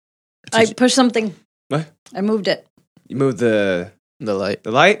I pushed something. What? I moved it. You moved the light.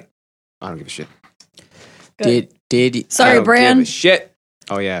 The light? I don't give a shit. Good. Did Sorry, I don't Bran. give a shit.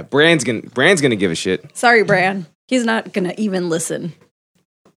 Oh yeah, Bran's gonna give a shit. Sorry, Bran. He's not gonna even listen.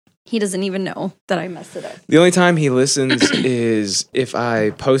 He doesn't even know that I messed it up. The only time he listens is if I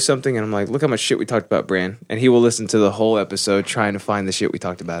post something and I'm like, look how much shit we talked about Bran. And he will listen to the whole episode trying to find the shit we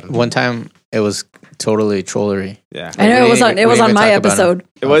talked about him. One time it was totally trollery. Yeah. I know We it was on. didn't It was even on my talk about him. episode.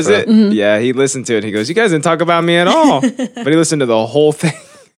 It was for it? Yeah, he listened to it. He goes, you guys didn't talk about me at all. But he listened to the whole thing.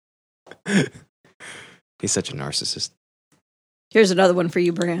 He's such a narcissist. Here's another one for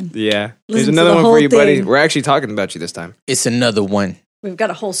you, Bran. Yeah. Listen There's to another the one whole for you, buddy. thing. We're actually talking about you this time. It's another one. We've got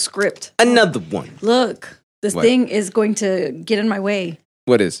a whole script. Another one. Look, this What? thing is going to get in my way.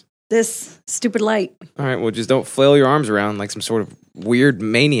 What is? This stupid light. All right, well, just don't flail your arms around like some sort of weird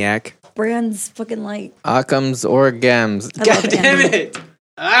maniac. Bran's fucking light. Occam's orgams. I love anime. it.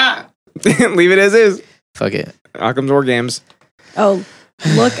 Ah. Leave it as is. Fuck it. Occam's orgams. Oh,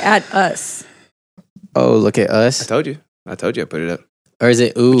 look at us. Oh, look at I us. told you. I put it up. Or is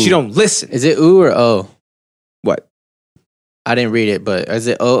it ooh? But you don't listen. Is it ooh or oh? What? I didn't read it, but is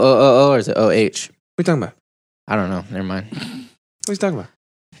it O or is it OH? What are you talking about? I don't know. Never mind. What are you talking about?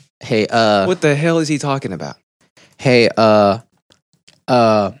 Hey, What the hell is he talking about? hey,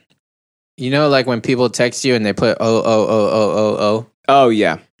 you know, like when people text you and they put O. Oh,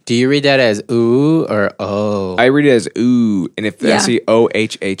 yeah. Do you read that as ooh or oh? I read it as ooh. And if I see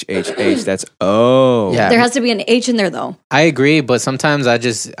OHHHH, that's oh. Yeah. There has to be an H in there, though. I agree, but sometimes I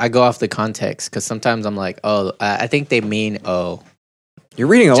go off the context because sometimes I'm like, oh, I think they mean oh. You're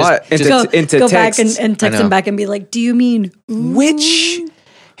reading a lot into Go text. back and text him back and be like, do you mean ooh? Which?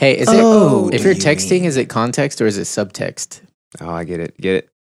 Hey, is Oh, it if you're do you texting, mean? is it context or is it subtext? Oh, I get it. Get it?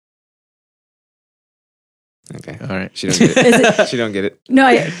 Okay. All right. She don't get Is it. She don't get it. No,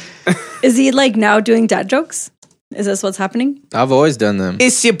 is he like now doing dad jokes? Is this what's happening? I've always done them.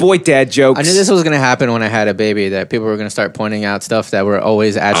 It's your boy dad jokes. I knew this was going to happen when I had a baby, that people were going to start pointing out stuff that were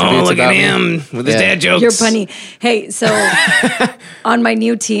always Oh, attributes look about at me. him with his Yeah. dad jokes. You're funny. Hey, so on my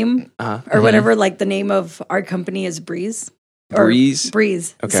new team or whatever, like the name of our company is Breeze. Or Breeze?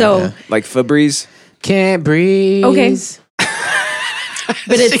 Breeze. Okay. So, Yeah. Like Febreze. Can't breathe. Okay.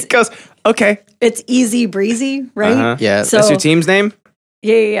 but She it's goes, okay. it's easy breezy, right? Uh-huh. Yeah. So That's your team's name?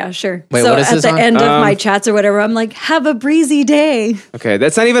 yeah, sure. Wait, so what is at this the on? end of my chats or whatever, I'm like, have a breezy day. Okay,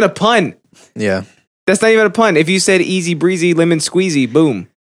 that's not even a pun. Yeah. That's not even a pun. If you said easy breezy lemon squeezy, boom.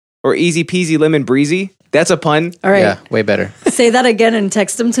 Or easy peasy lemon breezy, that's a pun. All right. Yeah. Way better. Say that again and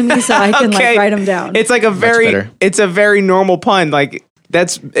text them to me so I can Okay. like write them down. It's like better. it's a very normal pun. Like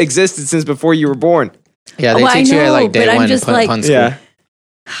that's existed since before you were born. Yeah. They Well, I teach you at know, like day but I'm one just pun, like- pun school. Yeah.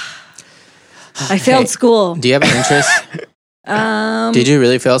 I failed school. Do you have an interest? Did you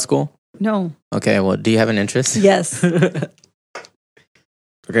really fail school? No. Okay. Well, do you have an interest? Yes.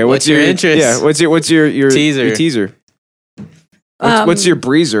 Okay, What's your interest? Yeah, what's your Teaser. Your teaser. What's your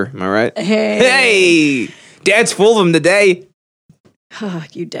breezer? Am I right? Hey. Hey, Dad's full of them today. Oh,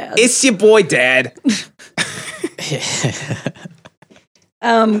 you dad. It's your boy, Dad.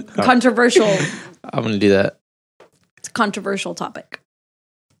 Controversial. I'm gonna do that. It's a controversial topic.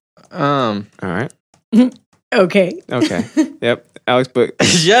 All right. Okay. Okay. Yep. Alex, but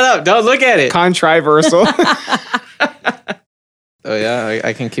Shut up! Don't look at it. controversial. Oh yeah,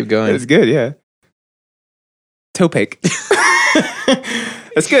 I can keep going. That's good. Yeah. Topic.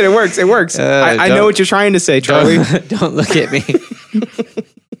 That's good. It works. It works. I know don't- what you're trying to say, Charlie. Don't look at me.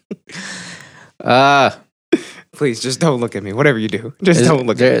 Please, just don't look at me. Whatever you do, just don't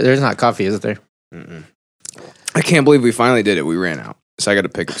look at me. There's not coffee, is there? I can't believe we finally did it. We ran out, so I got to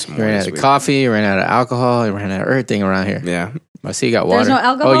pick up some You more. ran this out of week. coffee, you ran out of alcohol, you ran out of everything around here. Yeah, I see you got water. There's no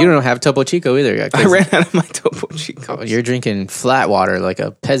alcohol? Oh, you don't have Topo Chico either. You got I kids. ran out of my Topo Chico. Oh, you're drinking flat water like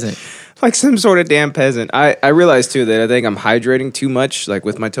a peasant. Like some sort of damn peasant. I realized too that I think I'm hydrating too much, like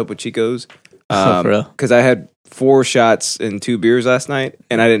with my Topo Chicos. For real? Because I had 4 shots and 2 beers last night,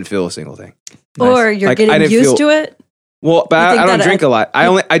 and I didn't feel a single thing. Or you're Like, I getting didn't used feel- to it. Well, but You think I don't that drink a lot.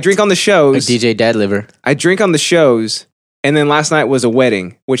 I drink on the Like shows. DJ Dad Liver. I drink on the shows, and then last night was a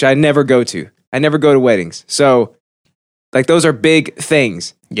wedding, which I never go to. I never go to weddings. So, like, those are big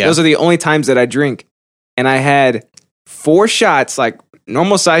things. Yeah. Those are the only times that I drink. And I had 4 shots, like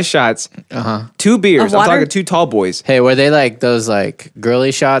normal size shots, 2 beers. Of I'm water? talking 2 tall boys. Hey, were they like those like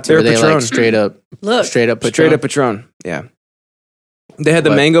girly shots, They or were were they Patron. like straight up Look. Patron? Straight up Patron. Yeah. They had the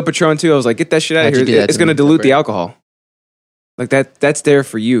What? mango Patron too. I was like, get that shit out How'd of you do here. that It's to going to me? dilute the alcohol. Like that's there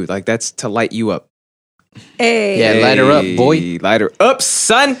for you. Like that's to light you up. Hey. Yeah, light her up, boy. Light her up,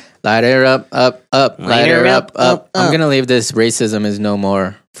 son. Light her up, light her up. I'm gonna leave this racism is no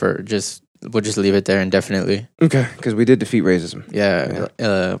more for we'll just leave it there indefinitely. Okay, because we did defeat racism. Yeah.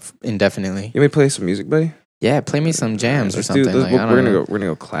 Indefinitely. You may play some music, buddy? Yeah, play me some jams or something. We're gonna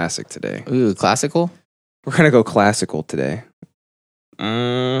go classic today. Ooh, classical? We're gonna go classical today.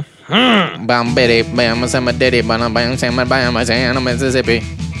 Bam, bitty, bam, sama diddy, bam, bam, sama bam, sama Mississippi.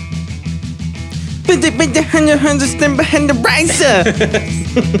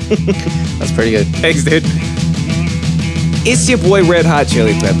 That's pretty good. Thanks, dude. It's your boy Red Hot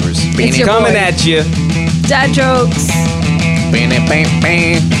Chili Peppers. It's your Coming boy. at you. Dad jokes.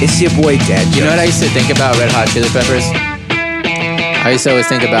 It's your boy Dad. You know what I used to think about Red Hot Chili Peppers? I used to always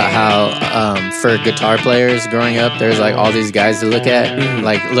think about how for guitar players growing up, there's like all these guys to look at,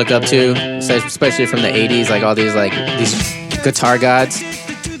 like look up to, especially from the 80s, like all these guitar gods.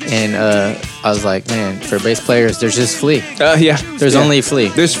 And I was like, man, for bass players, there's just Flea. Yeah. There's only Flea.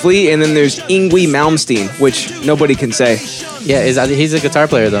 There's Flea, and then there's Yngwie Malmsteen, which nobody can say. Yeah, he's a guitar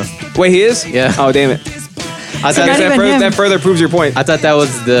player though. Wait, he is? Yeah. Oh, damn it. I thought not even him. That further proves your point. I thought that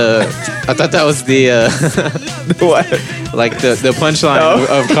was the What? like the punchline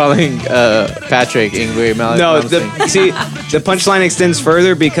of calling Patrick Yngwie Malmsteen. No, the punchline extends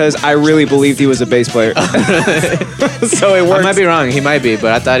further because I really believed he was a bass player. So it I works. might be wrong. He might be,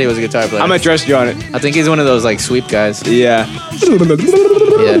 but I thought he was a guitar player. I'm gonna trust you on it. I think he's one of those like sweep guys. Yeah.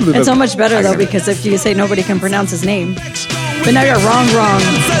 Yeah. It's so much better though because if you say nobody can pronounce his name, but now you're wrong.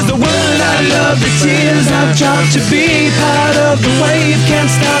 Says the word I love, the tears I've dropped to be part of the wave. Can't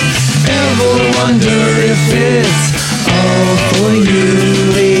stop, ever wonder if it's all for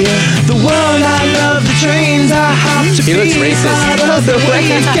you. The world I love, the dreams I have to He be looks racist. part of the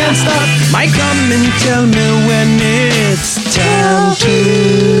wave. Can't stop, Mike, come and tell me when it's time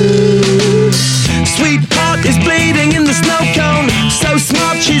to. Sweetheart is bleeding in the snow cone. So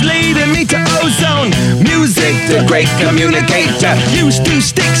smart, she's leading me to ozone. Music, the great communicator. Used two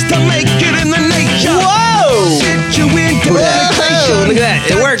sticks to make it in the nature. Whoa! Get you into education. Look at that.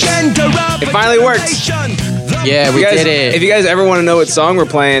 It works. It finally works. Yeah, we You guys, did it. if you guys ever want to know what song we're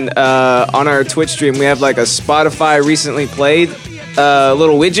playing on our Twitch stream, we have like a Spotify recently played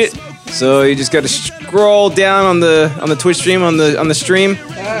little widget. So you just got to scroll down on the Twitch stream on the stream,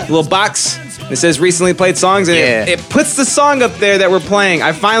 little box. It says recently played songs, and it puts the song up there that we're playing.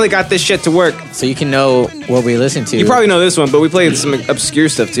 I finally got this shit to work. So you can know what we listen to. You probably know this one, but we played some obscure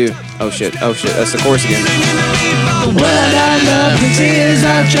stuff too. Oh shit! That's the chorus again. The world I love, the tears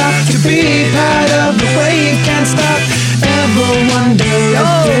I've dropped to be part of the way. Can't stop, ever wonder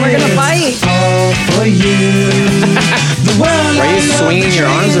Oh, we're gonna fight. all for you. The world Why are you swinging your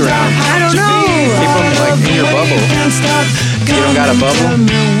arms around? I don't know. Keep them like in your bubble. You don't got a bubble?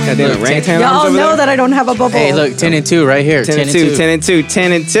 God damn it, orangutan arms Y'all over know there? that I don't have a bubble. Hey, look, 10 and 2 right here. 10 and 2, 10 and 2,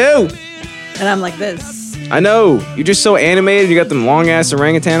 10 and 2. And I'm like this. I know. You're just so animated. You got them long ass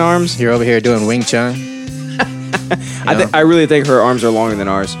orangutan arms. You're over here doing Wing Chun. I really think her arms are longer than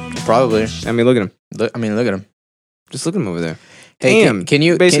ours. Probably. I mean, look at him. Look at him. Just look at him over there. Hey, Damn. can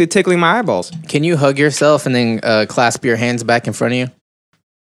you basically tickling my eyeballs? can you hug yourself and then clasp your hands back in front of you?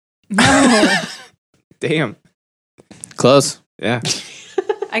 No. Damn. Close. Yeah.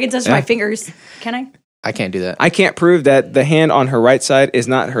 I can touch Yeah. my fingers. Can I? I can't do that. I can't prove that the hand on her right side is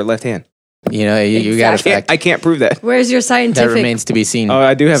not her left hand. You know, you got to fact. I can't prove that. Where's your That scientific? remains to be seen. Oh,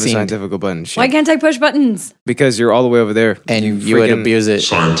 I do have a Seen. scientific button. Shit. Why can't I push buttons? Because you're all the way over there. And you would freaking- abuse it.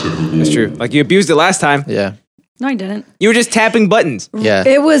 That's true. Like you abused it last time. Yeah. No, I didn't. You were just tapping buttons. Yeah.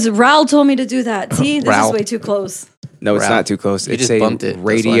 It was Raul told me to do that. See, this Raul. is way too close. No, it's Ralph. not too close. You It's just a bumped it. That's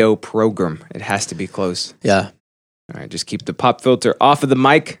radio program. It has to be close. Yeah. All right, just keep the pop filter off of the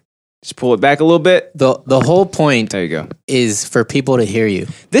mic. Just pull it back a little bit. The whole point There you go. is for people to hear you.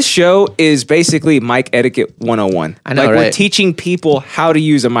 This show is basically mic etiquette 101. I know, like we're right? teaching people how to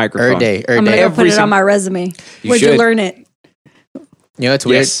use a microphone. Day. I'm gonna go put Every it on my resume. Where'd should. you learn it? You know, it's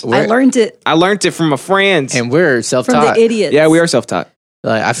weird. Yes. I learned it I learned it from a friend. And we're from self-taught. the idiots. Yeah, we are self-taught.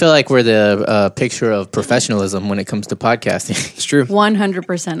 Like, I feel like we're the picture of professionalism when it comes to podcasting. It's true.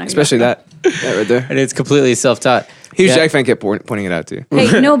 100%. Especially that. That right there. And it's completely self-taught. Huge Yeah. Jack fan kept pointing it out too.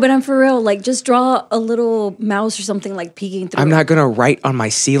 Hey, no, but I'm for real. Like, just draw a little mouse or something like peeking through. I'm not gonna write on my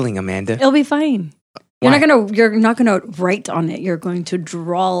ceiling, Amanda. It'll be fine. Why? You're not gonna write on it. You're going to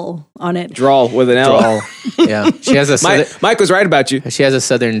draw on it. Drawl with an L. Drawl. Yeah. She has a Mike was right about you. she has a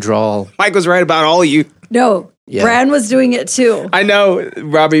southern drawl. Mike was right about all of you. No, Yeah. Bran was doing it too. I know.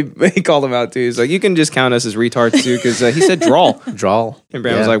 Robbie, he called him out too. He's like, you can just count us as retards too, because he said drawl. Drawl. And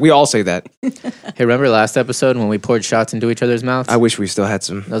Brand Yeah. was like, we all say that. Hey, remember last episode when we poured shots into each other's mouths? I wish we still had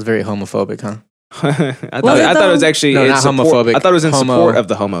some. That was very homophobic, huh? I thought it was actually No, in not support- homophobic. I thought it was in Homo- support of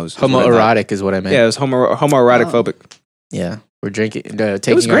the homos. is what I thought. Homoerotic is what I meant. Yeah, it was homoerotic phobic. Yeah. We're drinking,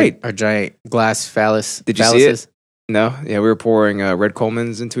 taking great. Our giant glass phallus. Did you see it? No, yeah, we were pouring Red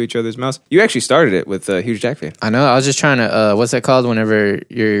Coleman's into each other's mouths. You actually started it with a huge Jack fan. I know. I was just trying to. What's that called? Whenever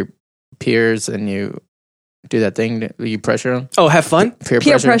your peers and you do that thing, that you pressure them. Oh, have fun? Peer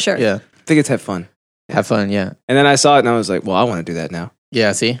pressure. Yeah, I think it's have fun. have fun. Yeah, And then I saw it and I was like, well, I want to do that now.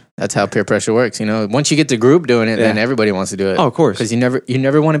 yeah. See, that's how peer pressure works. You know, once you get the group doing it, then Yeah. everybody wants to do it. Oh, of course. because you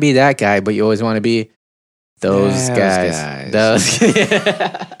never want to be that guy, but you always want to be those guys. Those.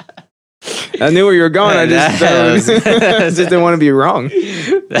 I knew where you were going. I just, just didn't want to be wrong.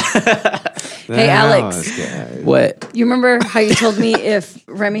 Hey, Alex. What? You remember how you told me if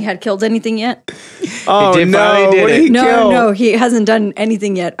Remy had killed anything yet? Oh, He no. finally did What did it. he kill? No, he hasn't done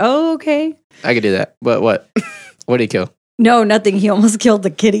anything yet. Oh, okay. I could do that. But what? What did he kill? No, nothing. He almost killed the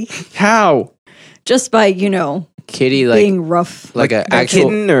kitty How? just by, Kitty, like being rough. like an A actual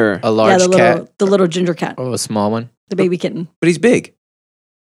kitten or? a large the cat. little ginger cat, Oh, a small one. the baby kitten. But he's big.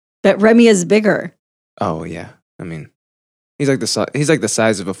 But Remy is bigger. Oh, yeah. I mean, he's like the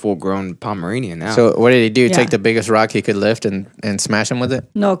size of a full-grown Pomeranian now. So what did he do? Yeah. Take the biggest rock he could lift and smash him with it?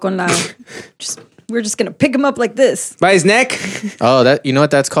 No, con la. We're just gonna pick him up like this. by his neck? Oh, that you know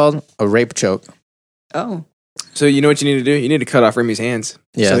what that's called? A rape choke. Oh, So you know what you need to do? You need to cut off Remy's hands.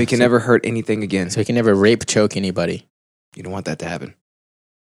 Yeah. So he can never hurt anything again. So he can never rape choke anybody. You don't want that to happen.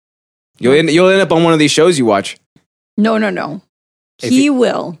 You'll end up on one of these shows you watch. no. He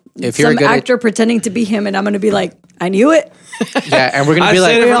will. if you're Some good at- actor pretending to be him, and I'm gonna be like, I knew it. Yeah, and we're gonna I be said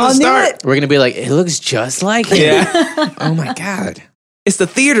like, it We from all the knew start. it. we're gonna be like, it looks just like him. Yeah. Oh my god, It's the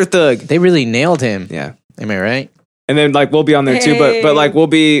theater thug. they really nailed him. Yeah. Am I right? And then like we'll be on there too, but Hey. like we'll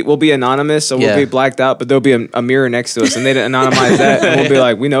be anonymous, so we'll Yeah. be blacked out, but there'll be a mirror next to us, and they didn't anonymize that, and we'll be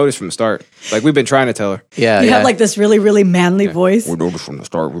like, we noticed from the start, like we've been trying to tell her. Yeah, You yeah. have like this really, really manly voice. We noticed from the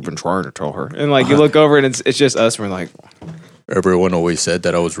start, we've been trying to tell her, and like you look over and it's just us, and we're like, Everyone always said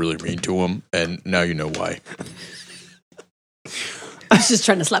that I was really mean to him, and now you know why. He's just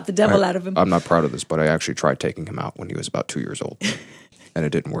trying to slap the devil out of him. I'm not proud of this, but I actually tried taking him out when he was about 2 years old, and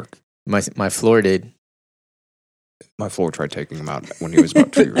it didn't work. My floor did. My floor tried taking him out when he was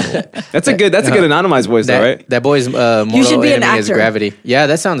about 2 years old. That's a good anonymized voice, though, right? That boy's should mortal be an enemy is actor. gravity. Yeah,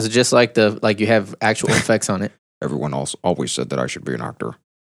 that sounds just like you have actual effects on it. Everyone else always said that I should be an actor.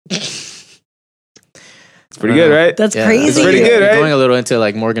 It's pretty good, right? That's Yeah, crazy. It's pretty good, You're right? going a little into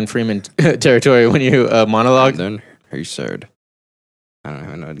like Morgan Freeman territory when you monologue. And then he said, I don't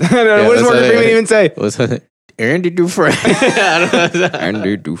even know. I don't know. Yeah, What does that's Morgan it. Freeman even say? Was Andy Dufresne? I don't know.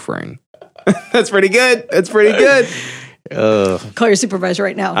 Andy Dufresne. That's pretty good. That's pretty good. Call your supervisor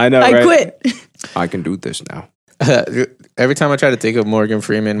right now. I know, I right? quit. I can do this now. Every time I try to think of Morgan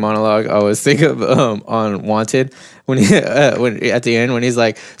Freeman monologue, I always think of on Wanted when when at the end when he's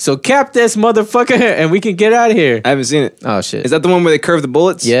like, "So cap this motherfucker and we can get out of here." I haven't seen it. Oh shit! Is that the one where they curve the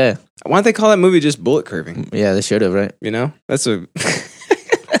bullets? Yeah, Why don't they call that movie just bullet curving? yeah, they should have, right? You know, that's a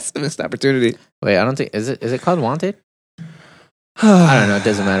that's a missed opportunity. Wait, I don't think is it called Wanted? I don't know. It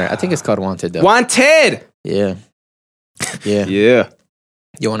doesn't matter. I think it's called Wanted though. Wanted. Yeah, yeah. Yeah.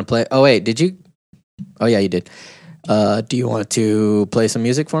 You want to play? Oh wait, did you? Oh yeah, you did. Do you want to play some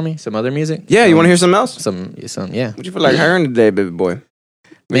music for me? Some other music? Yeah. You want to hear something else? some? Yeah. What you feel like hiring today, baby boy?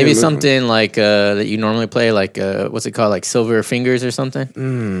 Maybe something like that you normally play, like what's it called, like Silver Fingers or something,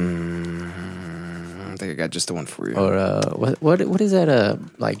 I think I got just the one for you. or what is that?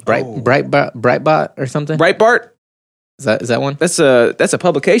 Like Brightbot or something? Breitbart. Is that one? That's a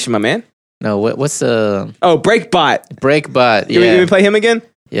publication, my man. No, what's the Oh, Breakbot. Breakbot? You want me Yeah, to play him again?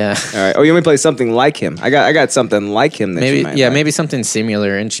 yeah. All right. Oh, you want me to play something like him? I got something like him. That you Maybe might yeah, like. maybe something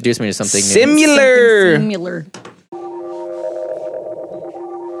similar. Introduce me to something new. Similar. Similar.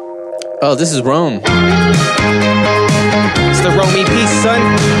 Oh, this is Rome. It's the Rome EP, son.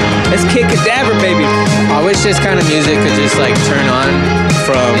 Let's kick cadaver, baby. I wish this kind of music could just like turn on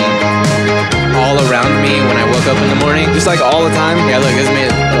from all around me when I woke up in the morning. Just like all the time. Yeah, look, this made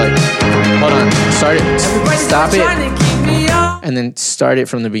like. Hold on, start it. Stop it, and then start it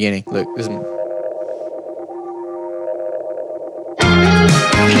from the beginning. Look, this.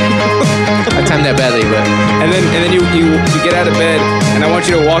 I timed that badly, but And then you get out of bed, and I want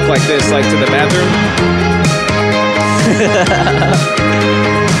you to walk like this, like to the bathroom.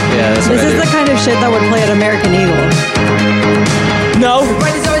 yeah, that's what This I is do. the kind of shit that would play at American Eagle. No.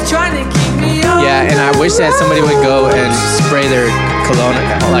 Yeah, and I wish that somebody would go and spray their cologne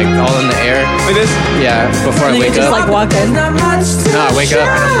like all in the air. Like this. Yeah, before And I then you wake just up. like walk in. No, I wake up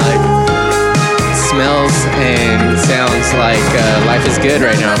and I'm like smells and sounds like life is good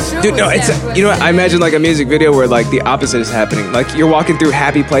right now. Dude, no, it's you know what? I imagine like a music video where like the opposite is happening. Like you're walking through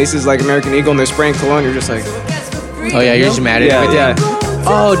happy places like American Eagle and they're spraying cologne. You're just like, Oh yeah, you're just mad at everything. yeah.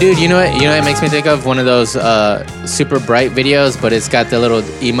 Oh, dude, you know what? You know what it makes me think of? One of those super bright videos, but it's got the little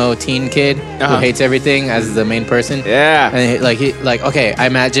emo teen kid who hates everything as the main person. Yeah. And okay, I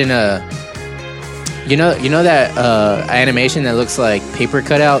imagine you know that animation that looks like paper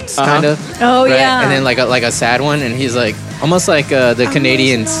cutouts, kind of. Oh, right? yeah. And then like a sad one, and he's like almost like the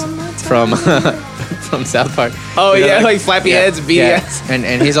Canadians from from South Park. Oh You know, yeah, like flappy heads, BS. Yeah.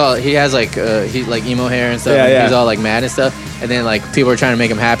 And he has like he's like emo hair and stuff. Yeah, and yeah. He's all like mad and stuff. And then like people are trying to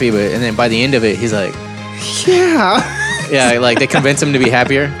make him happy, and then by the end of it, he's like, Yeah. yeah, like they convince him to be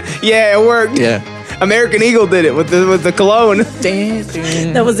happier. Yeah, it worked. Yeah. American Eagle did it with the cologne.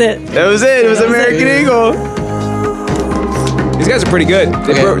 That was it. That was it. It was American Eagle. These guys are pretty good.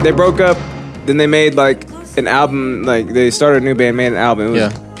 They broke up. Then they made like an album. Like they started a new band, made an album. It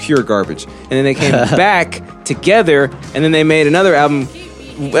was pure garbage. And then they came back together. And then they made another album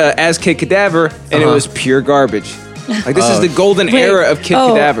as Kid Cadaver, and it was pure garbage. Like this is the golden era of Kid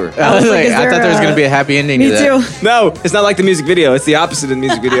Cadaver. I was like, is I there thought there was gonna be a happy ending Me to that. too. No, it's not like the music video. It's the opposite of the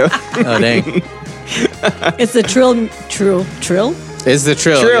music video. Oh dang. It's the trill. It's the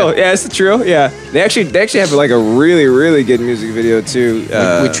trill. Trill, yeah, it's the Trill. Yeah, they actually have like a really, really good music video too.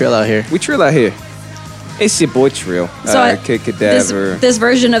 We trill out here. We Trill out here. It's your boy Trill. Kid Cadaver. This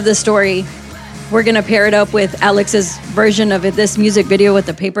version of the story, we're gonna pair it up with Alex's version of this music video with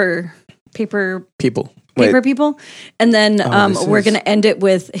the paper People. people, and then we're is- gonna end it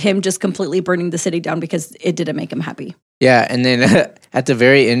with him just completely burning the city down because it didn't make him happy. Yeah, and then at the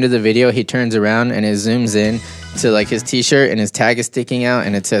very end of the video, he turns around and it zooms in to like his T-shirt, and his tag is sticking out,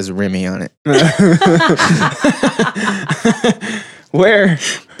 and it says Remy on it. Where?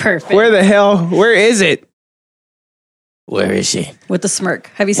 Perfect. Where the hell? Where is it? Where is she? With the smirk.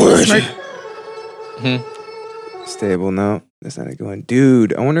 Have you seen the smirk? Stable. No, that's not a good one.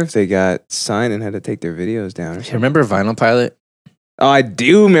 Dude, I wonder if they got signed and had to take their videos down or You something. remember Vinyl Pilot? Oh, I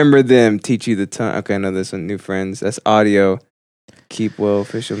do remember them. Teach you the tongue. Okay, I know this one. New friends. That's audio. Keep well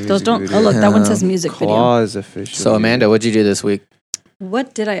official music Those don't. video. Oh look, that one says music video. Claws official. So Amanda, what'd you do this week?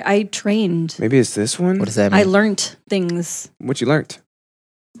 What did I trained. Maybe it's this one. What does that mean? I learned things. What you learned?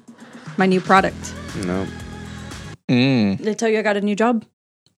 My new product. No. Did I tell you I got a new job?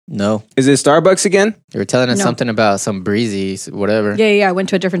 No. Is it Starbucks again? You were telling us No. something about some breezy, whatever. Yeah. I went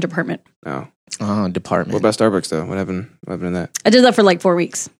to a different department. No. Oh, department. What about Starbucks though? What happened? What happened to that? I did that for like 4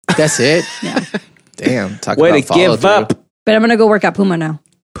 weeks. That's it? Yeah. Damn. Talk Way about to give follow-through. up. But I'm gonna go work at Puma now.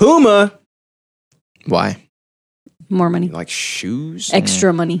 Puma. Why? More money. Like shoes.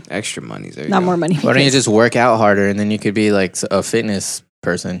 Extra money. Extra money. There you Not go. more money. Why don't you just work out harder and then you could be like a fitness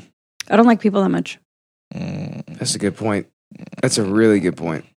person? I don't like people that much. That's a good point. That's a really good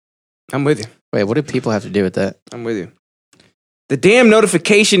point. I'm with you. Wait, what do people have to do with that? I'm with you. The damn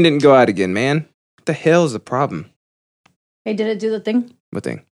notification didn't go out again, man. What the hell is the problem? Hey, did it do the thing What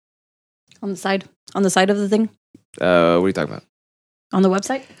thing? on the side? On the side of the thing? What are you talking about? On the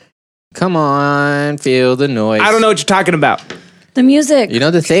website? Come on, feel the noise. I don't know what you're talking about. The music. You know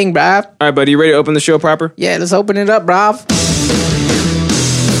the thing, bruv? All right, buddy, you ready to open the show proper? Yeah, let's open it up, bruv.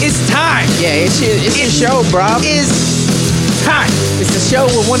 It's time. Yeah, it's your show, bruv. It's time. It's the show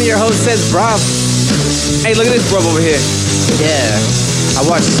where one of your hosts says, bruv. Hey, look at this bro over here. Yeah. I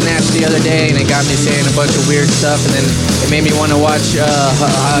watched Snatch the other day, and it got me saying a bunch of weird stuff, and then it made me want to watch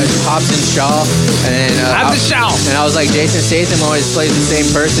Hobbs and Shaw. And then Hobbs and Shaw. And I was like, Jason Statham always plays the same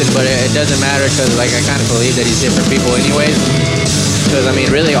person, but it doesn't matter because like I kind of believe that he's different people anyways. Because I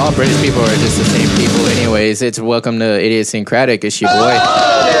mean, really, all British people are just the same people anyways. It's welcome to Idiosyncratic. It's your boy.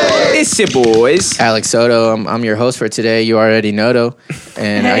 It's your boys. Alex Soto. I'm your host for today. You already know though,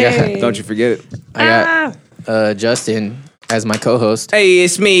 and Hey. Don't you forget it. I got Justin as my co-host. Hey,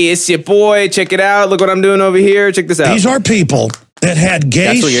 it's me. It's your boy. Check it out. Look what I'm doing over here. Check this out. These are people that had gay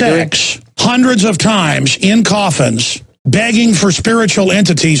That's what you're sex hundreds of times in coffins, begging for spiritual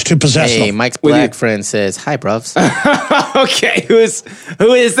entities to possess Hey, them. Mike's With black you. friend says, "Hi, bruvs." Okay, who is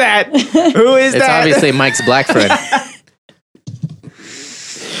that? Who is It's that? obviously Mike's black friend.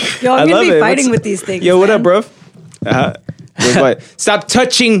 Yo, I I'm love going to be it. fighting What's- with these things. Yo, what man. up, bro? What? Stop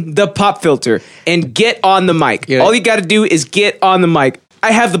touching the pop filter and get on the mic. Yeah. All you got to do is get on the mic.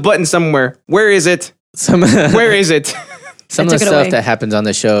 I have the button somewhere. Where is it? Some Where is it? some of I the took it stuff away. that happens on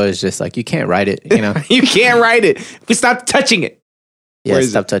the show is just like you can't write it. You know? You can't write it. We stop touching it. Yeah, Where is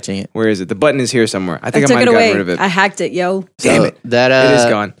stop touching it. Where is it? The button is here somewhere. I I think I, took might it have away. gotten rid of it. I hacked it, yo. Damn So it. That It is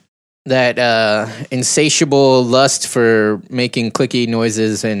gone. that insatiable lust for making clicky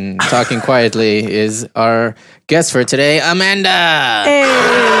noises and talking quietly is our guest for today, Amanda.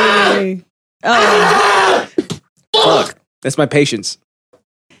 Hey. Oh, Fuck. That's my patience.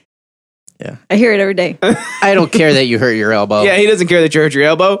 Yeah. I hear it every day. Is I don't care that you hurt your elbow. Yeah, he doesn't care that you hurt your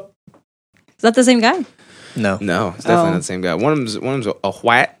elbow. that the same guy? No. No, it's definitely Oh. not the same guy. One of them's a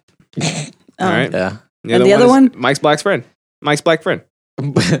white. All right. Yeah. And the other one? is Mike's black friend. Mike's black friend.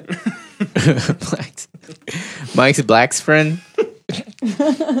 Mike's Black's friend.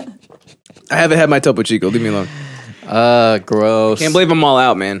 I haven't had my Topo Chico. Leave me alone. Gross. Can't believe I'm all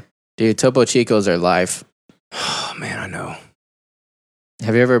out, man. Dude, Topo Chicos are life. Oh man, I know.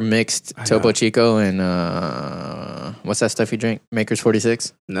 Have you ever mixed I Topo know. Chico and what's that stuff you drink? Maker's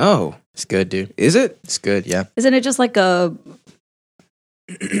 46? No, It's good, dude. is it? It's good, yeah. Isn't it just like a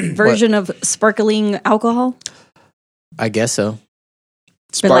version of sparkling alcohol? I guess so.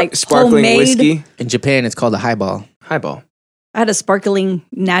 like Sparkling homemade- whiskey, In Japan, it's called a highball. highball. I had a sparkling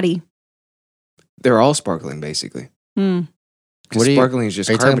natty. They're all sparkling, basically. Hmm. 'Cause What are you- sparkling is just.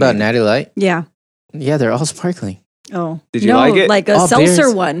 Are you talking about carbonated. Natty Light? Yeah. Yeah, they're all sparkling. Oh. Did you no, like it? Like a All seltzer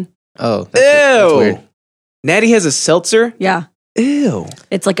beers. one. Oh, that's Ew. weird. Natty has a seltzer. Yeah. Ew.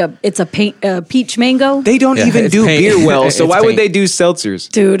 It's like a peach mango. They don't Yeah, even it's do paint. beer well, so It's why would paint. they do seltzers?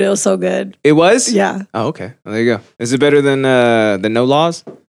 Dude, it was so good. It was. Yeah. Oh, okay. Well, there you go. Is it better than No Laws?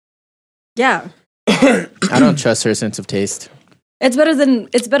 Yeah. I don't trust her sense of taste. It's better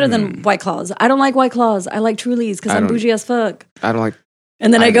than White Claws. I don't like White Claws. I like Trulies because I I'm don't- bougie as fuck. I don't like.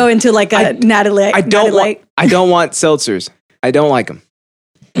 And then I go into like a Natty I don't Natty want. Light. I don't want seltzers. I don't like them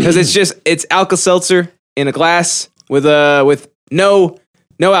because it's Alka-Seltzer in a glass with no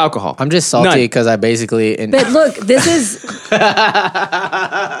alcohol. I'm just salty None. because I basically... But look, this is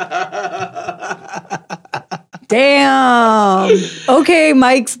damn. Okay,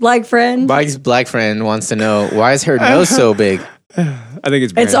 Mike's black friend. Mike's black friend wants to know, why is her nose so big? I think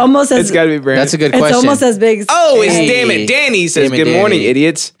it's. Brand. It's almost as It's got to be brand. That's a good it's question. almost as big. Oh, it's Hey. damn it. Danny says, Damn it, "Good morning, Danny."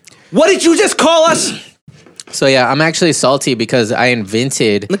 idiots." What did you just call us? So yeah, I'm actually salty because I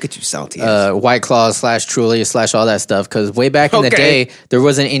invented Look at you, salty. White Claws / Truly / all that stuff. Because way back in the Okay. day, there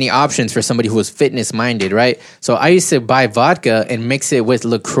wasn't any options for somebody who was fitness minded, right? So I used to buy vodka and mix it with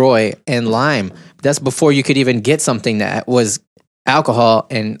LaCroix and lime. That's before you could even get something that was alcohol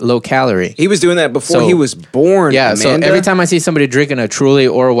and low calorie. he was doing that before so- he was born. Yeah, Amanda. so every time I see somebody drinking a Truly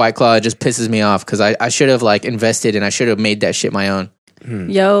or a White Claw, it just pisses me off because I should have like invested and I should have made that shit my own.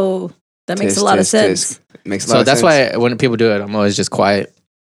 Yo, that makes Tisk, a lot of tisk, sense. tisk. Makes a lot So of that's sense. why when people do it, I'm always just quiet.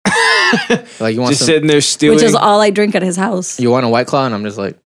 Like you want Just some, sitting there stewing. Which is all I drink at his house. you want a White Claw, and I'm just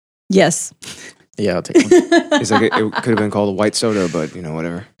like, Yes. yeah, I'll take one. It's like it could have been called a white soda, but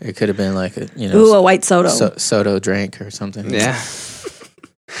whatever. It could have been like a Ooh, a white soda. Soto drink or something. Yeah.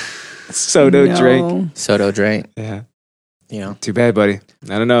 Soda No. drink. Soto drink. Yeah. You know, Too bad, buddy.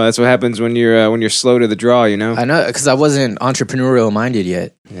 I don't know. That's what happens when you're slow to the draw. You know. I know because I wasn't entrepreneurial minded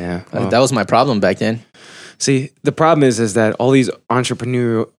yet. Yeah. well. That was my problem back then. See, the problem is that all these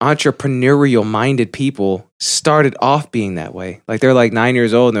entrepreneurial minded people started off being that way. Like they're like 9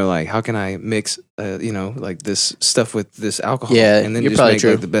 years old and they're like, how can I mix, like this stuff with this alcohol? Yeah, and then you're just probably make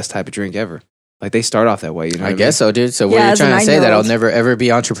true. like the best type of drink ever. Like they start off that way. You know, I guess so, dude. So what Yeah, are you as a trying to say that I'll 9-year-old. never ever be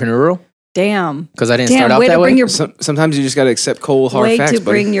entrepreneurial Damn. because I didn't Damn, start off way that to way? bring your Sometimes you just got to accept cold, hard way facts, to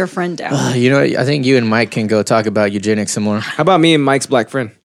buddy. bring your friend down. You know, I think you and Mike can go talk about eugenics some more. How about me and Mike's black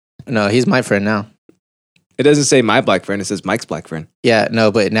friend? No, he's my friend now. It doesn't say my black friend. It says Mike's black friend. Yeah,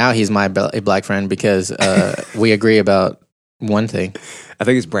 no, but now he's my black friend because we agree about one thing. I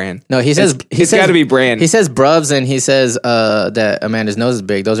think it's brand. No, he says It's got to be brand. He says bruvs and he says that Amanda's nose is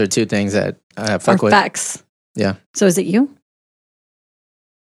big. Those are two things that I Or fuck with. facts. Yeah. So is it you?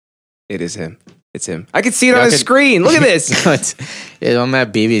 It is him. It's him. I can see it on Y'all the could- screen. Look at this. I'm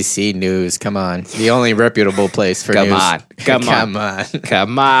at BBC News. Come on, the only reputable place for Come news. on. Come on. Come on.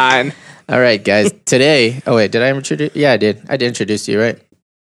 Come on. All right, guys. Today. Oh wait, did I introduce? Yeah, I did. I did introduce you, right?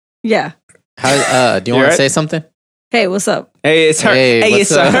 Yeah. How? Do you You want right? to say something? Hey, what's up? Hey, it's her. Hey, what's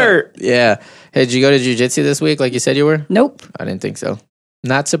it's up? her. Yeah. Hey, did you go to jiu-jitsu this week like you said you were? Nope. I didn't think so.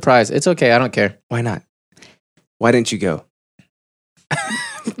 Not surprised. It's okay. I don't care. Why not? Why didn't you go?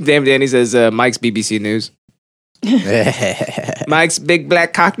 Damn, Danny says Mike's BBC News. Mike's Big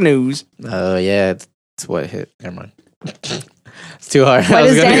Black Cock News. Oh yeah, that's what hit. Never mind. It's too hard. Why I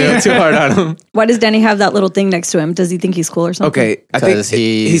was does gonna Danny- go too hard on him. Why does Danny have that little thing next to him? Does he think he's cool or something? Okay, I think 'Cause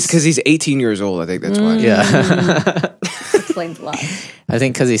he's because he's 18 years old. I think that's why. Yeah. Explains a lot. I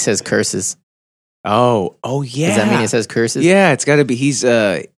think because he says curses. Oh, yeah. Does that mean he says curses? Yeah, it's got to be. He's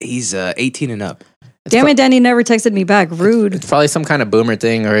 18 and up. Damn it, Danny never texted me back. Rude. It's probably some kind of boomer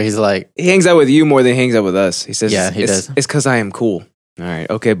thing, or he's like, He hangs out with you more than he hangs out with us. He says, Yeah, he does. It's because I am cool. All right.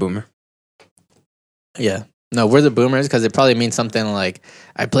 Okay, boomer. yeah. No, we're the boomers because it probably means something like,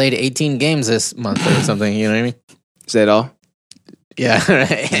 I played 18 games this month or something. You know what I mean? Is that all? Yeah.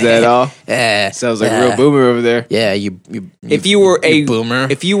 Is that all? Yeah. Sounds like a real boomer over there. Yeah, you If you were a boomer.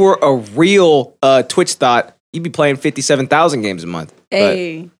 if you were a real Twitch thought, you'd be playing 57,000 games a month.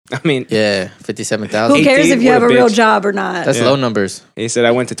 Hey. But, I mean, Yeah, 57,000. Who cares 18, if you have a what a real bitch. job or not? That's Yeah. low numbers. he said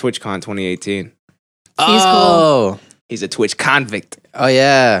I went to TwitchCon 2018. Oh. He's a Twitch convict. Oh,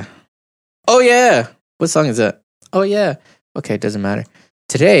 yeah. Oh, yeah. What song is that? Oh, yeah. Okay, doesn't matter.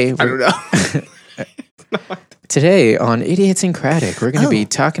 Today, I don't know. today on Idiosyncratic, we're going to be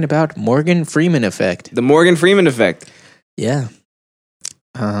talking about Morgan Freeman effect. The Morgan Freeman effect. Yeah.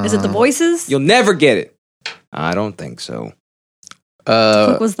 Is it the voices? You'll never get it. I don't think so.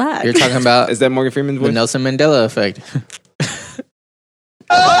 What was that? You're talking about Is that Morgan Freeman's the voice? Nelson Mandela effect.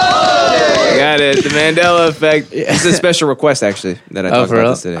 I got it. The Mandela effect. It's a special request, actually, that I Oh, talked for about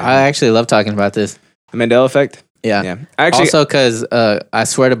real? this today. I actually love talking about this. The Mandela effect? Yeah. Yeah. Actually, Also, because I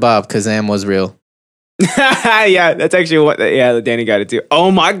swear to Bob, Kazam was real. yeah, that's actually what. Yeah, Danny got it too. Oh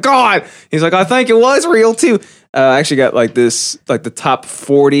my god, he's like, I think it was real too. I actually got like this, like the top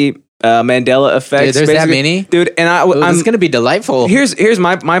 40 Mandela effects. Dude, there's that basically. many? dude. And Ooh, I'm it's going to be delightful. here's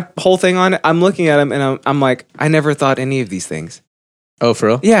my whole thing on it. I'm looking at him and I'm like, I never thought any of these things. Oh, for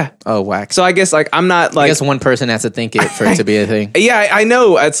real? Yeah. Oh, whack. So I guess like I'm not I like. guess one person has to think it for it to be a thing. Yeah, I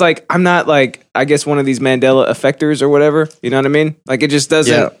know. It's like I'm not like I guess one of these Mandela effectors or whatever. You know what I mean? Like it just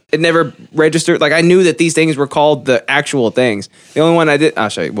doesn't. Yeah. It never registered. Like I knew that these things were called the actual things. The only one I did. I'll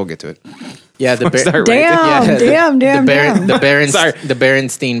show you. We'll get to it. Yeah, the Sorry, right Damn, there. damn, damn, the Baron, damn. the Baron, Sorry. the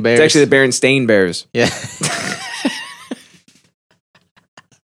Berenstein Bears. It's actually the Berenstain Bears. Yeah.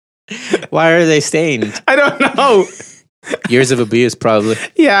 Why are they stained? I don't know. Years of abuse, probably.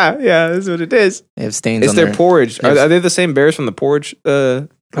 Yeah, that's what it is. They have stains It's on their porridge. Yes. Are they the same bears from the porridge I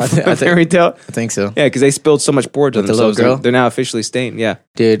think- fairy tale? I think so. Yeah, because they spilled so much porridge on With the little themselves. girl? They're now officially stained. Yeah,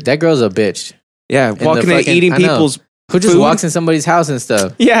 Dude, that girl's a bitch. yeah. the Walking and fucking- eating I know. people's. Who just Food? walks in somebody's house and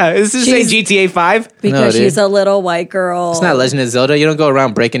stuff? Yeah, is this say She's- GTA 5? Because No, dude. she's a little white girl. It's not Legend of Zelda. You don't go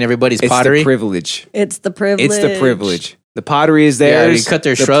around breaking everybody's It's pottery. the privilege. It's the privilege. It's the privilege. The pottery is Yeah, theirs. you cut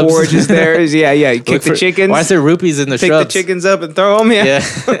their the shrubs. porridge is theirs. Yeah. You kick Look the for- chickens. Why is there rupees in the pick shrubs? the chickens up and throw them. Yeah.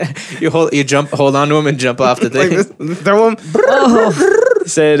 Yeah, hold on to them and jump off the Like thing. this, throw them.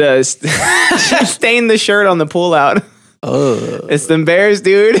 Said, stain the shirt on the pull out. Oh, It's them bears,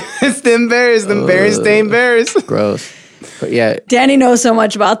 dude. It's them bears. Them Berenstain Bears. gross. But yeah, Danny knows so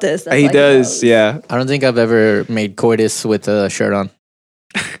much about this. That's He why does. knows. Yeah. I don't think I've ever made coitus with a shirt on.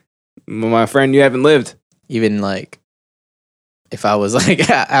 My friend, you haven't lived. Even like if I was like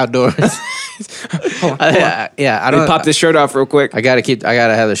outdoors. I Let me don't pop this shirt off real quick. I gotta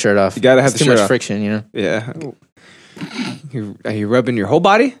have the shirt off. You gotta have It's the too shirt much off. friction, you know. Yeah. Are you rubbing your whole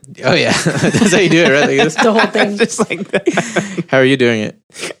body? Oh yeah, that's how you do it, right? Like this. The whole thing. Just like that. How are you doing it?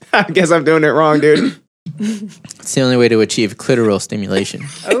 I guess I'm doing it wrong, dude. It's the only way to achieve clitoral stimulation.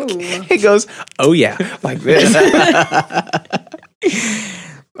 Oh. He goes, oh yeah, like this.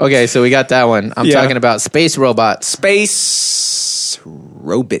 Okay, so we got that one. I'm Yeah. talking about space robots. Space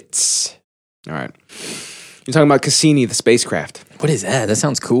robots. All right. You're talking about Cassini, the spacecraft. What is that? That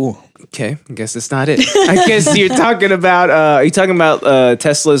sounds cool. Okay, I guess that's not it. I guess you're talking about. Are you talking about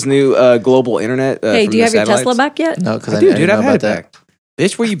Tesla's new global internet? Hey, from do you the have your satellites? Tesla back yet? No, because I I, do, didn't dude. know I've had about it that. back.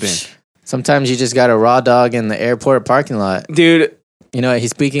 Bitch, where you been, Sometimes you just got a raw dog in the airport parking lot. dude? You know, he's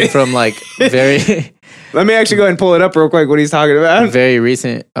speaking from like very, Let me actually go ahead and pull it up real quick. What he's talking about? very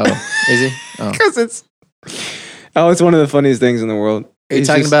recent. Oh, is he? Oh, Because it's one of the funniest things in the world. are you He's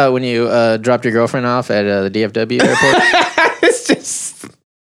talking just- about when you dropped your girlfriend off at the DFW airport? It's just.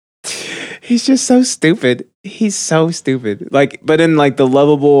 He's just so stupid. He's so stupid. Like, but in like the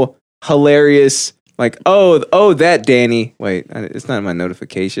lovable, hilarious, like, oh, that Danny. Wait, it's not in my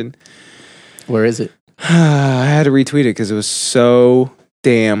notification. Where is it? I had to retweet it because it was so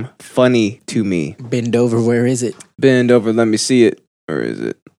damn funny to me. Bend over. Where is it? Bend over, let me see it. Or is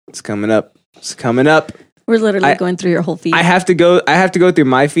it? It's coming up. It's coming up. We're literally I- going through your whole feed. I have to go through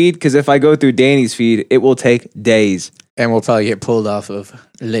my feed because if I go through Danny's feed, it will take days. And we'll probably get pulled off of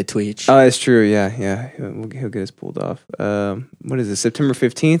Le Twitch. Oh, that's true. Yeah. He'll get us pulled off. What is it? September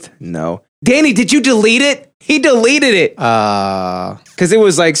 15th? No. Danny, did you delete it? He deleted it because it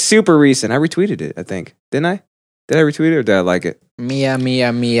was like super recent. I retweeted it, I think. Didn't I? Did I retweet it or did I like it? Mia.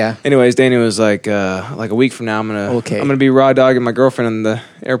 Anyways, Danny was like a week from now, I'm gonna be raw dogging my girlfriend in the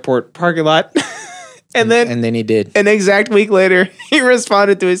airport parking lot. And then he did. an exact week later, he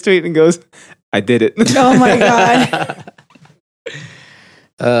responded to his tweet and goes, I did it. Oh my God.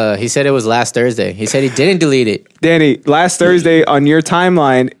 He said it was last Thursday. He said he didn't delete it. Danny, last Thursday on your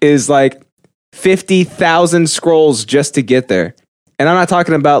timeline is like 50,000 scrolls just to get there. And I'm not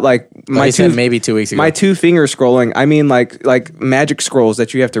talking about like He said maybe 2 weeks ago. my 2-finger scrolling. I mean like magic scrolls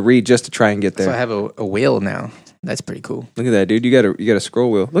that you have to read just to try and get there. So I have a wheel now. That's pretty cool. Look at that, dude. You got a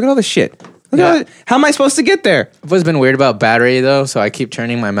scroll wheel. Look at all this shit. Look at all this. How am I supposed to get there? I've always been weird about battery though, so I keep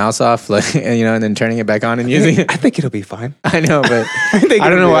turning my mouse off, like and then turning it back on and using it. I think it'll be fine. I know, but I think I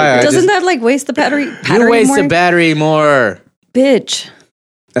don't it'll know be why. okay. Doesn't that like waste the battery You waste more? the battery more. Bitch.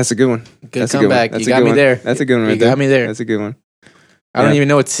 That's a good one. Good That's a good one. comeback. That's You a got good me one. there. That's a good one. You Right got there. me there. That's a good one. I don't even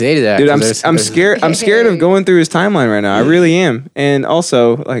know what to say to that. Dude, 'cause I'm there's- scared. I'm scared of going through his timeline right now. I really am. And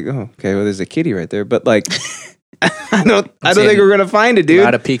also, like, oh, okay, well, there's a kitty right there, but like, I don't seeing think we're gonna find it, A dude.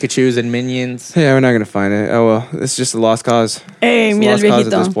 lot of Pikachus and minions. Yeah, we're not gonna find it. Oh well, it's just a lost cause. Hey, It's a mira el lost cause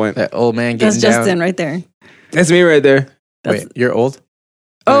at this viejito. point. That old man getting That's down. Justin right there. That's me right there. Wait, you're old?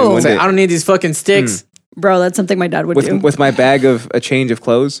 Oh, One It's like, day. I don't need these fucking sticks. bro, that's something my dad would do. with my bag of a change of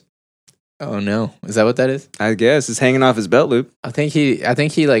clothes. Oh no, is that what that is? I guess it's hanging off his belt loop. I think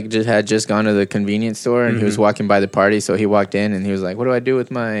he like just gone to the convenience store and he was walking by the party, so he walked in and he was like, "What do I do with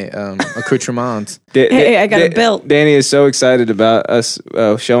my accoutrements?" Hey, I got a belt. Danny is so excited about us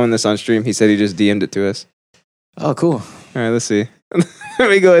showing this on stream. He said he just DM'd it to us. Oh, cool. All right, let's see. Let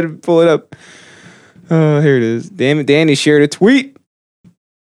me go ahead and pull it up. Oh, here it is. Damn, Danny shared a tweet.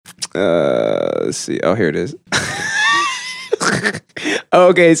 Let's see. Oh, here it is.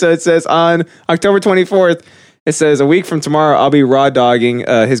 Okay, so it says on October 24th, it says a week from tomorrow, I'll be raw dogging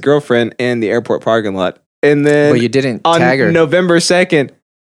his girlfriend in the airport parking lot. And then Well, you didn't on tag her. November 2nd,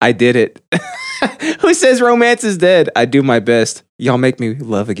 I did it. Who says romance is dead? I do my best. Y'all make me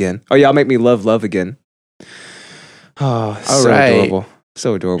love again. Or y'all make me love again. Oh, All so right. adorable.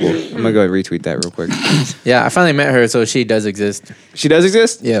 So adorable. I'm going to go ahead and retweet that real quick. Yeah, I finally met her, so she does exist. She does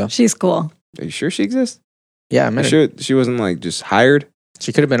exist? Yeah, She's cool. Are you sure she exists? yeah, I You met her. sure she wasn't like just hired?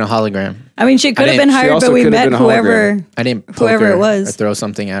 She could have been a hologram. I mean, she could have didn't- been she hired, also but we could have met been a whoever. I didn't poke Whoever her it was. or throw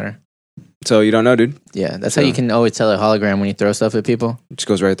something at her. So you don't know, dude? Yeah, that's how you can always tell a hologram when you throw stuff at people. It just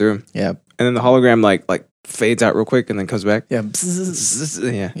goes right through him. Yeah, And then the hologram like fades out real quick and then comes back. yeah,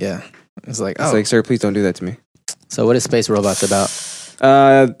 Yeah. yeah. It's like, It's oh. like, sir, please don't do that to me. So what is Space Robots about?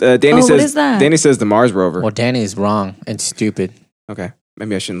 Danny Oh, says. what is that? Danny says the Mars rover. Well, Danny's wrong and stupid. Okay,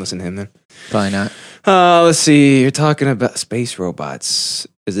 maybe I shouldn't listen to him then. Probably not. Let's see. You're talking about space robots.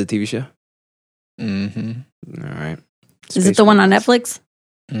 Is it a TV show? Mm-hmm. All right. Is it the one on Netflix?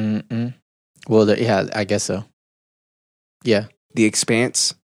 Mm-mm. Well, yeah, I guess so. Yeah. The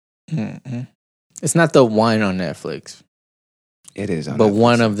Expanse? Mm-mm. It's not the one on Netflix, It is on but Netflix.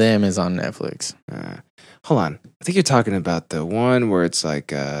 one of them is on Netflix. Hold on. I think you're talking about the one where it's like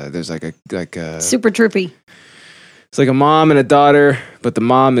there's like a Super trippy. it's like a mom and a daughter, but the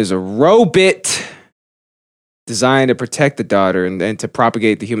mom is a robot designed to protect the daughter and to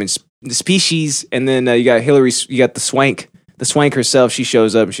propagate the human species. And then you got you got the swank herself. She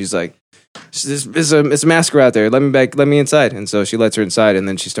shows up and she's like, "It's a massacre out there. Let me inside." And so she lets her inside, and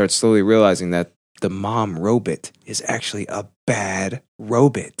then she starts slowly realizing that the mom robot is actually a bad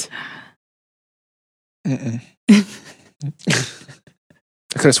robot. Mm-mm.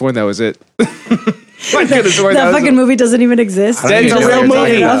 I could have sworn that was it. I could have sworn That was fucking movie doesn't even exist. don't That's even a know real what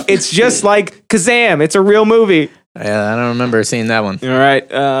you're talking movie. It's just like Kazam. It's a real movie. Yeah, I don't remember seeing that one. All right.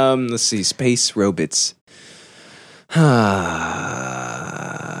 Let's see. Space robots.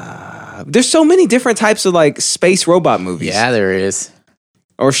 There's so many different types of like space robot movies. Yeah, there is.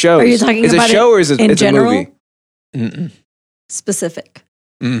 Or shows. Are you talking is about it a show it or is it in it's general? a movie? Mm-mm. Specific.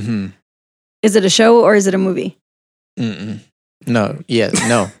 Mm-hmm. Is it a show or is it a movie? Mm-mm. No. Yeah.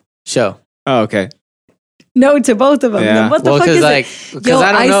 No. Show. Oh, okay. No to both of them. Yeah. Then what the Well, fuck is because it? Yo,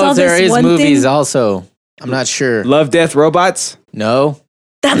 I don't I know saw if there this is one movies thing- also. I'm not sure. Love, Death, Robots. No.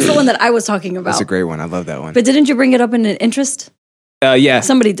 That's the one that I was talking about. That's a great one. I love that one. But didn't you bring it up in an interest? Yeah.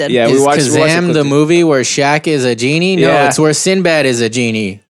 Somebody did. Yeah, Is we watched Kazam clip the too. movie where Shaq is a genie? No, Yeah. it's where Sinbad is a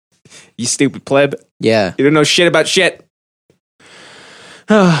genie. You stupid pleb. Yeah. You don't know shit about shit.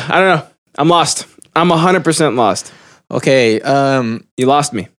 I don't know. I'm lost. I'm 100% lost. Okay. You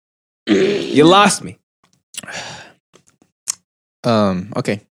lost me. You lost me.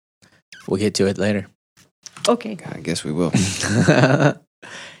 Okay. We'll get to it later. Okay. I guess we will.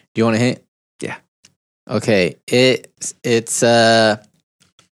 Do you want a hint? Yeah. Okay. It's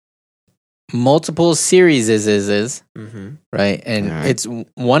multiple series Mm-hmm. right? And All right. it's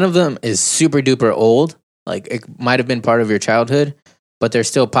one of them is super duper old. Like it might have been part of your childhood, but they're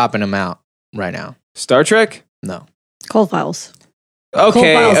still popping them out right now. Star Trek? No. Cold Files.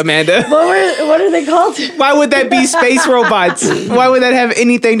 Okay, files. Amanda. What are they called? Why would that be space robots? Why would that have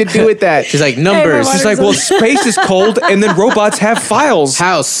anything to do with that? She's like, numbers. Hey, She's like, well, space is cold, and then robots have files.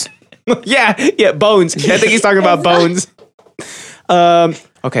 House. Yeah, bones. I think he's talking about bones.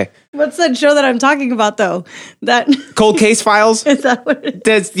 Okay. What's that show that I'm talking about though? That Cold case files. is that what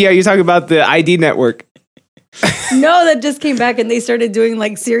it You're talking about the ID network. No, that just came back and they started doing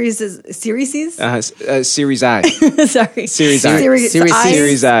like series. Series I. Sorry. Series I. Series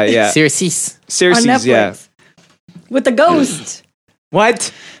Series I. Yeah. Series. on Series. Netflix Yeah. with the ghost.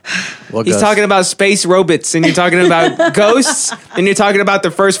 What? What He's goes? talking about space robots, and you're talking about ghosts, and you're talking about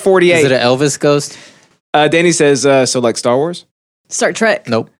the first 48. Is it an Elvis ghost? Danny says, so like Star Wars? Star Trek.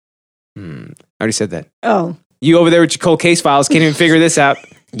 Nope. I already said that. Oh, You over there with your cold case files can't even figure this out.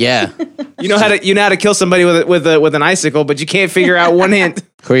 Yeah. You know how to kill somebody with an icicle, but you can't figure out one hint.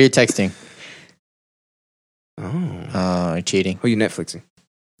 Who are you texting? Oh, Oh, cheating. who are you Netflixing?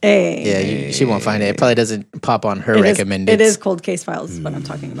 hey. Yeah, she won't find it. It probably doesn't pop on her It is- recommended. It is Cold Case Files. Is what I'm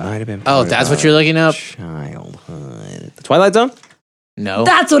talking about. Might have been. Oh, part that's of what you're looking up? Childhood. Twilight Zone? No.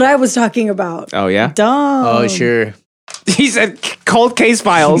 That's what I was talking about. Oh yeah. Dumb. Oh, sure. He said cold case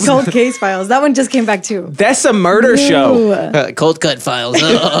files. Cold Case Files. That one just came back too. That's a murder show. Ooh. Cold cut files.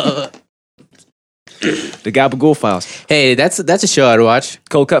 The Gabagool files. Hey, that's a show I'd watch.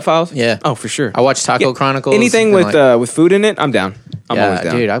 Cold cut files. Yeah. Oh, for sure. I watch Taco Chronicles. Anything and, with like, with food in it, I'm down. I'm always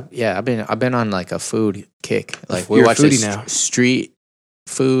down. dude. I've been on like a food kick. Like we You're a watched foodie this now. street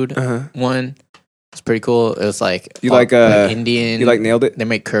food Uh-huh. one. It's pretty cool. It was like You like Indian. You like nailed it. They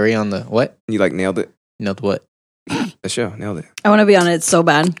make curry on the what? You like nailed it. No, what? The show nailed it. I want to be on it so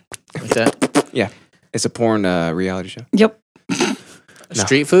bad. Like that? Yeah, it's a porn reality show. Yep.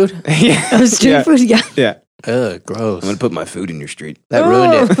 Street food? Yeah, Street yeah. food. Yeah. Yeah. Ugh, gross. I'm gonna put my food in your street. That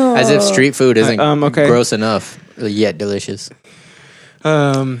ruined it. As if street food isn't okay. gross enough, yet delicious.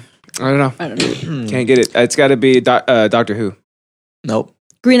 I don't know. I don't know. Can't get it. It's got to be Doctor Who. Nope.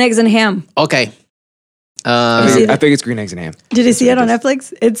 Green Eggs and Ham. Okay. I see think, that? I think it's Green Eggs and Ham. Did you see it on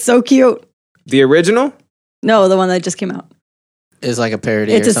Netflix? It's so cute. The original? No, the one that just came out. It's like a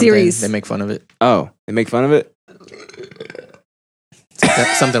parody. It's or a something. series. They make fun of it. Oh, they make fun of it.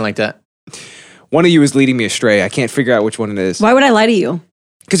 Something like that. One of you is leading me astray. I can't figure out which one it is. Why would I lie to you?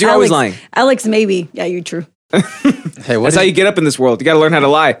 Because you're always lying. Alex, maybe. Yeah, you're true. Hey, what That's how you get up in this world. You got to learn how to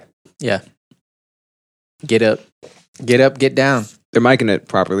lie. Yeah. Get up. Get up, get down. They're micing it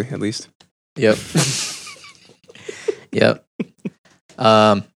properly, at least. Yep. Yep.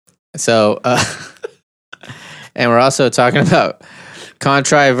 And we're also talking about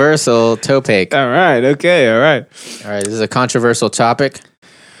controversial topic. All right. Okay. All right. All right, this is a controversial topic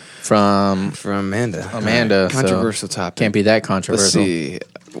from Amanda. Amanda, All right. Controversial topic. can't be that Let's controversial. see.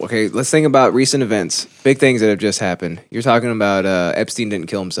 Okay, let's think about recent events. Big things that have just happened. You're talking about Epstein didn't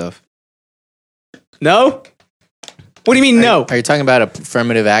kill himself. No? What do you mean, no? Are you talking about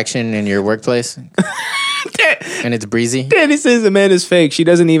affirmative action in your workplace? And it's breezy? Daddy says Amanda's fake. She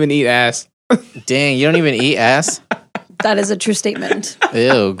doesn't even eat ass. Dang, you don't even eat ass? That is a true statement.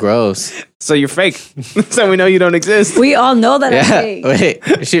 Ew, gross. So you're fake. So we know you don't exist. We all know that I'm Yeah, fake.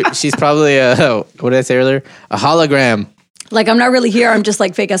 wait. She's probably what did I say earlier? A hologram. Like, I'm not really here. I'm just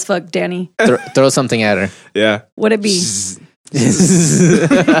like fake as fuck, Danny. Throw something at her. Yeah. Would it be?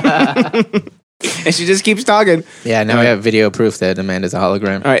 And she just keeps talking. Yeah, now we have video proof that Amanda's a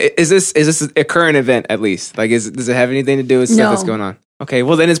hologram. All right. Is this a current event at least? Like, does it have anything to do with stuff No. that's going on? Okay.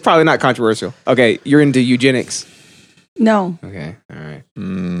 Well, then it's probably not controversial. Okay. You're into eugenics. No. Okay. All right.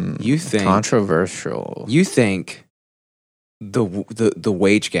 You think Controversial. you think the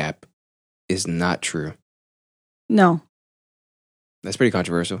wage gap is not true? No. That's pretty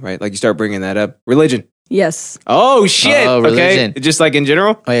controversial, right? Like you start bringing that up. Religion. Yes. Oh shit. Oh, religion. Okay. Just like in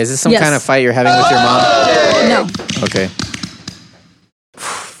general. Wait, is this some Yes. kind of fight you're having with your mom? No. Okay.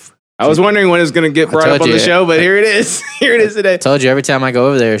 I was wondering when it was going to get brought told up on you. the show, but here it is. Here it is today. Told you every time I go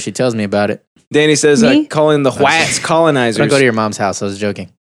over there, she tells me about it. Danny says, Me? calling the whites colonizers. Don't go to your mom's house. I was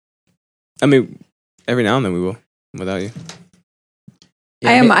joking. I mean, every now and then we will, without you.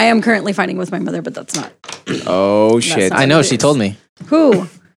 Yeah, I am currently fighting with my mother, but that's not. Oh shit. not- I know. She told me. Who?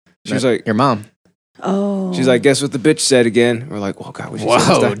 She was like, Your mom. Oh. she's like, guess what the bitch said again? We're like, oh god, we should say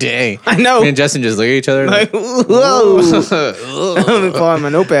Whoa, this dang. I know. Me and Justin just look at each other. Like, whoa. Let me pull out my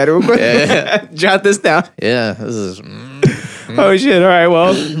notepad real quick. Yeah. Jot this down. Yeah, this is. Oh shit. All right.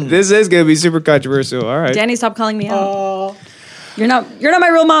 Well, this is gonna be super controversial. All right. Danny, stop calling me out. You're not my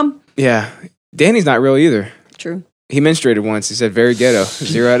real mom. Yeah. Danny's not real either. True. He menstruated once. He said very ghetto.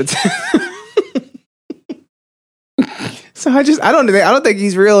 0 out of 10. So I don't think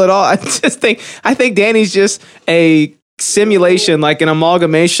he's real at all. I think Danny's just a simulation, like an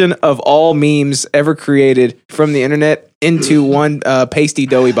amalgamation of all memes ever created from the internet into one pasty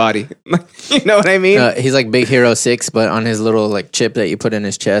doughy body. You know what I mean? He's like Big Hero 6, but on his little like chip that you put in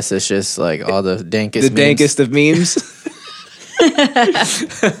his chest, it's just like all the dankest memes. Dankest of memes.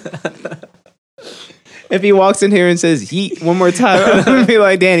 If he walks in here and says yeet one more time, I'm gonna be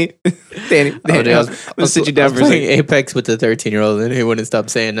like, Danny, I'll sit you down for a second. Apex with the 13-year-old, and he wouldn't stop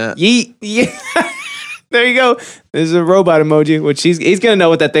saying that. Yeet, yeah. There you go. There's a robot emoji, which he's gonna know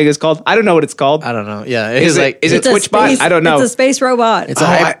what that thing is called. I don't know what it's called. I don't know. Yeah, Is it Twitch bot? I don't know. It's a space robot. It's a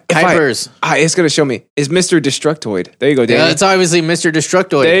Hypers. It's gonna show me. It's Mr. Destructoid. There you go, Danny. Yeah, it's obviously Mr.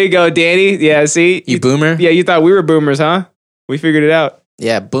 Destructoid. There you go, Danny. Yeah, see? You boomer? Yeah, you thought we were boomers, huh? We figured it out.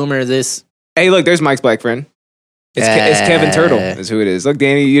 Yeah, boomer this. Hey, look, there's Mike's black friend. It's Kevin Turtle is who it is. Look,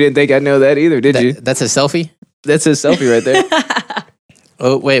 Danny, you didn't think I'd know that either, did you? That's a selfie? That's his selfie right there.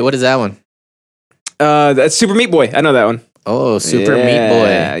 Oh, wait, what is that one? That's Super Meat Boy. I know that one. Oh, Super Meat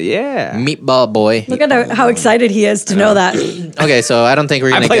Boy. Yeah. Meatball Boy. Look at how excited he is to know that. Okay, so I don't think we're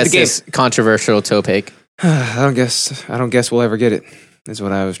going to played guess the game. this controversial topic. I don't guess we'll ever get it. Is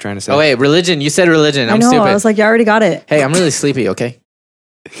what I was trying to say. Oh, wait, religion. You said religion. I I'm know. stupid. I was like, you already got it. Hey, I'm really sleepy, okay?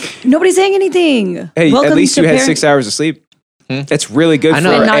 Nobody's saying anything. Hey, Welcome at least to you had parent- 6 hours of sleep. That's really good I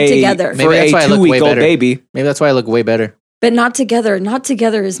know. for But not together. Maybe that's a why I look way 2-week-old better. baby. Maybe that's why I look way better. But not together. Not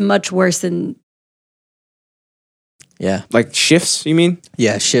together is much worse than. Yeah. Like shifts, you mean?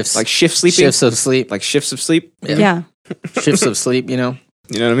 Yeah, shifts. Like shift sleeping? Shifts of sleep. Like shifts of sleep? Yeah. Shifts of sleep, you know?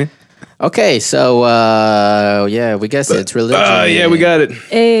 You know what I mean? Okay, so, yeah, we guess it's religion. Yeah, we got it.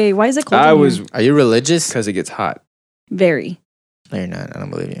 Hey, why is it cold? in here? Are you religious? Because it gets hot. Very. No, you're not. I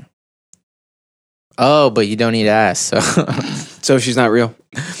don't believe you. Oh, but you don't eat ass, so So she's not real.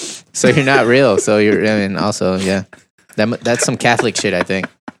 so you're not real. So you're. I mean, also, yeah, that's some Catholic shit, I think.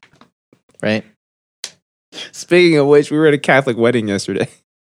 Right? Speaking of which, we were at a Catholic wedding yesterday.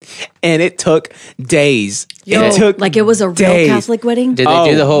 And it took days. Yo, it took like it was a real days. Catholic wedding? Did they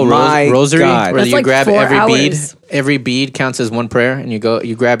do the whole my rosary God. where That's you like grab 4 every bead? hours. Every bead counts as one prayer, and you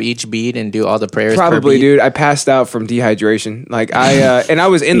grab each bead and do all the prayers. Probably, per bead. dude. I passed out from dehydration. Like and I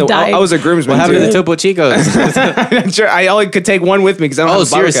was died. I was a groomsman. What happened to too. the Topo Chicos? Sure, I only could take one with me because I don't Oh, have a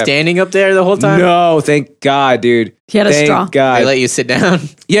so you were bottle cap. standing up there the whole time? No, thank God, dude. He had a Thank straw. God. They let you sit down.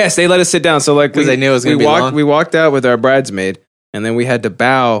 Yes, they let us sit down. So like 'Cause they knew it was gonna be long? We walked out with our bridesmaid, and then we had to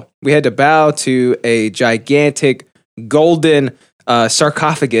bow. We had to bow to a gigantic golden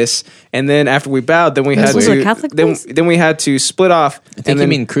sarcophagus, and then after we bowed, then we This had was a to Catholic then, place? then we had to split off. I think you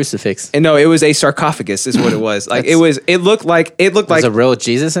mean crucifix. And no, it was a sarcophagus. Is what it was. Like it looked like Was a real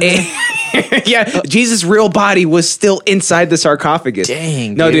Jesus in there? yeah, Jesus' real body was still inside the sarcophagus.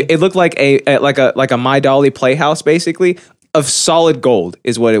 Dang, no, dude. dude, it looked like a My Dolly playhouse, basically, of solid gold,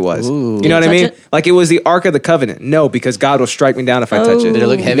 is what it was. Ooh. You know what I Touch mean? it? Like it was the Ark of the Covenant. No, because God will strike me down if I touch it. Did it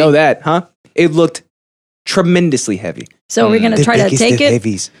look heavy? You know that, huh? It looked tremendously heavy. So we're going to try to take it?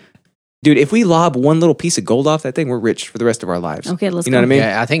 Heavies. Dude, if we lob one little piece of gold off that thing, we're rich for the rest of our lives. Okay, let's You know go. what I mean?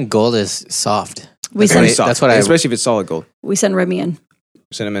 Yeah, I think gold is soft. We Very send, soft. that's what I- especially if it's solid gold. we send Remy in.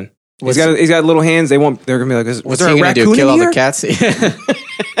 Cinnamon. He's got little hands. They're gonna be like, was What's there he a gonna do? raccoon Kill in all here? the cats?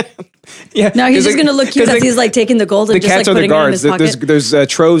 Yeah. No, he's just going to look cute because he's like taking the gold and the just like cats are the putting it in his guards. pocket. There's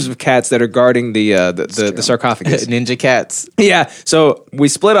troves of cats that are guarding the sarcophagus. Ninja cats. Yeah. So we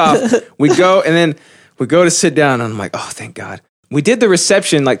split off. We go and then we go to sit down. And I'm like, oh, thank God. We did the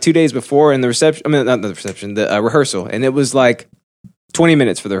reception like 2 days before, and the reception. I mean, not the reception, the rehearsal, and it was like 20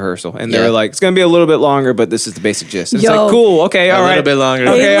 minutes for the rehearsal, and they Yeah. were like, it's gonna be a little bit longer, but this is the basic gist. And it's Yo. like, cool, okay, all A right, little bit longer.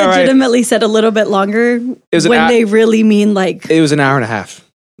 They Okay, all right. legitimately said a little bit longer was an when hou- they really mean like, It was an hour and a half.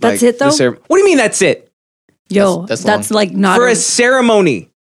 That's Like, it, though? What do you mean that's it yo, That's that's long. like not for a ceremony?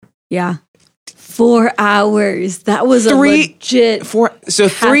 yeah. 4 hours. That was a legit. So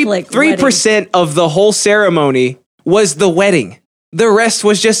Catholic 3% of the whole ceremony was the wedding. The rest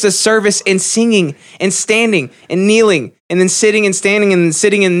was just a service and singing and standing and kneeling and then sitting and standing and then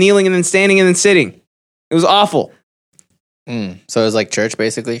sitting and kneeling and then standing and then sitting. It was awful. So it was like church,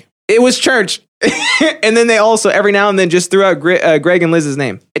 basically. It was church. And then they also every now and then just threw out Greg and Liz's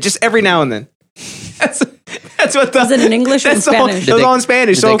name. Just every now and then. That's what the. Was it in English or in that's all- Spanish? It was all in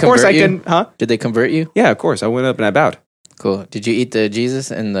Spanish. Did So they of course I convert you? can. Huh? Did they convert you? Yeah, of course. I went up and I bowed. Cool. Did you eat the Jesus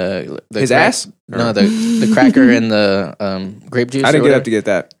and the His ass? No, the cracker and the grape juice. I didn't or get up whatever? to get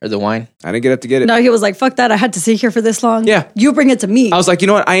that. Or the wine. I didn't get up to get it. No, he was like, fuck that. I had to sit here for this long. Yeah. You bring it to me. I was like, you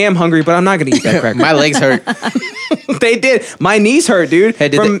know what? I am hungry, but I'm not going to eat that cracker. My legs hurt. They did. My knees hurt, dude, Hey,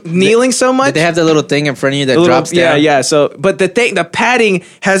 from kneeling so much. Did they have the little thing in front of you that The little- drops down? Yeah. So, but the padding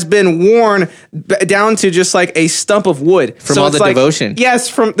has been worn down to just like a stump of wood From So all it's the like- devotion.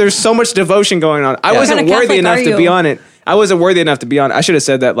 Yes, there's so much devotion going on. I Yeah. wasn't What kind of worthy Catholic enough are to you? be on it. I wasn't worthy enough to be on. I should have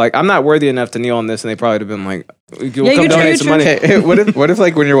said that. Like, I'm not worthy enough to kneel on this, and they probably would have been like, "You'll come donate some money." Hey, what if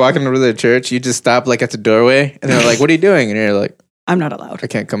like when you're walking over to the church, you just stop like at the doorway, and they're like, "What are you doing?" And you're like, I'm not allowed. "I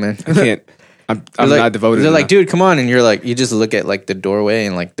can't come in. I can't. I'm like, not devoted. They're like, enough. "Dude, come on!" And you're like, you just look at like the doorway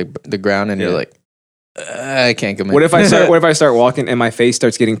and like the ground, and you're like, "I can't come in." What if I start walking and my face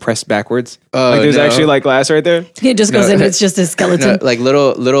starts getting pressed backwards? Oh, Like there's no. actually like glass right there. It just goes in. It's just a skeleton. No, like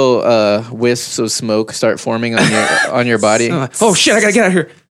little wisps of smoke start forming on your body. Oh shit! I gotta get out of here.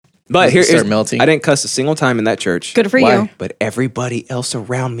 But You start melting. I didn't cuss a single time in that church. Good for Why? you. But everybody else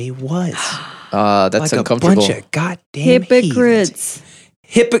around me was That's like uncomfortable. a bunch of goddamn Hypocrites.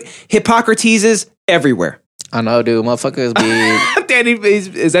 Hippocrateses everywhere. I know, dude. Motherfuckers be. Danny,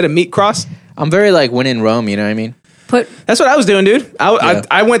 is that a meat cross? I'm very like when in Rome. You know what I mean? That's what I was doing, dude. Yeah.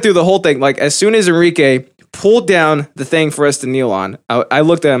 I went through the whole thing. Like as soon as Enrique pulled down the thing for us to kneel on, I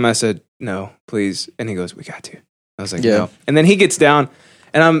looked at him. I said, "No, please." And he goes, "We got to." I was like, Yeah. "No." And then he gets down,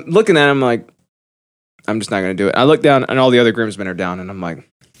 and I'm looking at him like, "I'm just not going to do it." I look down, and all the other groomsmen are down, and I'm like,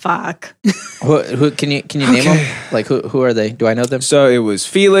 Fuck. Who can you name them? Like who are they? Do I know them? So it was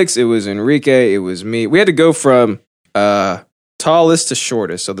Felix, it was Enrique, it was me. We had to go from tallest to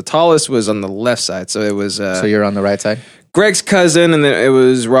shortest. So the tallest was on the left side. So it was So you're on the right side. Greg's cousin, and then it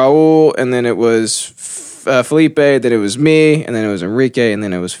was Raul, and then it was Felipe, then it was me, and then it was Enrique, and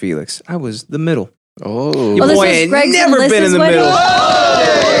then it was Felix. I was the middle. Oh, Your this boy was ain't Greg's never and been in Liz's the wedding?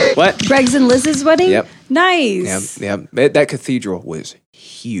 middle. What? Greg's and Liz's wedding? Yep. Nice. Yep. That cathedral was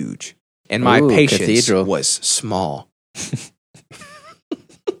huge, and my Ooh, patience cathedral. was small.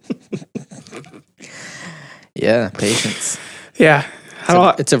 yeah, patience. Yeah.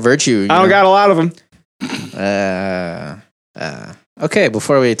 It's a virtue. I don't got a lot of them. Okay,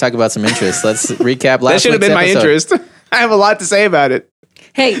 before we talk about some interests, let's recap last That should have week's been my episode. interest. I have a lot to say about it.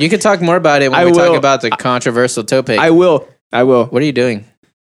 Hey, You can talk more about it when I we will. talk about the controversial topic. I will. What are you doing?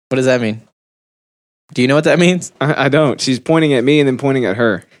 What does that mean? Do you know what that means? I don't. She's pointing at me and then pointing at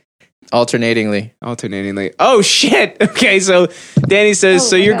her. Alternatingly. Oh, shit. Okay, so Danny says,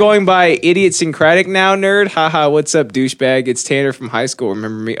 so you're going by idiosyncratic now, nerd? Haha, what's up, douchebag? It's Tanner from high school.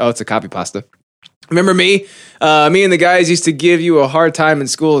 Remember me? Oh, it's a copy pasta. Remember me? Me and the guys used to give you a hard time in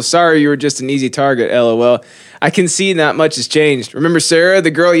school. Sorry, you were just an easy target, LOL. I can see not much has changed. Remember Sarah,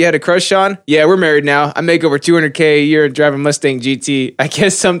 the girl you had a crush on? Yeah, we're married now. I make over $200K a year and drive a Mustang GT. I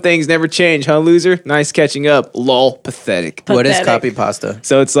guess some things never change, huh, loser? Nice catching up. Lol, pathetic. What is Pathetic. copy pasta?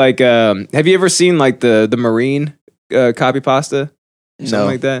 So it's like, have you ever seen like the Marine copy pasta? Something No.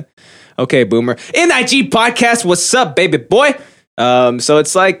 like that. Okay, boomer. NIG podcast. What's up, baby boy? So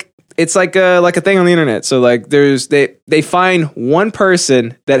it's like a thing on the internet. So like they find one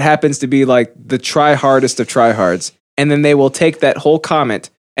person that happens to be like the try hardest of tryhards, and then they will take that whole comment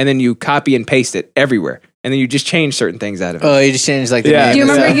and then you copy and paste it everywhere, and then you just change certain things out of it. Oh, you just changed like the Yeah. name. do you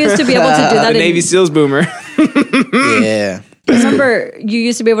and remember stuff. you used to be able to do that? the Navy SEALs boomer. Yeah. Remember you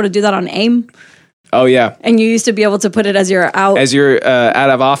used to be able to do that on AIM, Oh yeah, and you used to be able to put it as your out. as your out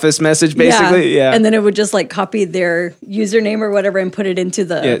of office message, basically. Yeah. And then it would just like copy their username or whatever and put it into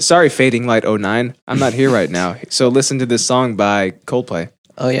the. Yeah, sorry, Fading Light 09. I'm not here right now. So listen to this song by Coldplay.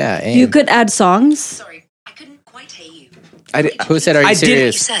 Oh, yeah. AIM. You could add songs. Sorry, I couldn't quite hear you. Who said, are you I You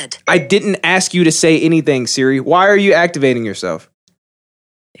serious? said. I didn't ask you to say anything, Siri. Why are you activating yourself?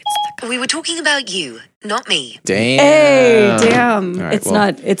 We were talking about you, not me. Damn. Hey, damn! All right, it's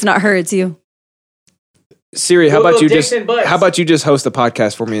well. not her. It's you. Siri, how Google about you dicks just and butts. host the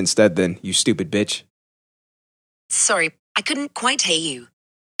podcast for me instead then, you stupid bitch. Sorry, I couldn't quite hear you.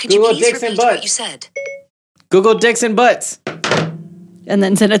 Could Google you please dicks and repeat what butts. you said? Google dicks and butts. And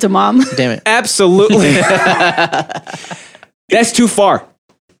then send it to mom. Damn it. Absolutely. That's too far.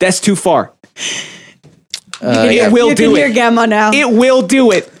 That's too far. It will you do can hear it. Gamma now. It will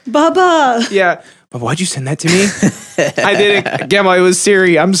do it. Baba. Yeah. But why'd you send that to me? I didn't. Gamma, it was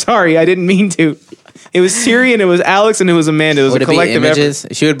Siri. I'm sorry. I didn't mean to. It was Siri and it was Alex and it was Amanda. It was Would a it be collective effort. images?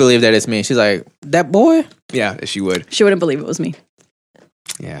 She would believe that it's me. She's like, that boy? Yeah, she would. She wouldn't believe it was me.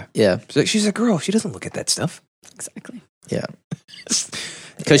 Yeah. Yeah. She's a girl. She doesn't look at that stuff. Exactly. Yeah.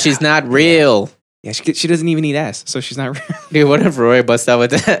 Because she's not real. Yeah, she doesn't even eat ass, so she's not real. Dude, what if Roy busts out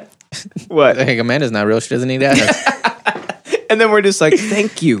with that? What? Like, Amanda's not real. She doesn't need ass. And then we're just like,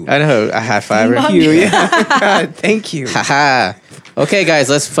 thank you. I know. I high five her. Thank you. Yeah. God, thank you. Haha. Okay, guys,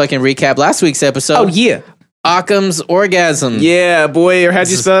 let's fucking recap last week's episode. Oh, yeah. Occam's orgasm. Yeah, boy. Or how'd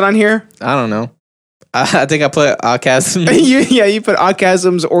you spell it on here? I don't know. I think I put orgasm. You put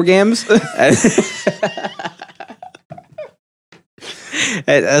orgasms, orgams.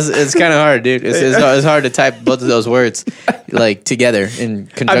 It's kind of hard, dude. It's hard to type both of those words like together in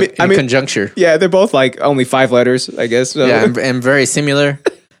conjuncture. Yeah, they're both like only 5 letters, I guess. So. Yeah, and very similar.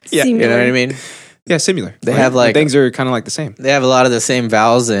 Yeah, You know what I mean? Yeah, similar. They have like things are kind of like the same. They have a lot of the same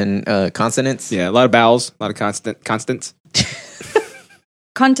vowels and consonants. Yeah, a lot of vowels, a lot of constants.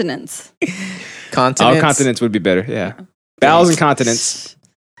 Continents. Continents. Oh, continents would be better. Yeah, vowels and continents.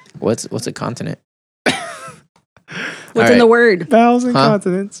 What's a continent? What's in the word? Vowels and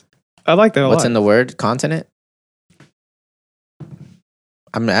continents. I like that a lot. What's in the word continent?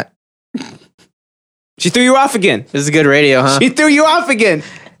 I'm not. She threw you off again. This is good radio, huh? She threw you off again.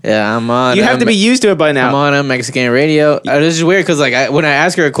 Yeah, I'm on. You have to be used to it by now. I'm on a Mexican radio. This is weird because when I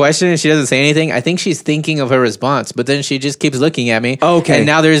ask her a question and she doesn't say anything, I think she's thinking of her response, but then she just keeps looking at me. Okay. And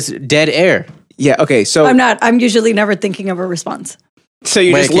now there's dead air. Yeah. Okay. So I'm not. I'm usually never thinking of a response. So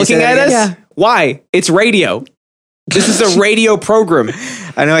you're Wait, just can you say looking that at us? again? Yeah. Why? It's radio. This is a radio program.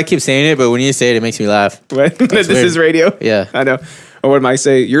 I know I keep saying it, but when you say it, it makes me laugh. What? This weird. is radio. Yeah. I know. Or what am I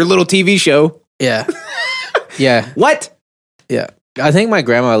say? Your little TV show. Yeah. Yeah. What? Yeah. I think my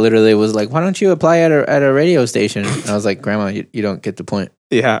grandma literally was like, "Why don't you apply at a radio station?" And I was like, "Grandma, you don't get the point."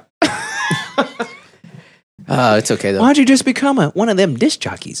 Yeah. It's okay though. Why don't you just become one of them disc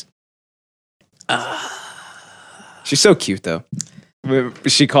jockeys? She's so cute though.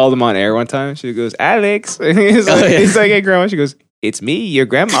 She called him on air one time. She goes, "Alex." And he's like, "Hey, grandma." She goes, "It's me, your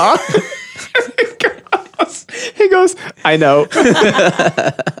grandma." He goes, "I know."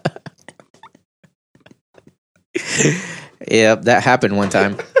 Yep, that happened one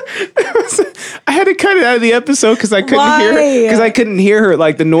time. I had to cut it out of the episode because I couldn't hear her. Because I couldn't hear her.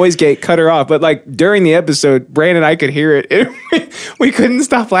 Like the noise gate cut her off. But like during the episode, Brandon and I could hear it. We couldn't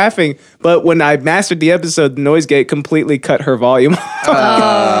stop laughing. But when I mastered the episode, the noise gate completely cut her volume. So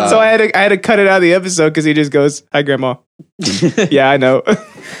I had to cut it out of the episode because he just goes, "Hi, grandma." Yeah, I know.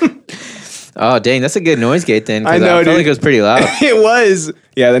 Oh, dang, that's a good noise gate then. I know, I felt dude. like it was pretty loud. It was.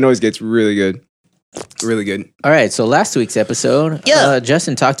 Yeah, the noise gate's really good. Really good. All right, so last week's episode,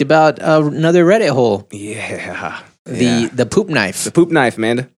 Justin talked about another Reddit hole. Yeah. The poop knife. The poop knife,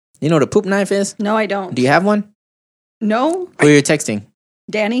 Amanda. You know what a poop knife is? No, I don't. Do you have one? No, Who are you texting?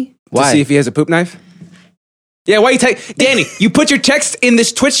 Danny. Why? To see if he has a poop knife? Yeah, why you text? Danny, you put your text in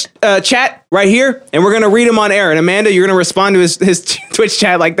this Twitch chat right here, and we're going to read them on air. And Amanda, you're going to respond to his Twitch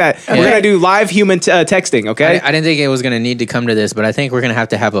chat like that. We're going to do live human texting, okay? I didn't think it was going to need to come to this, but I think we're going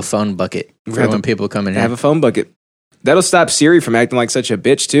to have a phone bucket for when people come in here. Have a phone bucket. That'll stop Siri from acting like such a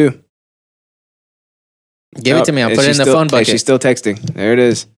bitch, too. Give it to me. I'll put it in the phone bucket. She's still texting. There it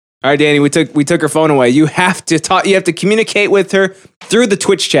is. All right, Danny, we took her phone away. You have to talk. You have to communicate with her through the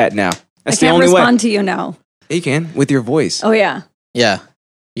Twitch chat now. That's the I can't only way. respond to you now. You can with your voice. Oh yeah. Yeah.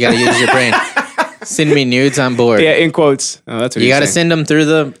 You got to use your brain. Send me nudes on board. Yeah, in quotes. Oh, that's what you got to send them through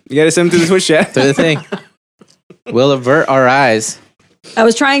the Twitch chat. through the thing. We'll avert our eyes. I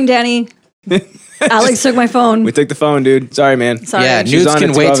was trying, Danny. Alex took my phone. We took the phone, dude. Sorry, man. Sorry. Yeah, She's nudes on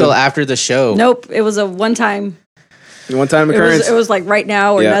can it wait 12. till after the show. Nope. It was a one-time. One-time occurrence. It was like right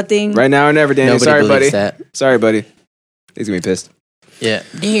now or nothing. Right now or never, Danny. Nobody Sorry, buddy. believes that. Sorry, buddy. He's gonna be pissed. Yeah.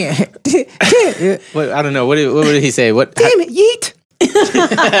 What, I don't know. What did he say? What? Damn it, yeet.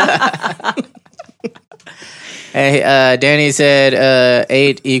 Hey, Danny said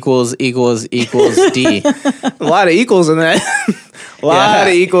 8 equals D. A lot of equals in that. A lot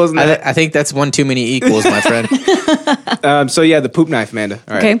of equals in that. I think that's one too many equals, my friend. So yeah, the poop knife, Amanda.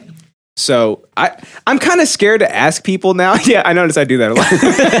 All right. Okay. So I'm kind of scared to ask people now. Yeah, I notice I do that a lot.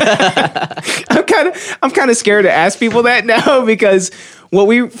 I'm kind of scared to ask people that now because what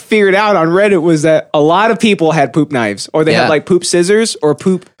we figured out on Reddit was that a lot of people had poop knives, or they had like poop scissors or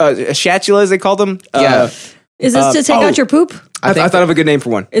poop spatulas, they called them. Is this to take out your poop? I thought of a good name for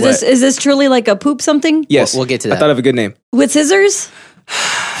one. Is this truly like a poop something? Yes, We'll get to that. I thought of a good name. With scissors?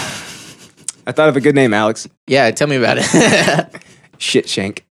 I thought of a good name, Alex. Yeah, tell me about it. Shit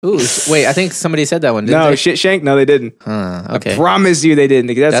shank. Ooh, wait, I think somebody said that one, didn't No, they? shit shank. No, they didn't. Okay. I promise you they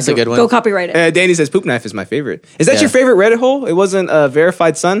didn't. That's a good one. Go copyright it. Danny says poop knife is my favorite. Is that Yeah. your favorite Reddit hole? It wasn't a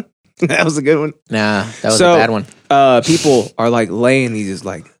verified son? That was a good one. Nah, that was a bad one. People are like laying these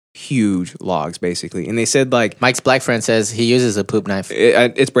like huge logs basically. And they said like, Mike's black friend says he uses a poop knife.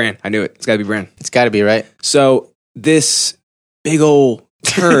 it's Bran. I knew it. It's got to be Bran. It's got to be, right? So this big old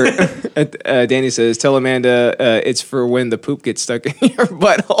turd, Danny says, tell Amanda it's for when the poop gets stuck in your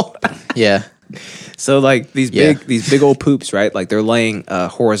butthole. Yeah. So like these big old poops, right? Like they're laying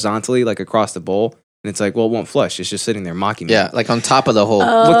horizontally like across the bowl. And it's like, well, it won't flush. It's just sitting there mocking me. Yeah, like on top of the hole.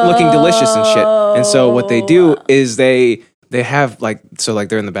 Looking delicious and shit. And so what they do is they have like, so like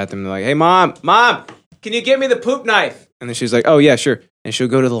they're in the bathroom. They're like, hey, mom, can you get me the poop knife? And then she's like, oh, yeah, sure. And she'll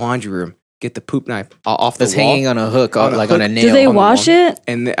go to the laundry room, get the poop knife off the That's wall. hanging on a hook, On a like hook. on a nail. Do they on the wash wall. it?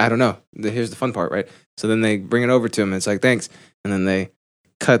 And I don't know. Here's the fun part, right? So then they bring it over to him, and it's like, thanks. And then they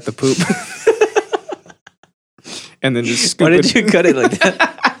cut the poop. And then just scoop Why it. did you cut it like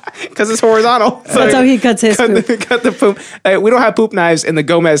that? Because it's horizontal. So That's how he cuts his cut poop. cut the poop. We don't have poop knives in the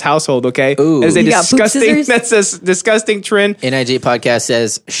Gomez household, okay? Ooh. That is a You got poop disgusting. scissors? That's a disgusting trend. NIG podcast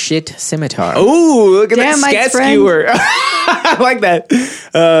says shit scimitar. Ooh, look at Damn, that Mike's scat friend. skewer. I like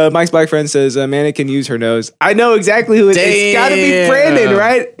that. Mike's black friend says Amanda can use her nose. I know exactly who it is. It's got to be Damn. Brandon,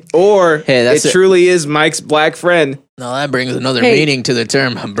 right? Or Hey, that's it it. truly is Mike's black friend. No, that brings another Hey. meaning to the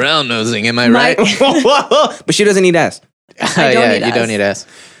term brown nosing. Am I Mike- right? But she doesn't eat ass. Yeah, need you don't ass. need ass.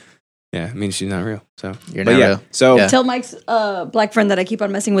 Yeah, it means she's not real. So You're but not yeah. real. So Yeah. Tell Mike's black friend that I keep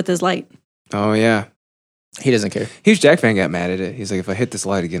on messing with his light. oh yeah, He doesn't care. huge Jack fan got mad at it. He's like, if I hit this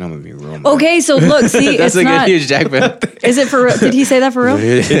light again, I'm gonna be real. mad." Okay, so look, see, That's it's a not. good huge Jack fan. Is it for real? Did he say that for real?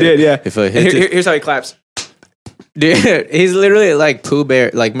 He did, yeah. If I hit it. Here's how he claps. Dude, he's literally like Pooh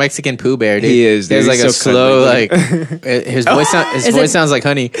Bear, like Mexican Pooh Bear, dude. He is, dude. There's like He's a so slow, cuddly. like his voice. His Is voice it- sounds like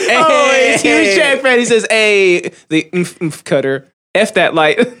honey. Oh, it's huge Jack fan. He says, "Hey, the cutter, f that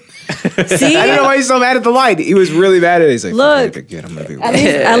light." See, I don't know why he's so mad at the light. He was really mad at it. He's like, Look. again, I'm gonna be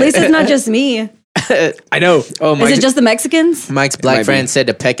at least it's not just me. I know. Oh, Is Mike's, it just the Mexicans? Mike's might black be. friend said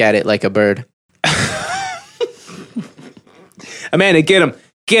to peck at it like a bird. Amanda, get him.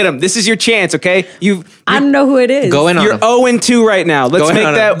 Get him. This is your chance, okay? I don't know who it is. Go in on You're him. 0-2 right now. Let's Going make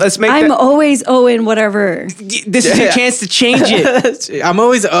on that. him. Let's make I'm that. always Owen, whatever. This is your chance to change it. I'm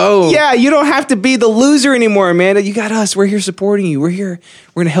always Yeah, you don't have to be the loser anymore, Amanda. You got us. We're here supporting you. We're here.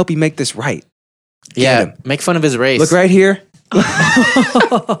 We're gonna help you make this right. yeah. him. Make fun of his race. Look right here. That's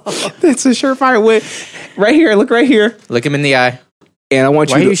a surefire way. Right here. Look right here. Look him in the eye. And I want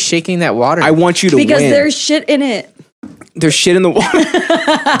Why are you you to. shaking that water? I want you to Because win. there's shit in it. There's shit in the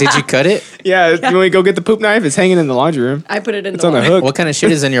water. Did you cut it? Yeah. You want to go get the poop knife? It's hanging in the laundry room. I put it in It's the on a water. hook. What kind of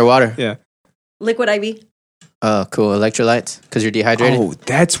shit is in your water? Yeah. Liquid IV. Oh, cool. Electrolytes? Because you're dehydrated? Oh,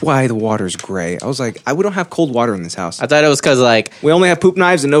 that's why the water's gray. I was like, we don't have cold water in this house. I thought it was because, like, We only have poop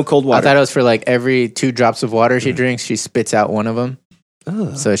knives and no cold I water. thought it was for, like, every 2 drops of water she drinks, she spits out one of them.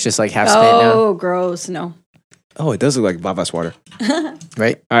 So it's just, like, half spit now. Oh, gross. No. Oh, it does look like Babas water.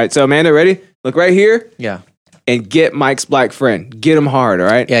 Right? All right, so Amanda, ready? Look right here Yeah. and get Mike's black friend. Get him hard, all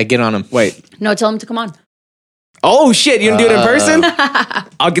right? Yeah, get on him. Wait. No, tell him to come on. Oh, shit. You gonna do it in person?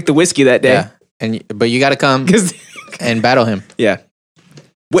 I'll get the whiskey that day. Yeah. But you got to come 'Cause- and battle him. yeah.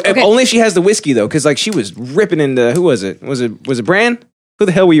 Okay. Only if she has the whiskey, though, because like she was ripping into, who was it? Was it Bran? Who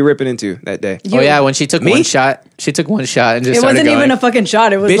the hell were you ripping into that day? Oh, yeah. When she took Me? one shot, she took one shot and just It started wasn't going. even a fucking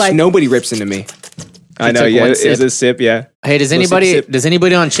shot. It was Bitch, like, nobody rips into me. I know, took yeah. one It was sip. a sip, yeah. Hey, does Little anybody sip, sip. does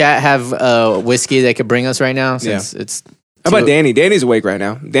anybody on chat have whiskey they could bring us right now? Since it's How about Danny? Danny's awake right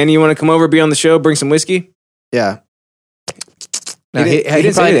now. Danny, you want to come over, be on the show, bring some whiskey? Yeah. No, he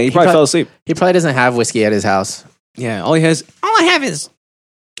didn't say anything. He probably fell asleep. He probably doesn't have whiskey at his house. Yeah, all I have is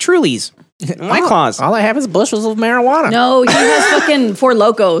Trulies. White Claws. All I have is bushels of marijuana. no, he has fucking Four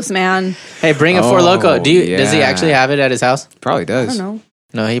Locos, man. Hey, bring a Four Loco. Does he yeah. actually have it at his house? Probably I does. don't know.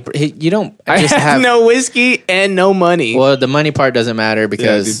 No, he you don't I just have have no whiskey and no money. Well, the money part doesn't matter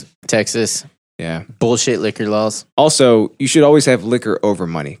because dude. Texas Yeah. bullshit liquor laws. Also, you should always have liquor over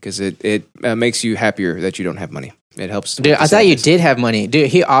money because it makes you happier that you don't have money. It helps. Dude, I thought you did have money. Dude,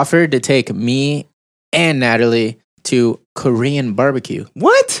 he offered to take me and Natalie to Korean barbecue.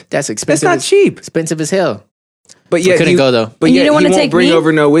 What? That's That's expensive. not cheap. Expensive as hell. But We yet couldn't go though. But And you yet didn't he wanna won't take bring me?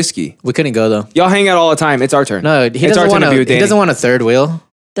 over no whiskey. We couldn't go though. Y'all hang out all the time. It's our turn. No, he It's our doesn't turn to want be to. with He Danny. doesn't want a third wheel.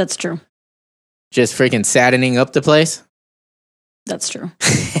 That's true. Just freaking saddening up the place. That's true.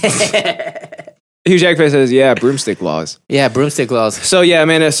 Hugh Jackface says, "Yeah, broomstick laws." Yeah, broomstick laws. So yeah,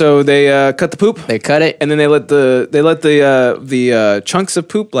 Amanda. So they cut the poop. They cut it. And then they let the chunks of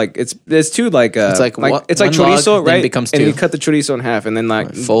poop like it's two like It's like one chorizo, log, then right? becomes and two. you cut the chorizo in half, and then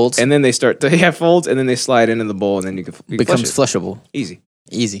like Folds. and then they start to have folds, and then they slide into the bowl, and then you can Becomes flush flushable. it.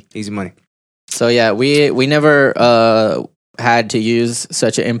 Easy. Easy money. So yeah, we never had to use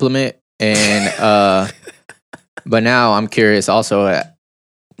such an implement, and but now I'm curious also.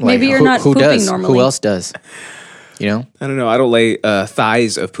 Maybe you're not who pooping does? normally. Who else does? You know? I don't know. I don't lay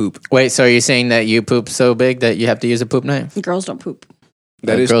thighs of poop. Wait, so are you saying that you poop so big that you have to use a poop knife? Girls don't poop.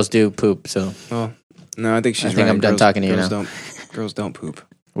 That is girls do poop. So well, no, I think she's I think right. I'm done talking to you girls now. Girls don't poop.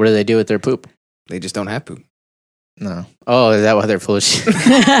 what do they do with their poop? They just don't have poop. No. Oh, is that why they're full of shit?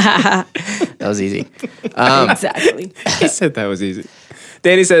 That was easy. Exactly. I said that was easy.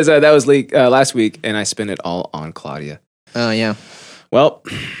 Danny says that was last week, and I spent it all on Claudia. Oh yeah. Well,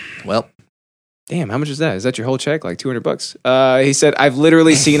 Well, Damn, how much is that? Is that your whole check? Like $200? He said, I've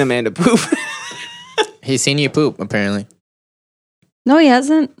literally seen Amanda poop. He's seen you poop, apparently. No, he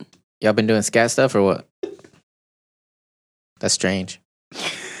hasn't. Y'all been doing scat stuff or what? That's strange.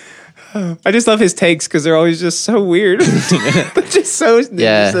 I just love his takes because they're always just so weird. They're just so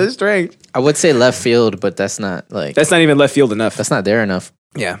strange. I would say left field, but that's not like... That's not even left field enough. That's not there enough.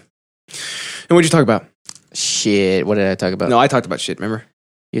 Yeah. And what'd you talk about? Shit. What did I talk about? No, I talked about shit, remember?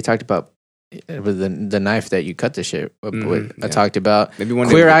 You talked about with the knife that you cut the shit with. Yeah. I talked about Maybe one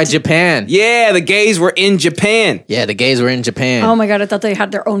day Queer Eye Japan. Yeah, the gays were in Japan. Yeah, the gays were in Japan. Oh my God, I thought they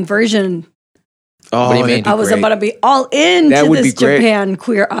had their own version. Oh, What do you mean? I was about to be all into That would this be great. Japan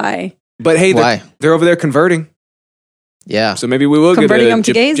Queer Eye. But hey, Why? they're over there converting. Yeah. So maybe we will get Converting a them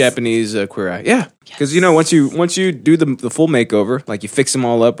to gays? Japanese Queer Eye. Yeah, because once you do the full makeover, like you fix them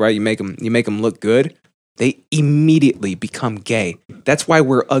all up, right? You make them look good. They immediately become gay. That's why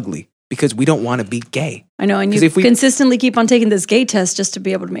we're ugly, because we don't want to be gay. I know, and 'Cause you if we- consistently keep on taking this gay test just to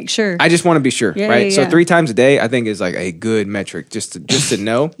be able to make sure. I just want to be sure, Yeah, right? yeah, So yeah. 3 times a day, I think, is like a good metric just to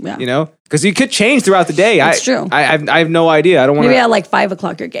know, Yeah. because you could change throughout the day. That's true. I have no idea. I don't want Maybe to. at like 5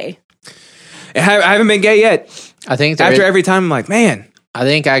 o'clock you're gay. I haven't been gay yet. I think After every time, I'm like, man, I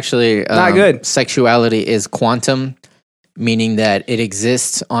think actually Not good. Sexuality is quantum, meaning that it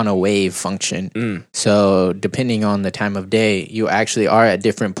exists on a wave function. So depending on the time of day, you actually are at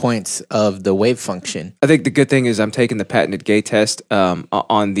different points of the wave function. I think the good thing is I'm taking the patented gay test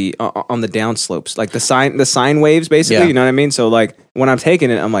on the down slopes, like the sine waves, basically. Yeah. You know what I mean? So like when I'm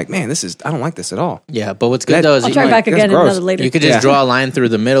taking it, I'm like, man, I don't like this at all. Yeah, but what's good That- though is I'll try like, back that's again gross. another later. you could just Yeah. draw a line through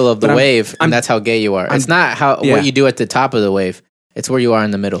the middle of the But wave, and that's how gay you are. It's not Yeah. what you do at the top of the wave. It's where you are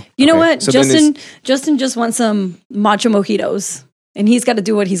in the middle. You know Okay. what? So then Justin just wants some matcha mojitos. And he's got to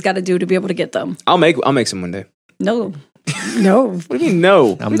do what he's got to do to be able to get them. I'll make some one day. No. No. What do you mean no?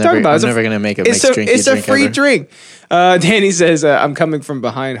 What are I'm you never, talking about? I'm never gonna make a It's mixed drink. it's you a drink free ever. drink. Danny says, I'm coming from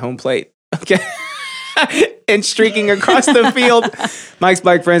behind home plate. Okay. And streaking across the field. Mike's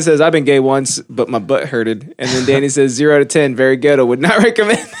black friend says, I've been gay once, but my butt hurted. And then Danny says, 0 out of 10, very ghetto, would not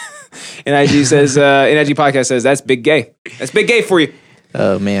recommend. NIG says, NIG podcast says, that's big gay. That's big gay for you.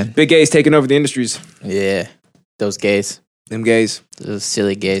 Oh man, Big gay's taking over the industries. yeah, those gays, Them gays. those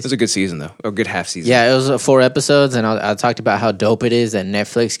silly gays. It was a good season, though. Or a good half season. Yeah, it was 4 episodes, and I talked about how dope it is that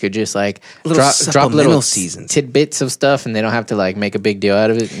Netflix could just like Little drop supplemental little seasons. tidbits of stuff, and they don't have to like make a big deal out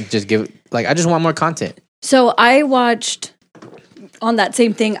of it. And just give like I just want more content. So I watched on that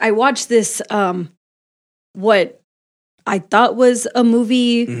same thing. I watched this what I thought was a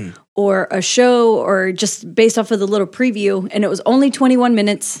movie or a show or just based off of the little preview, and it was only 21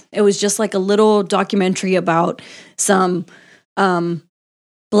 minutes. It was just like a little documentary about some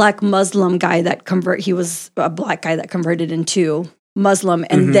black Muslim guy that he was a black guy that converted into Muslim,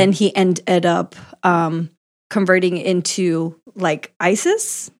 and then he ended up converting into like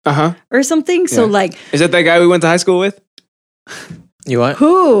ISIS or something. So Yeah. like, Is that guy we went to high school with? You what?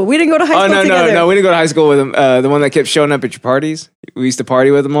 who? We didn't go to high Oh, school no, together. no. We didn't go to high school with him. The one that kept showing up at your parties. We used to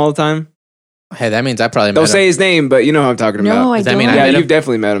party with him all the time. Hey, that means I probably Don't met say him. his name, but you know who I'm talking No, about. I Does that don't. mean I Yeah, met you've him?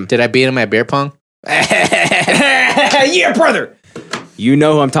 definitely met him. Did I beat him at beer pong? Yeah, brother. You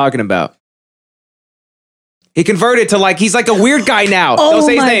know who I'm talking about. He converted to he's like a weird guy now. Oh Don't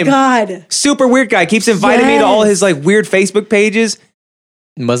say his my name. God. Super weird guy. Keeps inviting me to all his like weird Facebook pages.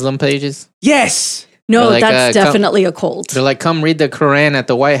 Muslim pages? No, Yes. They're like, that's come- definitely a cult. They're like, come read the Quran at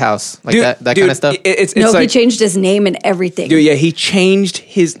the White House, like Dude, that dude, kind of stuff. It's No, he like, changed his name and everything. dude, yeah, he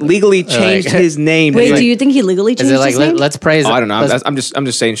legally changed his name. Wait, Like- do you think he legally Is changed it like his name? let's praise? Oh, I don't know. let's- I'm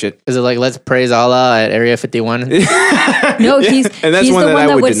just saying shit. Is it like let's praise Allah at Area 51? No, he's And that's he's one the that one I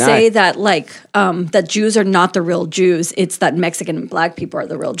that would would deny. say that that Jews are not the real Jews. It's that Mexican and black people are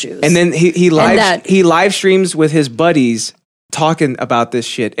the real Jews. And then he that- live streams with his buddies talking about this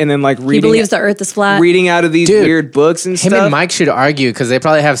shit, and then like he reading believes the earth is flat. reading out of these Dude, weird books and Him stuff. and Mike should argue because they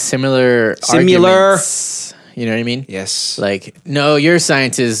probably have similar arguments. You know what I mean? Yes. Like, no, your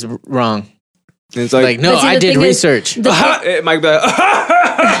science is wrong. And it's Like, no, But see, I the did thing is- research. Mike be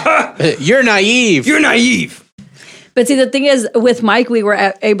like, You're naive. you're naive. But see, the thing is, with Mike, we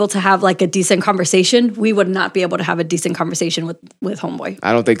were able to have like a decent conversation. We would not be able to have a decent conversation with Homeboy.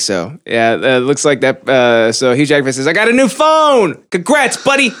 I don't think so. Yeah, looks like that. So Hugh Jackman says, "I got a new phone. Congrats,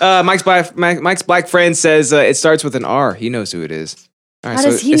 buddy." Mike's black friend says it starts with an R. He knows who it is. All right, How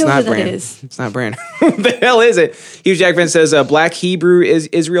does he it's know not who that Brand. is? It's not Brand. What the hell is it? Hugh Jackman says, "Black Hebrew is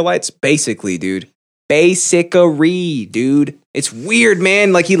Israelites." Basically, dude. Basically, dude. It's weird,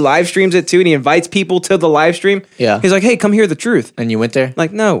 man. Like he live streams it too, and he invites people to the live stream. Yeah. He's like, "Hey, come hear the truth." And you went there?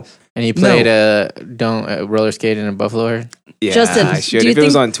 Like, no. And you played roller skating in Buffalo? Yeah, Justin, I should. do you If it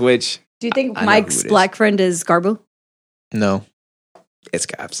was think- on Twitch. Do you think I know Mike's who it is. black friend is Garbu? No. It's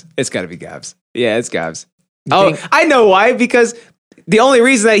Gabs. It's got to be Gabs. Yeah, it's Gabs. You Oh, think- I know why. Because the only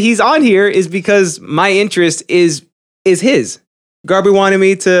reason that he's on here is because my interest is his. Garby wanted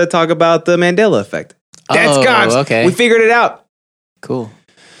me to talk about the Mandela effect. That's Oh, Gabs. okay. We figured it out. Cool.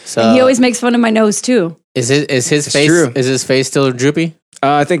 So And he always makes fun of my nose too. is his It's face true. is his face still droopy?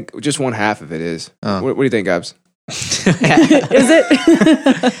 I think just one half of it is. Oh. What do you think, Gabs? Is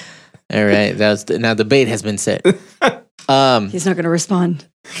it? All right. Now the bait has been set. He's not going to respond.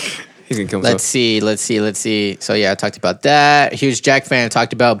 He's gonna kill Let's himself. see. So yeah, I talked about that. Huge Jack fan.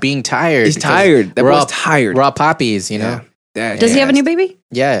 Talked about being tired. He's because tired. That we're boy's all tired. We're all poppies, you know. Yeah. Does he have a new baby?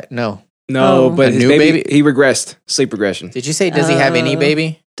 Yeah. No. No, Oh. but A his new baby, baby? he regressed. Sleep regression. Did you say does he have any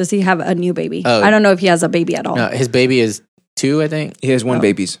baby? Does he have a new baby? Oh. I don't know if he has a baby at all. No, his baby is 2, I think. He has one Oh.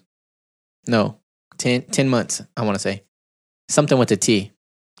 babies. No, 10 months. I want to say something with a T.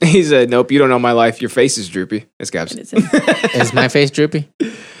 He said, "Nope, you don't know my life. Your face is droopy." It's Gabs. What is it? Is my face droopy?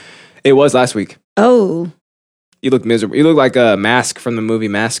 It was last week. Oh, You look miserable. You look like a Mask from the movie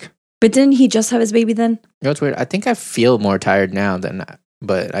Mask. but didn't he just have his baby then? You know what's weird? I think I feel more tired now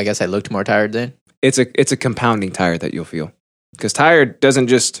but I guess I looked more tired then. It's a compounding tired that you'll feel, because tired doesn't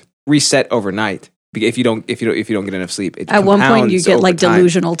just reset overnight. If you don't get enough sleep, it At one point, you compounds get over like time.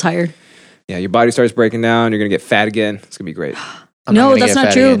 delusional tired. Yeah, your body starts breaking down. You're gonna get fat again. It's gonna be great. I'm No, gonna that's get not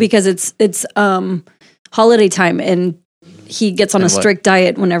fat true again. because it's holiday time and he gets on And a what? strict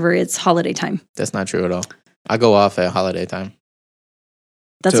diet whenever it's holiday time. That's not true at all. I go off at holiday time.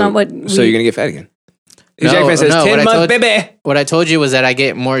 That's So- not what. So you're gonna get fat again. No, Jack Man says no, what 10 I month told- baby. What I told you was that I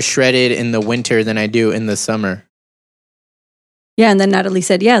get more shredded in the winter than I do in the summer. Yeah, and then Natalie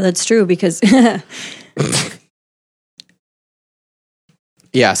said, "Yeah, that's true because."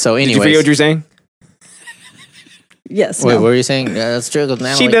 Yeah. So Did anyways, you forget what you're saying? Yes. wait, no. what were you saying? Yeah, that's true. 'cause She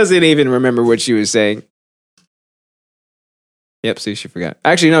Natalie- doesn't even remember what she was saying. Yep, see, she forgot.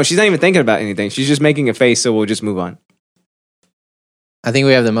 Actually, no, she's not even thinking about anything. She's just making a face, so we'll just move on. I think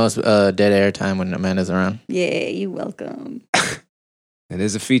we have the most dead air time when Amanda's around. Yeah, you're welcome. It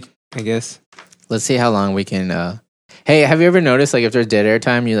is a feat, I guess. Let's see how long we can. Hey, have you ever noticed like if there's dead air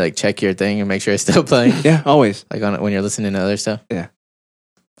time, you like check your thing and make sure it's still playing, Yeah, always. like when you're listening to other stuff? Yeah.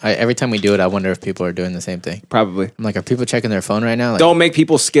 Every time we do it, I wonder if people are doing the same thing. Probably. I'm like, are people checking their phone right now? Like, Don't make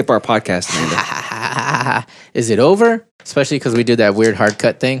people skip our podcast, Amanda. Is it over? Especially because we did that weird hard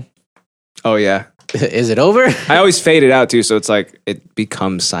cut thing. Oh, yeah. Is it over? I always fade it out, too, so it's like it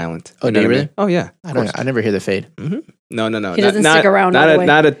becomes silent. Oh, You do know you what I really? mean? Oh, yeah. I don't. I never hear the fade. No. He doesn't stick around all the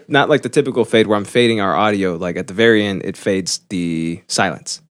way. Not like the typical fade where I'm fading our audio. Like at the very end, it fades the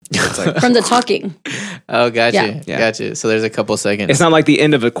silence. It's like From the talking. Oh, got Yeah. you. Yeah. Got you. So there's a couple seconds. it's not like the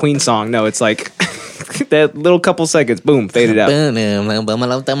end of a Queen song. No, it's like that little couple seconds. Boom, faded out.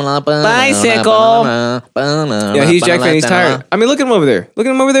 Bicycle. Yeah, he's Jack Fan. He's tired. I mean, look at him over there. Look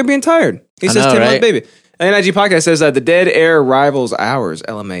at him over there being tired. He I says know, 10 month right? baby. NIG podcast says the dead air rivals ours.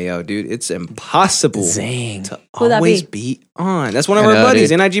 LMAO, dude. It's impossible Zing. to Who'd that always be? be on. That's one of I our know, buddies.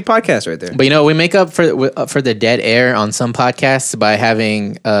 dude. NIG podcast right there. But you know, we make up for the dead air on some podcasts by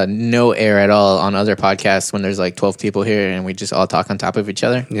having no air at all on other podcasts when there's like 12 people here and we just all talk on top of each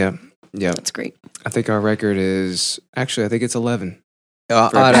other. Yeah. That's great. I think our record is actually, I think it's 11.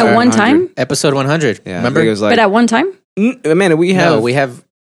 At At one 100. time? episode 100. Yeah. Remember? I think it was like, But at one time? Amanda, we have, No, we have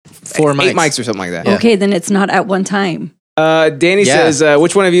 4 mics. 8 mics or something like that. Yeah. Okay, then it's not at one time. Danny Yeah. says,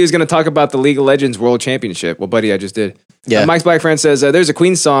 which one of you is going to talk about the League of Legends World Championship? Well, buddy, I just did. Yeah. Mike's Black Friend says, there's a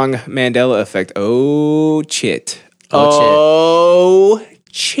Queen song, Mandela Effect. Oh, chit. Oh,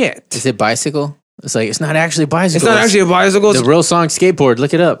 Chit. Is it bicycle? It's like, it's not actually bicycle. It's not actually a bicycle. the real song skateboard.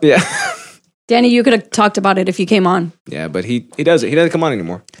 Look it up. Yeah. Danny, you could have talked about it if you came on. Yeah, but he doesn't. He doesn't come on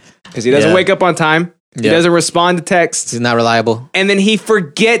anymore because he doesn't Yeah. wake up on time. He Yeah. doesn't respond to texts. He's not reliable. And then he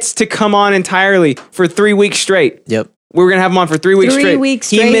forgets to come on entirely for 3 weeks straight. Yep. We were going to have him on for 3 weeks 3 straight. weeks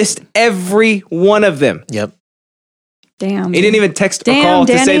He straight? missed every one of them. Yep. Damn. He didn't even text or Damn, call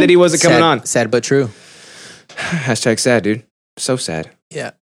to say Danny. that he wasn't coming sad, on. Sad but true. Hashtag sad, dude. So sad.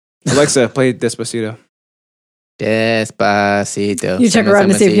 Yeah. Alexa, play Despacito. Despacito. You check around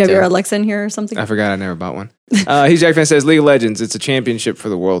to see if you have your Despacito. Alexa in here or something. I forgot I never bought one. He's Jack Fan says League of Legends. It's a championship for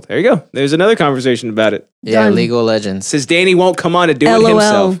the world. There you go. There's another conversation about it. Yeah, Done. League of Legends. Says Danny won't come on to do it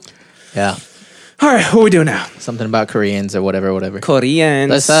LOL. himself. Yeah. All right, what are we doing now? Something about Koreans or whatever. Koreans.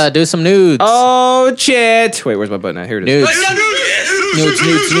 Let's do some nudes. Oh, shit. Wait, where's my button at? Here it is. Nudes.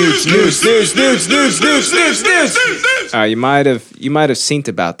 You might have seen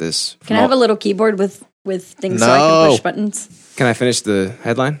about this. Can I have a little keyboard with things so I No. can push buttons? Can I finish the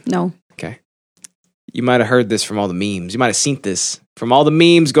headline? No. Okay. You might have heard this from all the memes. You might have seen this from all the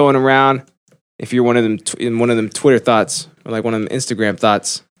memes going around. If you're one of them in one of them Twitter thoughts or like one of them Instagram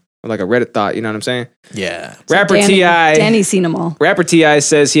thoughts or like a Reddit thought, you know what I'm saying? Yeah. Rapper T.I. Danny's seen them all. Rapper T.I.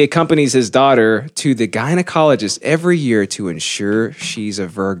 says he accompanies his daughter to the gynecologist every year to ensure she's a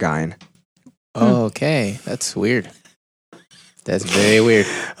virgin. Okay, that's weird. That's very weird.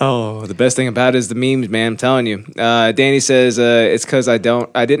 Oh, the best thing about it is the memes, man. I'm telling you. Danny says it's because I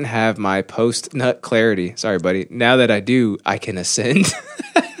didn't have my post nut clarity. Sorry, buddy. Now that I do, I can ascend.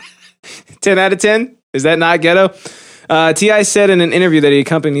 10 out of 10. Is that not ghetto? T.I. said in an interview that he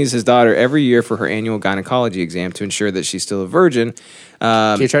accompanies his daughter every year for her annual gynecology exam to ensure that she's still a virgin.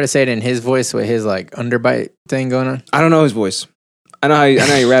 Can you try to say it in his voice with his like underbite thing going on? I don't know his voice. I know how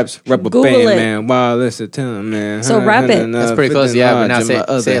he raps. Rubber Google band, it. man. Wow, listen to him, man. So rap it. That's pretty close, yeah, but now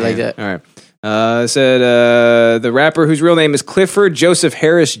say it like that. All right. Said the rapper whose real name is Clifford Joseph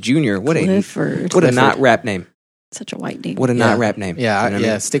Harris Jr. What a not rap name. Such a white name. What a not rap name. Yeah, You know what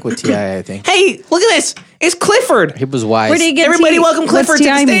I mean? stick with T.I., I think. Hey, look at this. It's Clifford. He was wise. Where did he get Everybody T? welcome What's Clifford to the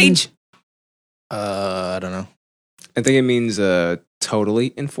T.I. mean? stage. I don't know. I think it means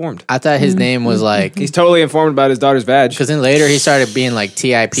totally informed. I thought his name was like, He's totally informed about his daughter's vag. because then later he started being like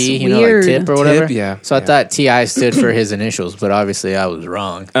TIP, It's you know, weird. like tip or whatever. Tip, yeah, So I yeah. thought TI stood for his initials, but obviously I was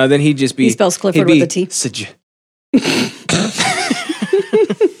wrong. Then he'd just be. He spells Clifford he'd be with a T.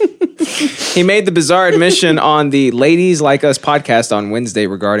 He made the bizarre admission on the Ladies Like Us podcast on Wednesday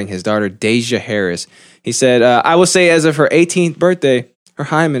regarding his daughter, Deja Harris. He said, I will say as of her 18th birthday, her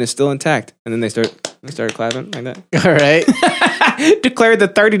hymen is still intact. And then they started clapping like that. All right. Declared the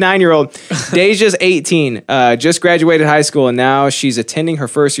 39-year-old. Deja's 18, just graduated high school, and now she's attending her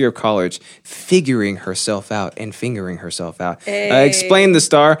first year of college, figuring herself out and fingering herself out. Explained the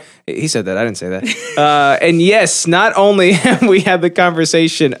star. He said that. I didn't say that. And yes, not only have we had the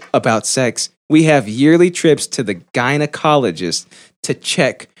conversation about sex, we have yearly trips to the gynecologist to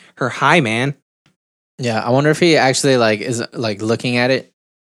check her hymen. Yeah, I wonder if he actually like is like looking at it,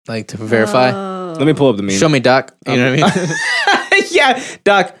 like to verify. Let me pull up the meme. Show me, Doc. You know what I mean? Yeah,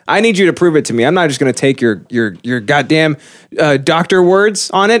 Doc, I need you to prove it to me. I'm not just going to take your goddamn doctor words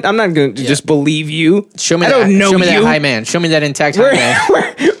on it. I'm not going to just believe you. Show me I that. don't know show me you. that high man. Show me that intact high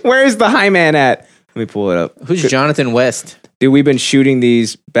man. Where's the high man at? Let me pull it up. Who's Jonathan West? Dude, we've been shooting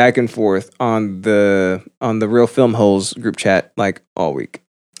these back and forth on the Real Film Holes group chat like all week.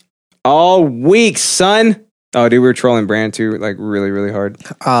 All week, son. Oh, dude, we were trolling Brand too, like really, really hard.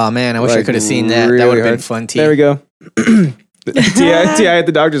 Oh man, I wish I Like, could have seen that. really That would have been hard. fun. There we go. T.I. at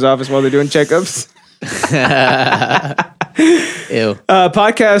the doctor's office while they're doing checkups. Ew.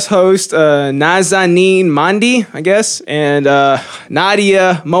 Podcast host Nazanin Mandi, I guess, and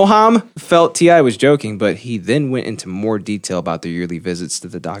Nadia Moham felt T.I. was joking, but he then went into more detail about their yearly visits to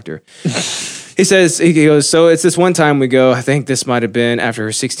the doctor. He goes, so it's this one time we go, I think this might have been after her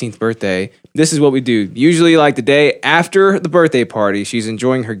 16th birthday. This is what we do. Usually like the day after the birthday party, she's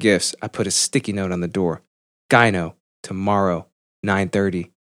enjoying her gifts. I put a sticky note on the door. Gyno, tomorrow,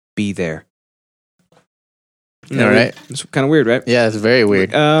 9:30. Be there. All right. It's kind of weird, right? Yeah, it's very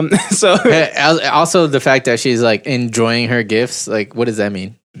weird. So Also, the fact that she's like enjoying her gifts, like, what does that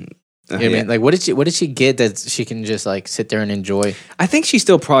mean? You know what I mean? Like, what did she get that she can just like sit there and enjoy? I think she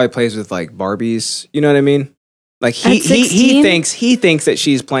still probably plays with like Barbies. You know what I mean? Like At he 16? thinks that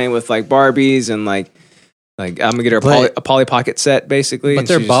she's playing with like Barbies and like I'm gonna get her a Polly Pocket set basically. But and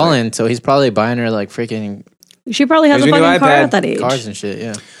they're she's just like- balling, so he's probably buying her like freaking She probably has There's a your new fucking car iPad. at that age. cars and shit.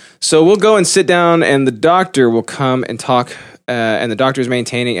 Yeah. So we'll go and sit down, and the doctor will come and talk. And the doctor is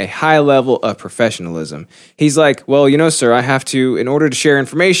maintaining a high level of professionalism. He's like, well, you know, sir, I have to, in order to share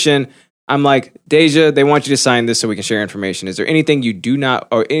information. I'm like, Deja, they want you to sign this so we can share information. Is there anything you do not,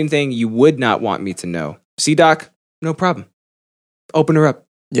 or anything you would not want me to know? See, Doc, no problem. Open her up.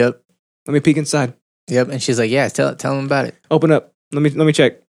 Yep. Let me peek inside. Yep. And she's like, yeah, tell him about it. Open up. Let me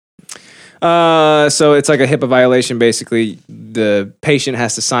check. So it's like a HIPAA violation. Basically, the patient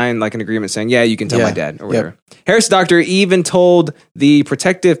has to sign like an agreement saying, yeah, you can tell my dad or whatever. Harris' doctor even told the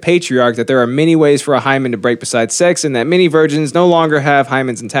protective patriarch that there are many ways for a hymen to break besides sex and that many virgins no longer have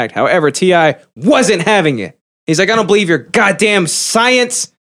hymens intact. However, T.I. wasn't having it. He's like, I don't believe your goddamn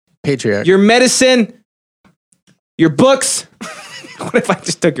science, Patriarch. your medicine, your books. What if I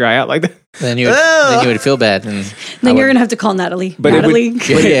just took your eye out like that? Then you would feel bad. And Then you're gonna have to call Natalie. But it would-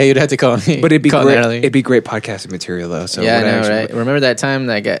 Natalie. yeah, you'd have to call me. But it'd be call great. Natalie. It'd be great podcasting material though. So Yeah, I what know, actually- right? Remember that time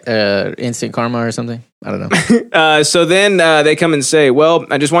that I got instant karma or something? I don't know. So then they come and say, "Well,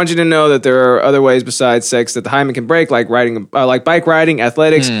 I just want you to know that there are other ways besides sex that the hymen can break, like riding, like bike riding,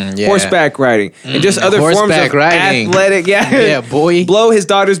 athletics, yeah. horseback riding, and just other forms Horseback of riding. athletic." Yeah, boy. Blow his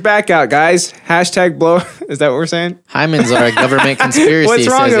daughter's back out, guys. Hashtag blow. Is that what we're saying? Hymens are a government conspiracy, What's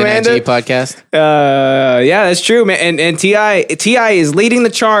wrong, says Amanda? NIG podcast. Yeah, that's true, man. And Ti is leading the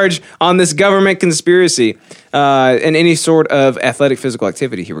charge on this government conspiracy and any sort of athletic physical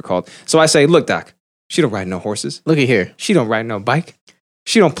activity. He recalled. So I say, look, Doc, she don't ride no horses. Look at here. She don't ride no bike.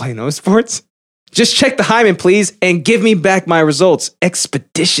 She don't play no sports. Just check the hymen, please, and give me back my results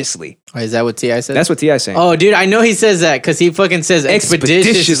expeditiously. Wait, is that what T.I. said? That's what Ti is saying. Oh, dude, I know he says that because he fucking says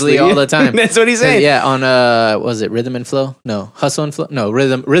expeditiously all the time. That's what he's saying. Yeah, on what was it Rhythm and Flow? No, Hustle and Flow. No,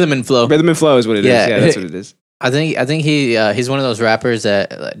 Rhythm and Flow. Rhythm and flow is what it is. Yeah. Yeah, that's what it is. I think he's one of those rappers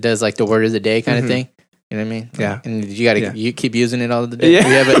that does like the word of the day kind of thing. You know what I mean? Yeah. And you got to Yeah. you keep using it all the day. Yeah.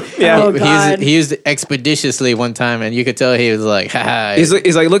 You have it. Yeah. Oh, God. He used it expeditiously one time, and you could tell he was like, "Ha." He's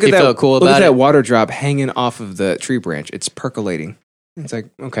like, look at He that. felt cool look about at that it. water drop hanging off of the tree branch. It's percolating. It's like,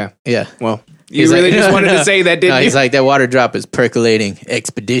 okay, Yeah. well, you He's really like- just wanted to say that, didn't No, you? he's like, that water drop is percolating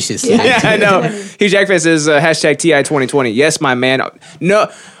expeditiously. Yeah, I know. Hugh Jackman says hashtag TI 2020. Yes, my man.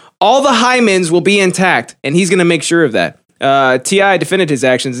 No, all the hymens will be intact, and he's going to make sure of that. T.I. defended his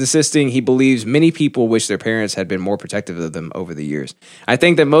actions, insisting he believes many people wish their parents had been more protective of them over the years. I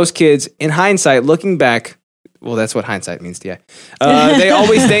think that most kids, in hindsight, looking back, well, that's what hindsight means, T.I. They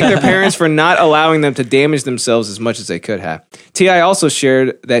always thank their parents for not allowing them to damage themselves as much as they could have. T.I. also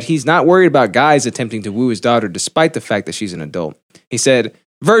shared that he's not worried about guys attempting to woo his daughter despite the fact that she's an adult. He said,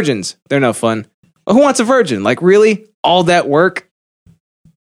 virgins, they're no fun. Who wants a virgin? Like, really? All that work?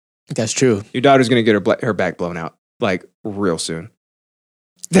 That's true. Your daughter's going to get her back blown out. Like real soon.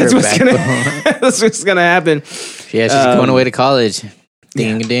 That's Her what's back gonna. blown. That's what's gonna happen. Yeah, she's going away to college.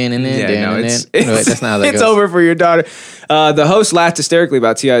 Ding, ding, ding, Yeah, ding, no, ding, it's ding. No, wait, that's not how that it's goes. over for your daughter. The host laughed hysterically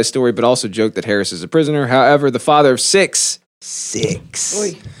about T.I.'s story, but also joked that Harris is a prisoner. However, the father of six,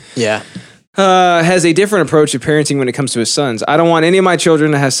 Yeah. has a different approach to parenting when it comes to his sons. I don't want any of my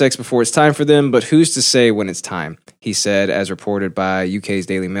children to have sex before it's time for them, but who's to say when it's time? He said, as reported by UK's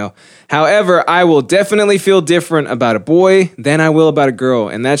Daily Mail. However, I will definitely feel different about a boy than I will about a girl,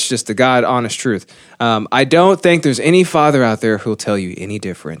 and that's just the God honest truth. I don't think there's any father out there who'll tell you any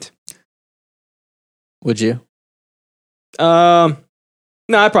different. Would you? No,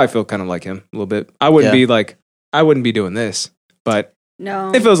 I probably feel kind of like him a little bit. I wouldn't Yeah. be doing this, but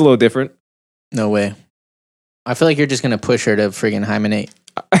No. it feels a little different. No way. I feel like you're just going to push her to friggin' hymenate.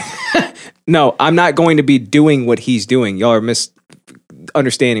 No, I'm not going to be doing what he's doing. Y'all are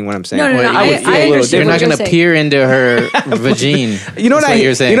misunderstanding what I'm saying. No, no, Wait, no. you I would feel a little understand You're different. not what going you're to saying. peer into her vagine. You know what That's I?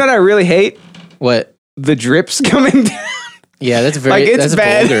 you're saying. You know what I really hate? What? The drips coming down. Yeah, that's very Like, it's that's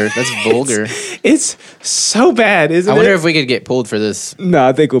bad. vulgar. That's vulgar. It's so bad, isn't I wonder it? if we could get pulled for this. No,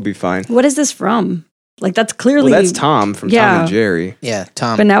 I think we'll be fine. What is this from? Like that's clearly. Well, that's Tom from Tom Yeah. and Jerry. Yeah,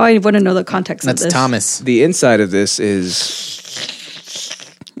 Tom. But now I want to know the context That's of this. Thomas. The inside of this is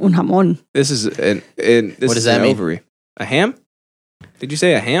Un jamón. this is an this What does is that an mean? ovary. A ham? Did you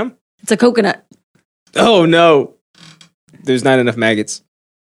say a ham? It's a coconut. Oh no, there's not enough maggots.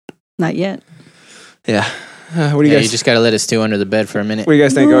 Not yet. Yeah. What do you Yeah, guys? you just got to let it stew under the bed for a minute. What do you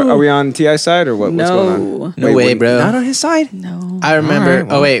guys think? Are we on Ti's side or what? What's going on? No. No way, bro. Not on his side. No. I remember. All right,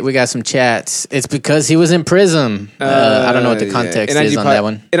 well. Oh wait, we got some chats. It's because he was in prison. I don't know what the context is on that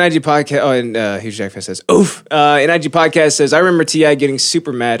one. NIG podcast. Oh, and Huge Jack says, "Oof." NIG podcast says, "I remember Ti getting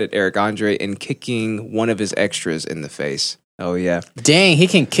super mad at Eric Andre and kicking one of his extras in the face." Oh yeah, Dang, he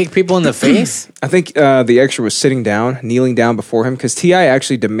can kick people in the face. I think the extra was sitting down, kneeling down before him, because Ti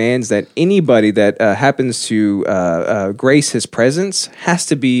actually demands that anybody that happens to grace his presence has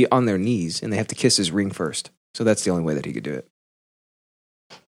to be on their knees and they have to kiss his ring first. So that's the only way that he could do it.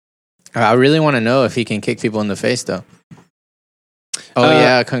 I really want to know if he can kick people in the face, though. Oh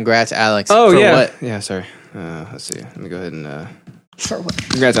yeah, congrats, Alex. Oh For yeah, what? yeah. Sorry. Let's see. Let me go ahead and. For what?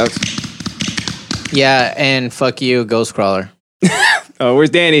 Congrats, Alex. Yeah, and fuck you, Ghostcrawler. Oh, where's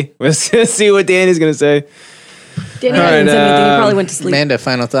Danny? Let's see what Danny's gonna say. Danny All didn't right, say anything. He probably went to sleep. Amanda,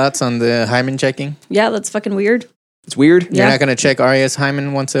 final thoughts on the hymen checking? Yeah, that's fucking weird. It's weird. You're not gonna check Arya's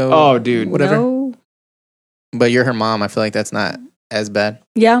hymen once a Oh, dude. whatever. No. But you're her mom. I feel like that's not as bad,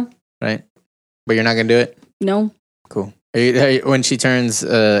 Yeah. right? But you're not gonna do it. No. Cool. Are you, when she turns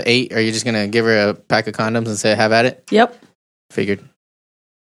 8, are you just gonna give her a pack of condoms and say, "Have at it"? Yep. Figured.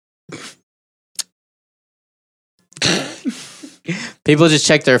 People just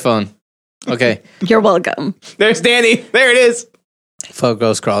check their phone. Okay. You're welcome. There's Danny. There it is. Fuck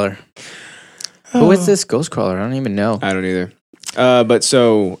Ghostcrawler. Who is this Ghostcrawler? I don't even know. I don't either. But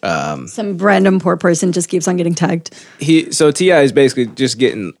so Some random poor person just keeps on getting tagged. T.I. is basically just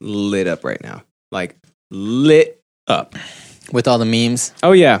getting lit up right now. Like lit up. With all the memes.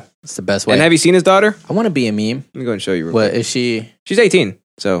 Oh yeah. It's the best way. And have you seen his daughter? I want to be a meme. Let me go and show you real What quick. is she? She's 18,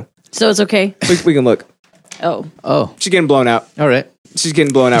 so So it's okay. we can look. Oh. Oh, She's getting blown out. all right. She's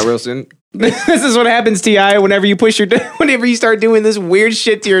getting blown out real soon. This is what happens, T.I. Whenever you whenever you start doing this weird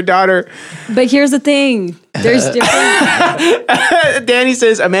shit to your daughter. But here's the thing. There's different. Danny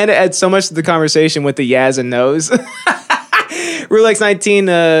says Amanda adds so much to the conversation with the Yaz and Nose.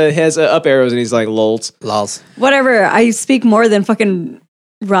 Rulex19 has up arrows and he's like lols. Lols. Whatever. I speak more than fucking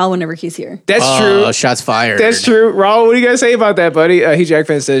Raul whenever he's here. That's Oh, true. shots fired. That's true. Raul, what do you guys say about that, buddy? He Jack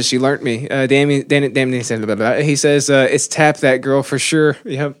fan says she learnt me. Danny said blah, blah, blah. He says it's tap that girl for sure.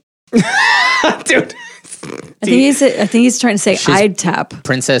 Yep. Dude. I think he's trying to say I'd tap.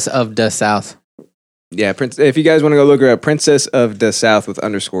 Princess of the South. Yeah, if you guys want to go look her up, Princess of the South with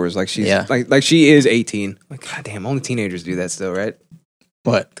underscores. Like she's like she is 18. Like goddamn, only teenagers do that still, right?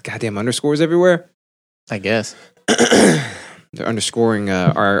 What? The goddamn underscores everywhere. I guess. They're underscoring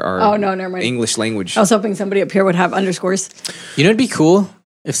our Oh no, never mind. English language. I was hoping somebody up here would have underscores. You know, it'd be cool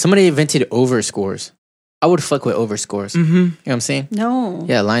if somebody invented overscores. I would fuck with overscores. Mm-hmm. You know what I'm saying? No.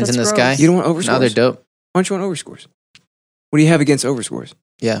 Yeah, lines That's in the gross. sky. You don't want overscores? No, they're dope. Why don't you want overscores? What do you have against overscores?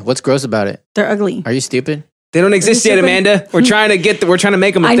 Yeah, what's gross about it? They're ugly. Are you stupid? They don't exist yet, stupid? Amanda. We're trying to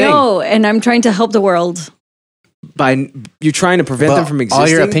make them a I thing. know, and I'm trying to help the world. You're trying to prevent them from existing. All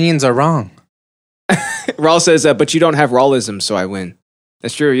your opinions are wrong. Raul says, but you don't have Rawlisms, so I win.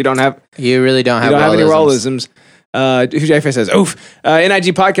 That's true. You don't have. You really don't have. You don't have any Rawlisms. Rawlisms. Jeffrey says, oof.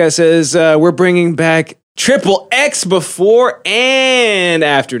 NIG Podcast says, we're bringing back Triple X before and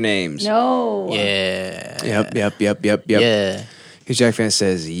after names. No. Yeah. Yep. Yeah. Hugh Jack fan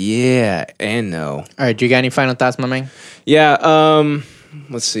says, yeah and no. All right. Do you got any final thoughts, my man? Yeah.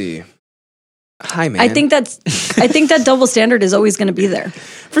 Let's see. Hi, man. I think that double standard is always going to be there.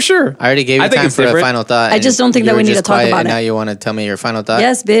 for sure. I already gave you I think time it's for different. a final thought. I just don't think you that we were need just to talk quiet, about and it. Now you want to tell me your final thought?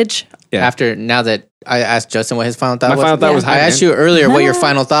 Yes, bitch. Yeah. After now that I asked Justin what his final thought My was. final thought was hi, I man. asked you earlier what your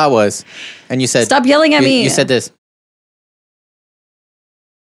final thought was, and you said, Stop yelling at me. You said this.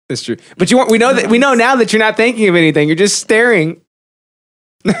 That's true. But we know now that you're not thinking of anything. You're just staring.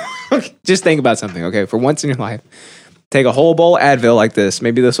 Just think about something, okay? For once in your life, take a whole bowl of Advil like this.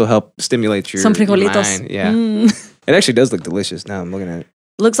 Maybe this will help stimulate your Some frijolitos. mind. Yeah, it actually does look delicious. Now I'm looking at it.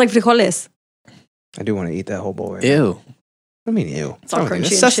 Looks like frijoles. I do want to eat that whole bowl right now. Ew. I mean, ew. It's all What's wrong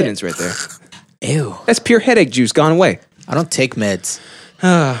with you? crunchy and That's sustenance right there. Ew. That's pure headache juice gone away. I don't take meds.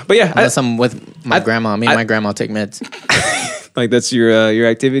 But yeah, Unless I'm with my grandma. Me and my grandma take meds. like that's your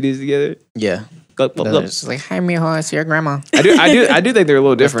activities together. Yeah. Glup, glup, glup. It's like, hi, mijo, it's your grandma. I do think they're a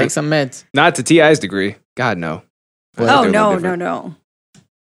little Let's take different. some meds. Not to T.I.'s degree. God no. I think Oh, they're a little no, different. no.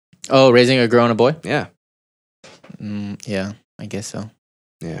 Oh, raising a girl and a boy? Yeah, Yeah, I guess so.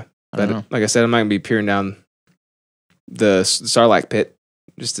 yeah. I don't But know. like I said, I'm not gonna be peering down the Sarlacc pit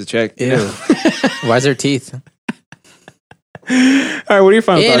just to check. you Ew. know? Why is there teeth? All right, what are your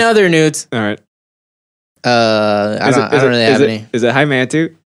final In thoughts? other nudes, All right. I don't really have any. Is it Hi Man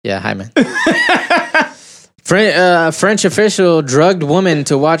too? Yeah, hi, man. French official drugged woman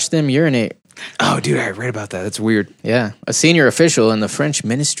to watch them urinate. Oh, dude, I read about that. That's weird. Yeah, a senior official in the French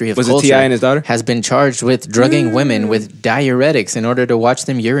Ministry of Was it Culture T.I. and his daughter? has been charged with drugging women with diuretics in order to watch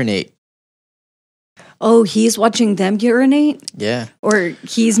them urinate. Oh, he's watching them urinate? Yeah. Or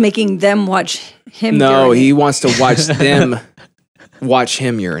he's making them watch him No, urinate? he wants to watch them watch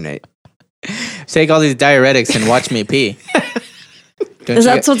him urinate. Take all these diuretics and watch me pee. Don't Is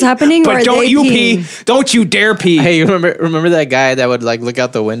you- that what's happening? or But are don't they you peeing? pee. Don't you dare pee. Hey, you remember that guy that would like look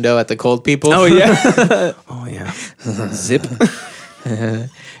out the window at the cold people? Oh, yeah. Oh, yeah. Zip.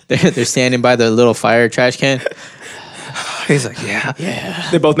 They're standing by the little fire trash can. He's like, yeah. Yeah.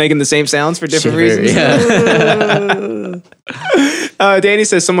 They're both making the same sounds for different Shiver, reasons. yeah. Danny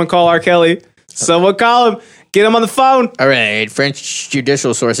says, someone call R. Kelly. Someone call him. Get him on the phone. All right. French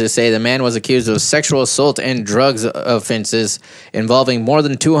judicial sources say the man was accused of sexual assault and drugs offenses involving more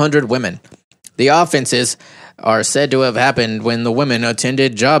than 200 women. The offenses are said to have happened when the women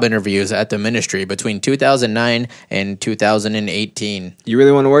attended job interviews at the ministry between 2009 and 2018. You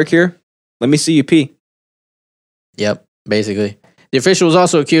really want to work here? Let me see you pee. Yep, basically. The official was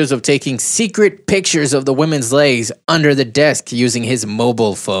also accused of taking secret pictures of the women's legs under the desk using his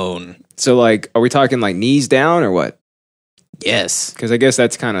mobile phone. So, like, are we talking like knees down or what? Yes. Because I guess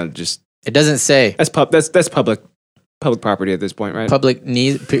that's kind of just It doesn't say. that's public. public property at this point, right? Public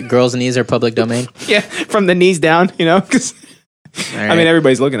knees, girls' knees are public domain. Yeah, from the knees down, you know? 'Cause, I mean,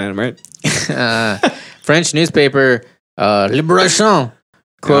 everybody's looking at him, right? French newspaper Libération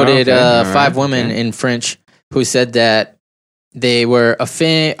quoted Oh, okay. All right. 5 women Okay. in French who said that they were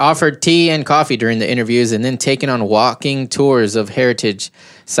offered tea and coffee during the interviews and then taken on walking tours of heritage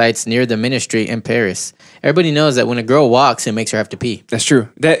sites near the ministry in Paris. Everybody knows that when a girl walks, it makes her have to pee. That's true.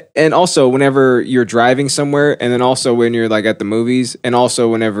 And also whenever you're driving somewhere, and then also when you're like at the movies, and also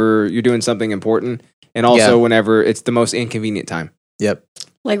whenever you're doing something important, and also Yeah. whenever it's the most inconvenient time. Yep.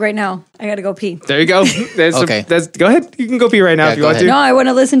 Like right now, I gotta go pee. There you go. Okay. Go ahead. You can go pee right now Yeah, if you go want ahead. to. No, I want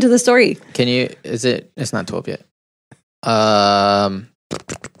to listen to the story. Can you? It's not 12 yet.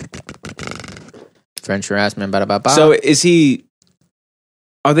 French harassment. Ba-da-ba-ba. So is he?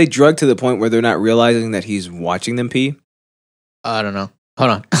 Are they drugged to the point where they're not realizing that he's watching them pee? I don't know.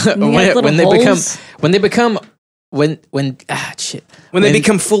 Hold on. You got little when they holes? become when When they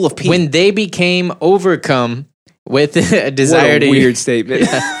become full of pee. when they became overcome with a desire what a to weird statement.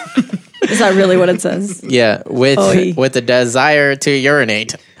 Is that really what it says? yeah with Oy. with the desire to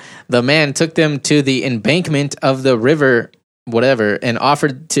urinate, the man took them to the embankment of the river whatever and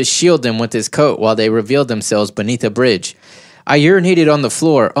offered to shield them with his coat while they revealed themselves beneath a bridge. I urinated on the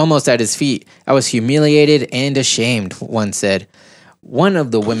floor, almost at his feet. I was humiliated and ashamed, one said. One of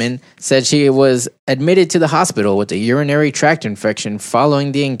the women said she was admitted to the hospital with a urinary tract infection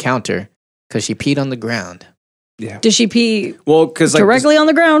following the encounter because she peed on the ground. Did she pee Well, because like directly on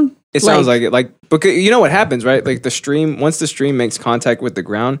the ground? it sounds like it. Like because you know what happens, right? Like the stream. Once the stream makes contact with the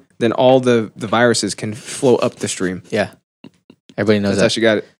ground, then all the viruses can flow up the stream. Yeah. Everybody knows That's how that. she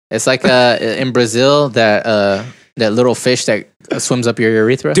got it. It's like in Brazil, that little fish that swims up your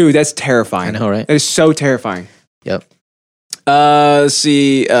urethra. Dude, that's terrifying. I know, right? That is so terrifying. Yep. Let's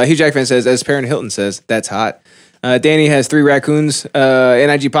see. Hugh Jackman says, as Perrin Hilton says, that's hot. Danny has 3 raccoons.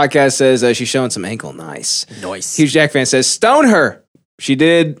 NIG Podcast says she's showing some ankle. Nice. Nice. Huge Jack fan says, stone her. She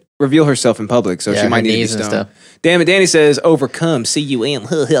did reveal herself in public, so Yeah, she might her need to be knees and stoned. stuff. Damn it, Danny says, overcome, C-U-M. NIG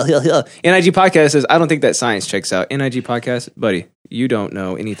Podcast says, I don't think that science checks out. NIG Podcast, buddy, you don't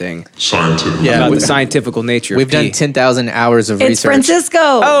know anything Scientific. Yeah, about we- the scientifical nature We've of done pee. 10,000 hours of It's research. Francisco.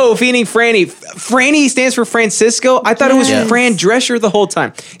 Oh, Feeding Franny. Franny stands for Francisco. I thought it was Yes. Fran Drescher the whole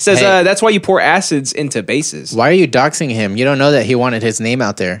time. It says Hey. that's why you pour acids into bases. Why are you doxing him? You don't know that he wanted his name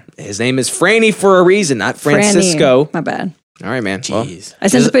out there. His name is Franny for a reason, not Franny. Francisco. My bad. All right, man. Well, Jeez. I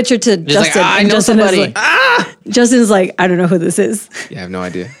sent the picture to like, Justin. I and know Justin is somebody. like, Justin's like, I don't know who this is. yeah, I have no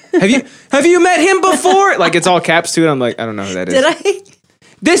idea. Have you met him before? Like it's all caps too, and I'm like, I don't know who that is. Did I?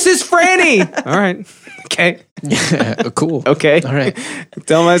 This is Franny. All right. Okay. Cool. Okay. All right.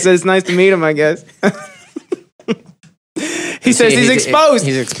 Tell him I said it's nice to meet him, I guess. He says he's exposed.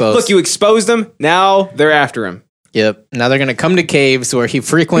 He's exposed. Look, you exposed him. Now they're after him. Yep. Now they're going to come to caves where he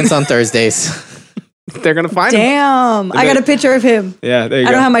frequents on Thursdays. They're gonna find him. Damn. I got a picture of him. Yeah, there you I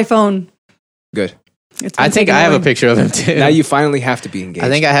go. don't have my phone. Good. It's I been think taken I have a away. picture of him too. Now you finally have to be engaged. I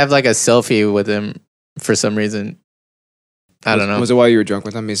think I have like a selfie with him for some reason. I don't know. Was it while you were drunk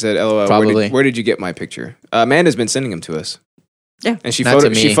with him? He said, "LOL." Probably. Where did you get my picture? Amanda's been sending them to us. Yeah. And she Not to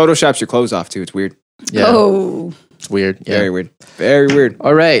me. she photoshops your clothes off too. It's weird. Yeah. Oh. It's weird. Yeah. Very weird. Very weird.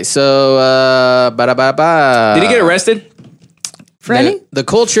 All right. So, ba-da-ba-ba. Did he get arrested? Franny? The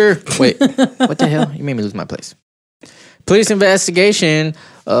culture. Wait, what the hell? You made me lose my place. Police investigation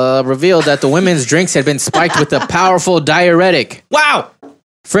revealed that the women's drinks had been spiked with a powerful diuretic. Wow.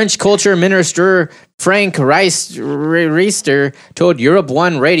 French culture minister Frank Reister told Europe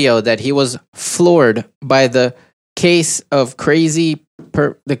 1 Radio that he was floored by the case of crazy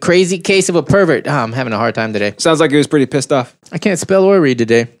case of a pervert. Oh, I'm having a hard time today. Sounds like he was pretty pissed off. I can't spell or read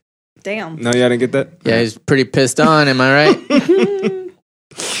today. Damn. No, yeah, I didn't get that. Yeah, he's pretty pissed on. Am I right?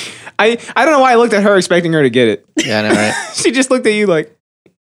 I don't know why I looked at her expecting her to get it. Yeah, I know, right? She just looked at you like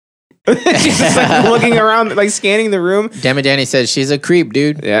she's just like looking around, like scanning the room. Damn it, Danny says she's a creep,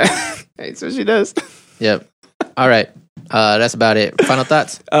 dude. Yeah, that's what she does. Yep. All right. That's about it. Final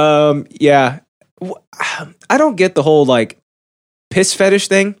thoughts? Yeah, I don't get the whole like piss fetish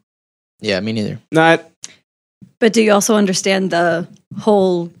thing. Yeah, me neither. Not But do you also understand the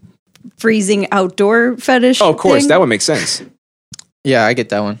whole freezing outdoor fetish? oh, of course thing? that would make sense. Yeah, I get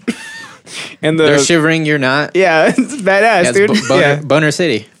that one. And They're the shivering, you're not. yeah, it's badass, Yeah, dude. it's Boner, Yeah, Boner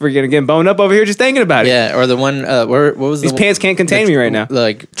City. we're gonna get boned up over here just thinking about it. Yeah, or the one, what was These the pants can't contain me right now.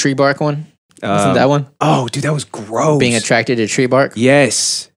 Like tree bark one? Wasn't that one? Oh, dude, that was gross. Being attracted to tree bark?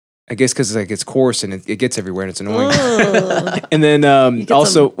 Yes. I guess because like it's coarse and it gets everywhere and it's annoying. Ugh. And then get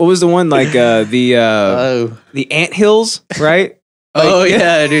also, what was the one like the Oh. ant hills, right? Oh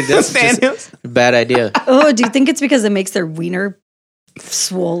yeah, dude, that's The just anthills? a bad idea. Oh, do you think it's because it makes their wiener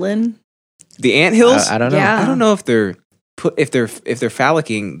swollen? The anthills? I don't know. Yeah. I don't know if they're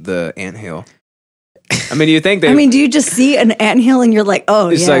phallicking the anthill. I mean, you think they? I mean, do you just see an anthill and you're like, oh,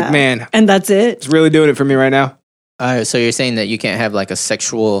 it's yeah. like, man, And that's it? it's really doing it for me right now. So you're saying that you can't have like a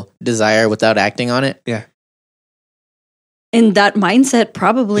sexual desire without acting on it? Yeah, In that mindset,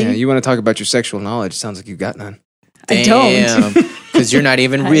 probably. yeah. You want to talk about your sexual knowledge? Sounds like you've got none. I don't. Because you're not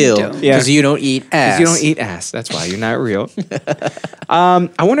even I real. don't. Because you don't eat ass. Because you don't eat ass. That's why you're not real. I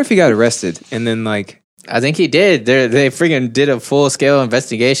wonder if he got arrested and then like. I think he did. They freaking did a full scale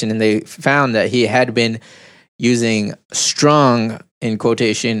investigation and they found that he had been using strong, in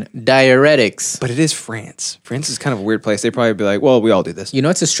quotation, diuretics. But it is France. France is kind of a weird place. They'd probably be like, well, we all do this. You know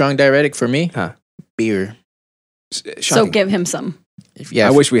what's a strong diuretic for me? Huh. Beer. So Shocking. give him some. Yeah,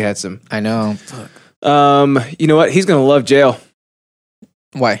 I wish we had some. I know. You know what? He's going to love jail.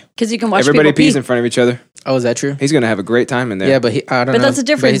 Why? Because you can watch Everybody people pee. pees in front of each other. Oh, is that true? He's going to have a great time in there. Yeah, but I don't know. But that's a But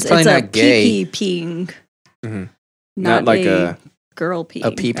difference. he's probably It's a not gay. pee peeing. Mhm. Not like a a- girl pee.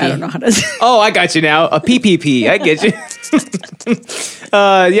 a pee-pee? I don't know how to say Oh, I got you now. A PPP. I get you.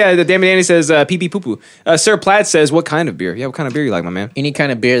 Yeah, the Damn Danny says pee pee poo poo. Sir Platt says, what kind of beer? Yeah, what kind of beer you like, my man? Any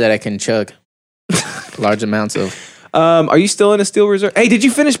kind of beer that I can chug large amounts of. Are you still in a Steel Reserve? Hey, did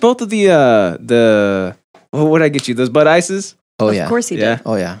you finish both of the what did I get you? Those Bud Ices? Oh, Of yeah. course he Yeah. did.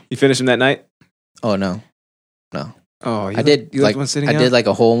 Oh, yeah. You finished them that night? Oh, no. Oh, I did You left one sitting I out? did like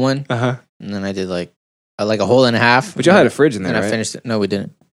a whole one, Uh-huh. and then I did like a hole and a half. But y'all had a fridge in there, and I right? finished it. No, we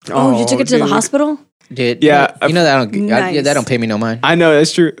didn't. Oh, you took it to the dude. hospital? Did Yeah, You know that I don't. Nice. That don't pay me no mind. I know,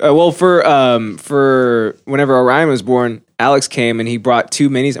 that's true. Well, for whenever Orion was born, Alex came and he brought 2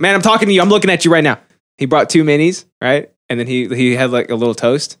 minis. Man, I'm talking to you. I'm looking at you right now. He brought 2 minis, right? And then he had like a little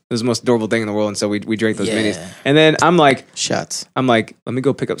toast. It was the most adorable thing in the world. And so we drank those Yeah. minis. And then I'm like, Shots. let me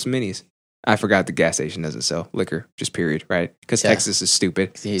go pick up some minis. I forgot the gas station doesn't sell liquor, just period, right? Because Yeah. Texas is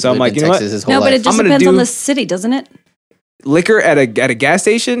stupid. He's So I'm lived like, in you know Texas what? his whole No, but life. it just I'm gonna depends on do- the city, doesn't it? Liquor at a gas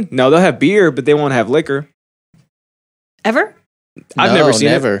station? No, they'll have beer, but they won't have liquor. Ever? I've No, never seen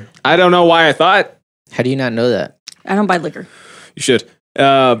it. never. I don't know why I thought. How do you not know that? I don't buy liquor. You should.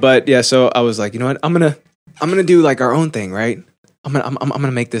 But yeah, so I was like, you know what? I'm gonna do like our own thing, right? I'm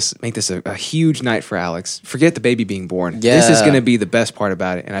gonna make this a huge night for Alex. Forget the baby being born. This is Yeah. gonna be the best part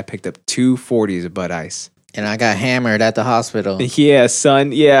about it. And I picked up 2 40s of Bud Ice. And I got hammered at the hospital. Yeah,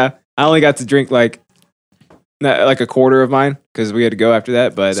 son. Yeah, I only got to drink like a quarter of mine because we had to go after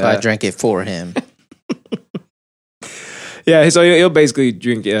that. But So I drank it for him. yeah, so he'll basically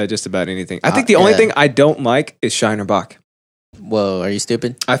drink just about anything. I think the only yeah. thing I don't like is Shiner Bock. Whoa, are you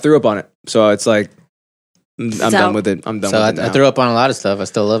stupid? I threw up on it, so it's like I'm So- done with it. I'm done So with it I now. threw up on a lot of stuff. I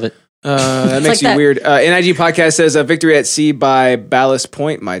still love it. That It's makes like you that- weird. NIG Podcast says Victory at Sea by Ballast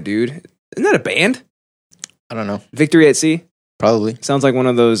Point, my dude. Isn't that a band? I don't know. Victory at Sea? Probably. Sounds like one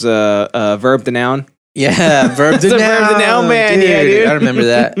of those verb to noun. Yeah, verb to It's a noun. verb to noun band, yeah, dude. I remember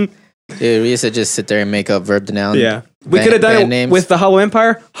that. Dude, we used to just sit there and make up verb to noun. Yeah. We band- could have done band it names. with the Hollow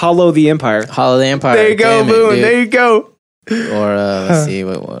Empire. Hollow the Empire. Hollow the Empire. There you go, Damn it, Boone. dude. There you go. Or let's see,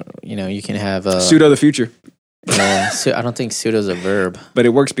 what you can have Pseudo the future. I don't think pseudo's a verb. But it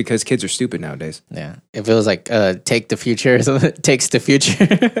works because kids are stupid nowadays. Yeah, if it was like take the future, or something, takes the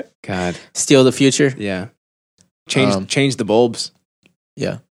future, God. steal the future. Yeah. Change the bulbs.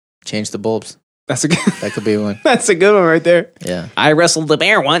 Yeah, change the bulbs. That's a good, That could be one. that's a good one right there. Yeah, I wrestled the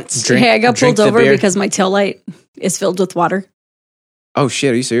bear once. Drink- Hey, I got drink pulled the over beer. because my tail light is filled with water. Oh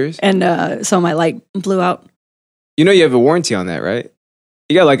shit, are you serious? And so my light blew out. You know you have a warranty on that, right?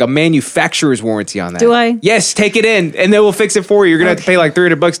 You got like a manufacturer's warranty on that. Do I? Yes, take it in, and then we'll fix it for you. You're gonna have to pay like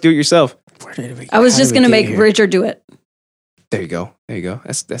 $300 to do it yourself. I was just going to make Richard do it. There you go. There you go.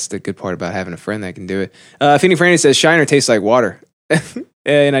 That's the good part about having a friend that can do it. Finny Franny says Shiner tastes like water.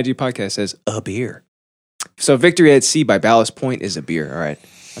 NIG Podcast says a beer. So Victory at Sea by Ballast Point is a beer. All right,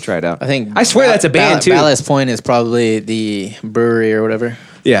 I'll try it out. I think. I swear that's a band, too. Ballast Point is probably the brewery or whatever,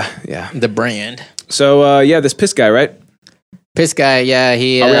 Yeah. the brand. So yeah, this piss guy, right? Piss guy, yeah,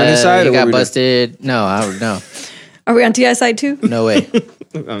 he Are we on his side, he or what got we doing? busted. No, Are we on TI side too? no way.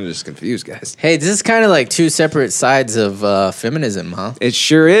 I'm just confused, guys. Hey, this is kind of like two separate sides of feminism, huh? It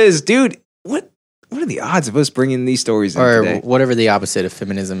sure is, dude. What are the odds of us bringing these stories in Or today? whatever the opposite of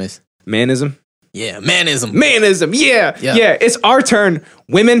feminism is. Manism. Yeah, manism. Manism. Yeah. Yeah. It's our turn,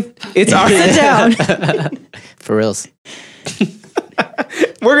 women. It's our Sit down. For reals.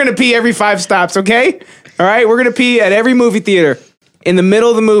 We're gonna pee every 5 stops, okay? All right, we're gonna pee at every movie theater in the middle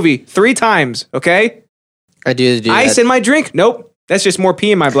of the movie 3 times, okay? I do Ice that. in my drink? Nope. That's just more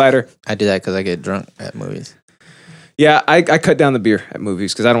pee in my bladder. I do that because I get drunk at movies. Yeah, I cut down the beer at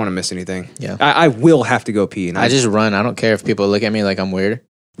movies because I don't want to miss anything. Yeah. I will have to go pee. And I just run. I don't care if people look at me like I'm weird.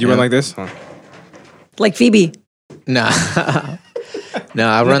 You run like this? Huh. Like Phoebe. Nah. No,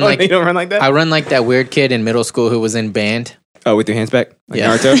 I run like you don't run like that? I run like that weird kid in middle school who was in band. Oh, with your hands back? Like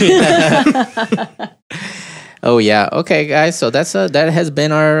Yeah. Naruto? Oh yeah. Okay, guys. So that has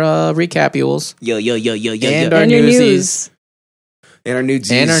been our recapules Yo. and our And your newsies. And our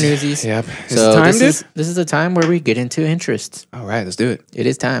newsies. And our newsies. Yep. Is So it time, this dude? is the time where we get into interests. All right, let's do it. It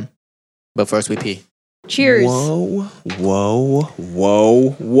is time. But first we pee. Cheers. Whoa.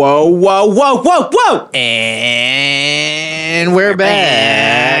 And we're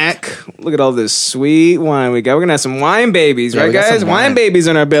back. Look at all this sweet wine we got. We're going to have some wine babies, Yeah, right, we got guys? some Wine wine. babies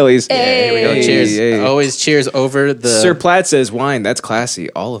in our bellies. Here we go. Hey. Cheers. Hey. Always cheers over the Sir Platt says wine. That's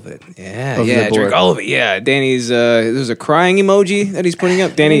classy. All of it. Yeah, Over the yeah. board. Drink all of it. Yeah. Danny's, there's a crying emoji that he's putting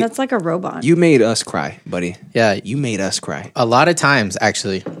up. I Danny, mean, that's like a robot. you made us cry, buddy. Yeah, You made us cry. a lot of times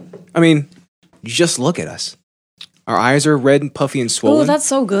actually. I mean, just look at us. Our eyes are red and puffy and swollen. Oh, that's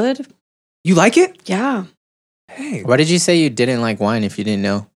so good. You like it? Yeah. Hey. Why did you say you didn't like wine if you didn't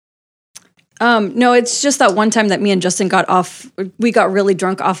know? No, it's just that one time that me and Justin got off. We got really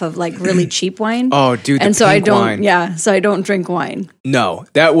drunk off of like really cheap wine. Oh, dude. The and so I pink don't. wine. Yeah, so I don't drink wine. No,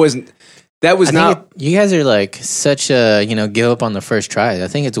 that was I not. think you guys are like such a give up on the first try. I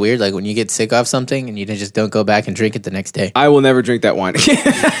think it's weird, like when you get sick off something and you just don't go back and drink it the next day. I will never drink that wine.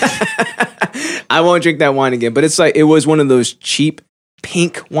 I won't drink that wine again. But it's like it was one of those cheap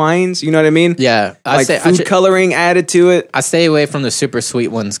pink wines. You know what I mean? Yeah, Like food coloring added to it. I stay away from the super sweet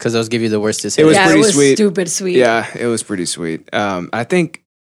ones because those give you the worst It was decisions. Yeah, pretty it was sweet. stupid sweet. Yeah, it was pretty sweet. I think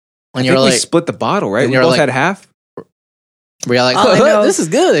When I you're think we like, split the bottle, right? and We you're both like- had half. where you're like, All I know- this is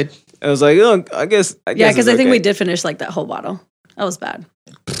good. I was like, oh, I guess. Yeah, because it's I think okay. we did finish like that whole bottle. That was bad.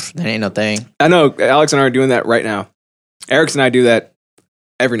 That ain't no thing. I know Alex and I are doing that right now. Eric and I do that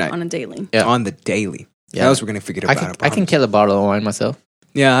every night On a daily. Yeah. on the daily. Yeah. How else we're gonna forget I about it? can kill a bottle of wine myself.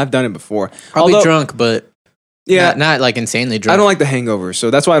 Yeah, I've done it before. I'll Although- be drunk, but Yeah, not like insanely drunk. I don't like the hangovers, so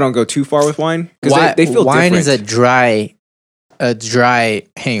that's why I don't go too far with wine because Why- they feel wine different. is a dry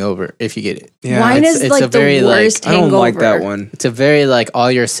hangover if you get it. Yeah, Wine it's- is it's like a the very, like- worst I don't hangover. like that one. It's a very like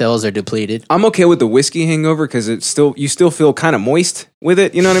all your cells are depleted. I'm okay with the whiskey hangover because you still feel kind of moist with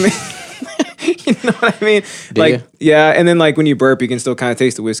it. You know what I mean? You know what I mean? Do like you? yeah, and then like when you burp, you can still kind of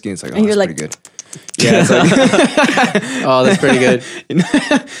taste the whiskey. And it's like, oh, And you're that's like- pretty good. Yeah, it's like, Oh, that's pretty good.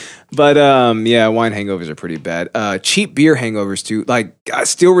 but yeah, wine hangovers are pretty bad. Cheap beer hangovers too, like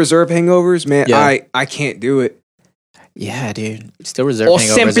Steel Reserve hangovers. Man, Yeah. I can't do it. Yeah, dude. Still reserve Or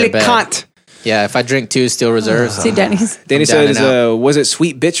hangovers simply are bad. can't. Yeah, if I drink two still reserves, See, Denny's. Danny I'm down says, and was it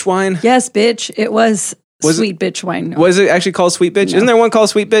Sweet Bitch wine? Yes, bitch. It was, Was it- sweet bitch wine. Was it actually called Sweet Bitch? No. Isn't there one called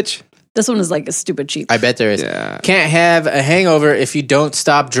Sweet Bitch? This one is like a stupid cheap. I bet there is. Yeah. Can't have a hangover if you don't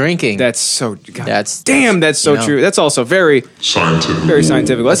stop drinking. That's so. God, That's- damn. That's so you know. true. That's also very Scientific. very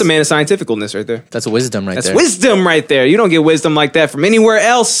scientific. That's a man of scientificalness right there. That's wisdom right That's there. wisdom right there. You don't get wisdom like that from anywhere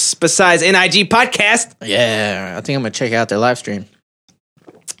else besides NIG podcast. Yeah, I think I'm gonna check out their live stream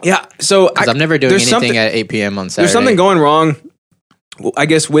Yeah. So because I'm never doing there's anything something- at 8 p.m. on Saturday. There's something going wrong. I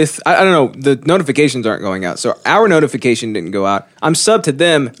guess with I don't know, the notifications aren't going out. So our notification didn't go out. I'm subbed to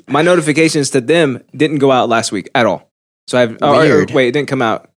them. My notifications to them didn't go out last week at all. So I've Weird. wait, it didn't come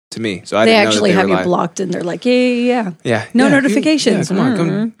out to me. So I They didn't know actually that they have were you live. blocked and they're like, yeah. Yeah. No Yeah, notifications. Yeah, come on, come.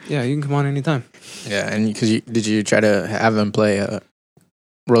 Mhm. Yeah, you can come on anytime. Yeah, and because did you try to have them play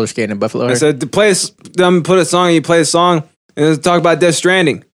roller skating in Buffalo? I said to play put a song, you play a song, and let's talk about Death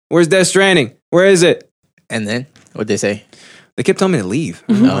Stranding. Where's Death Stranding? Where is it? and then what'd they say? They kept telling me to leave.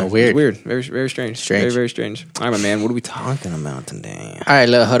 Oh, It's weird. weird. Very, very strange. Strange. Very, very strange. All right, my man. What are we talking about today? All right,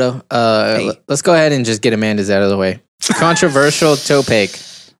 little Hudo. Hey. Let's go ahead and just get Amanda's out of the way. Controversial topic.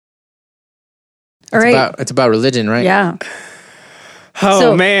 All right. It's about religion, right? Yeah. Oh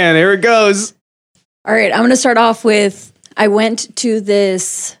So- man, here it goes. All right. I'm going to start off with I went to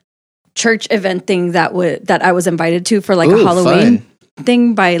this church event thing that I was invited to for like Ooh, a Halloween fun.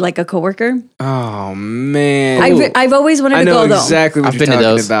 thing by like a coworker. Oh man, I've always wanted I to know go though. exactly what I've you're been to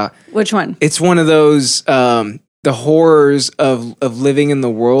talking those. about. Which one? It's one of those the horrors of living in the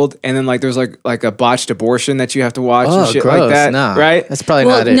world, and then like there's like a botched abortion that you have to watch and Oh, shit gross. like that, Nah, right? That's probably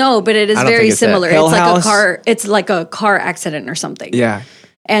Well, not it. no, but it is I don't very think it's that. similar. Hell It's like House? a car. It's like a car accident or something. Yeah.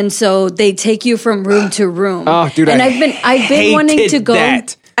 And so they take you from room to room. Oh, dude, And I I've been wanting to hated go.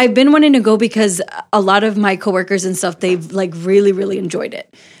 that. I've been wanting to go because a lot of my coworkers and stuff, they've like really, really enjoyed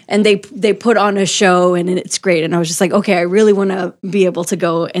it. And they put on a show and it's great. And I was just like, okay, I really want to be able to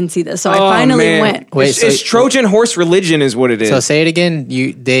go and see this. So I finally man. went. Wait, it's Trojan horse religion is what it is. So say it again.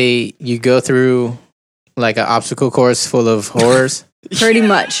 You go through like an obstacle course full of horrors. Pretty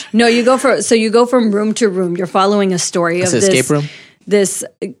much. No, you go from room to room. You're following a story It's of an escape room. this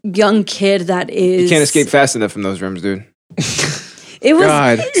young kid that is. You can't escape fast enough from those rooms, dude. It was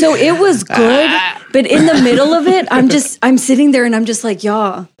God. so it was good, but in the middle of it, I'm sitting there and I'm just like,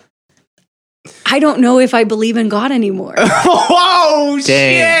 y'all, I don't know if I believe in God anymore. Oh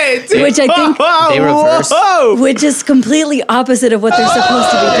Dang. shit! Which I think- They reversed. Whoa! Which is completely opposite of what they're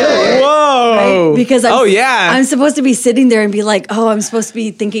supposed to be doing. Whoa! Right? Because yeah, I'm supposed to be sitting there and be like, oh, I'm supposed to be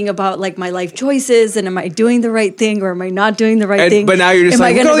thinking about like my life choices and am I doing the right thing or am I not doing the right thing? But now you're just Am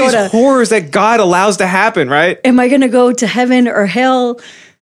I like, look at all gonna these horrors that God allows to happen, right? am I going to go to heaven or hell?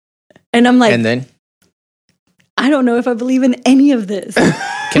 And I'm like, And then, I don't know if I believe in any of this.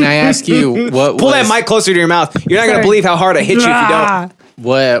 can I ask you what Pull was, that mic closer to your mouth. You're not gonna Sorry. believe how hard I hit you if you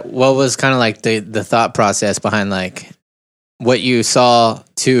don't. what was kind of like the thought process behind like what you saw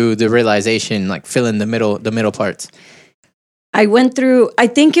to the realization, like fill in the middle parts? I went through, I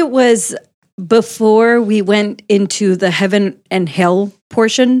think it was before we went into the heaven and hell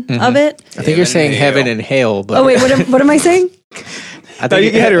portion of it. I think you're saying heaven and hail, but Oh, wait, what am I saying? I No,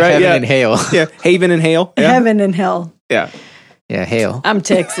 think you had it right, Heaven yeah. and hail. Yeah, Haven and Hail. Yeah, Heaven and hell. yeah. Yeah, hail. I'm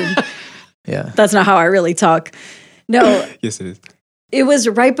Texan. Yeah. That's not how I really talk. No, Yes, it is. it was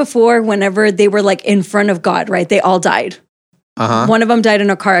right before whenever they were like in front of God, right? They all died. Uh-huh. One of them died in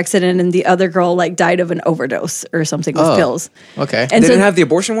a car accident and the other girl like died of an overdose or something with Oh. pills. Okay. And They so, didn't have the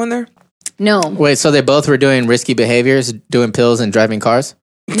abortion one there. no, Wait, so they both were doing risky behaviors, doing pills and driving cars?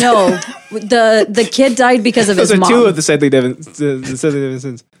 no. The kid died because of Those his are mom. two of the Sedley Devon. The Sedley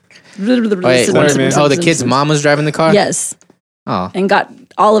Davidsons. Wait, Spider-Man. oh, the kid's mom was driving the car? Yes, Oh, and got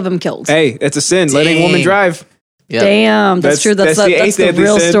all of them killed. Hey, it's a sin. Letting a woman Dang. drive. yeah. Damn, that's true. That's eighth the deadly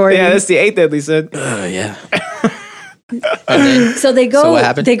real sin. story. Yeah, that's the eighth deadly sin. Yeah. And then, So they go. So what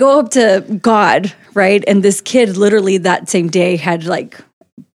happened? They go up to God, right? And this kid, literally that same day, had like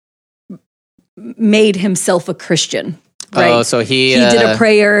made himself a Christian. Right? oh, so he did a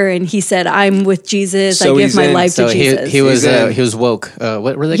prayer and he said, "I'm with Jesus. So I give he's my in. life So to Jesus." he was He's in. woke.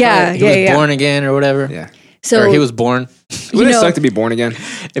 What were they Yeah, called? He yeah, was yeah. born again or whatever. Yeah. so or he was born. Wouldn't it know- suck to be born again?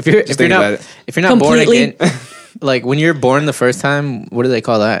 If you're think about it. if you're not born Completely. again, like when you're born the first time, what do they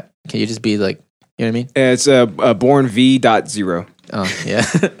call that? Can you just be like, you know what I mean? It's born V.0. Oh yeah.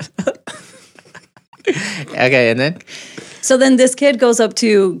 Okay, and then So then this kid goes up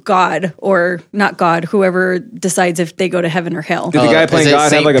to God, or not God, whoever decides if they go to heaven or hell. Did the guy is playing it God have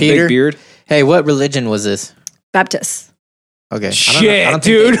Saint like a Peter? big beard? hey, what religion was this? Baptist. Okay, Shit, I don't think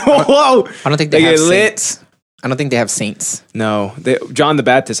dude. They, I Whoa. don't think they They have get lit. saints. I don't think they have saints. No, John the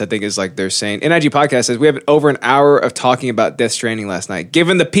Baptist, I think, is like their saint. NIG Podcast says we have over an hour of talking about Death Stranding last night,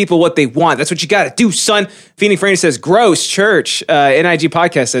 giving the people what they want. That's what you got to do, son. Feeny Franny says, gross, church. NIG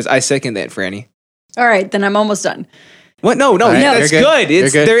Podcast says, I second that, Franny. All right, then I'm almost done. What? No, right, that's you're good. good. You're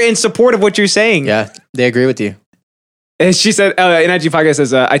good. They're in support of what you're saying. Yeah, they agree with you. And she said, NIG Podcast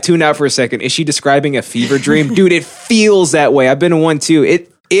says, I tuned out for a second. Is she describing a fever dream? Dude, it feels that way. I've been in one too.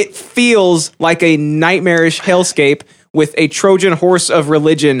 It feels like a nightmarish hellscape with a Trojan horse of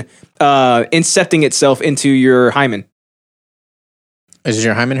religion incepting itself into your hymen. Is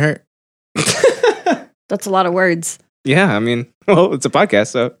your hymen hurt? That's a lot of words. Yeah, I mean, well, it's a podcast,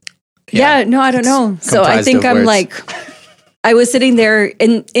 so. Yeah, no, I don't know. So I comprised think of I'm words. like, I was sitting there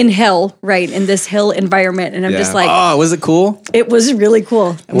in hell, right, in this hell environment, and I'm just Yeah. like, Oh, was it cool? it was really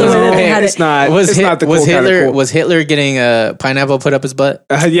cool. The way that they had it's it. not. It's not the cool kind Hitler of cool. was Hitler getting a pineapple put up his butt?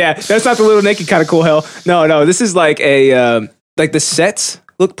 Yeah, that's not the little naked kind of cool hell. No, this is like a like the sets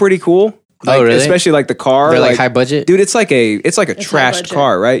look pretty cool. Like, Oh, really? Especially like the car. They're like high budget? dude. It's like a high trashed budget.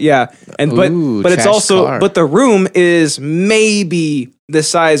 car, right? Yeah, and Ooh, but it's trashed also car. but the room is maybe the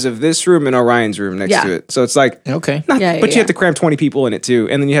size of this room and Orion's room next Yeah. to it. So it's like Okay. not, Yeah, but yeah, you have to cram 20 people in it too,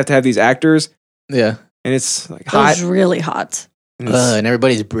 and then you have to have these actors, Yeah. and it's like It hot. was really hot. and it's- And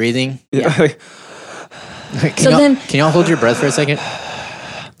everybody's breathing. yeah. Can, So y'all, then- can y'all hold your breath for a second?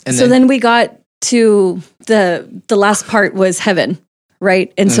 And So then we got to the last part was heaven,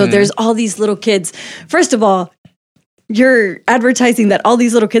 right? And so there's all these little kids. First of all, you're advertising that all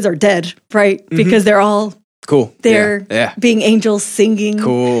these little kids are dead, right? Because they're all cool. there Yeah. being angels singing.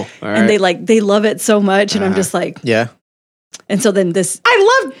 Cool. All right. And they love it so much. And I'm just like, yeah. and so then this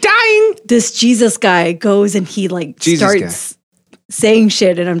I love dying. this Jesus guy goes and he like Jesus starts saying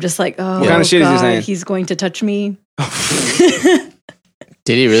shit. And I'm just like, oh, What kind of shit is he God, saying? he's going to touch me.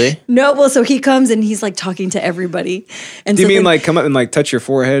 Did he really? No, well, so he comes and he's like talking to everybody. And Do you so mean then like come up and like touch your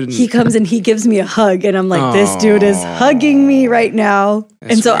forehead? And, he comes and he gives me a hug and I'm like, this dude is hugging me right now.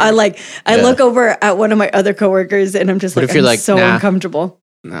 And so I Yeah. look over at one of my other coworkers and I'm just What like, if you're I'm like, so nah? uncomfortable.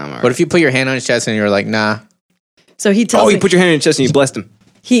 No, I'm all right. What if you put your hand on his chest and you're like, nah? So he tells Oh, me, you put your hand in your chest and you blessed him.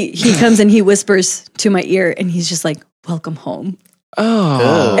 he comes and he whispers to my ear and he's just like, welcome home.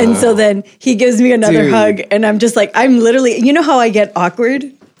 Oh. And so then he gives me another Dude. hug and I'm just like, I'm literally, you know how I get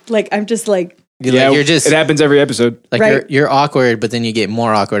awkward? Like, I'm just like, You're just it happens every episode. like Right. you're awkward, but then you get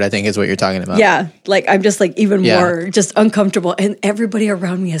more awkward. I think is what you're talking about. yeah, like I'm just like even Yeah. more just uncomfortable. And everybody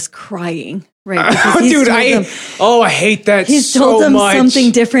around me is crying, right? Because he's Dude, told them- I hate that He's so told them much.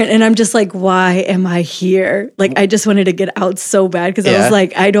 something different, and I'm just like, why am I here? Like, I just wanted to get out so bad because I Yeah. was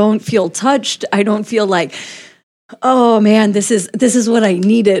like, I don't feel touched. I don't feel like, oh man, this is what I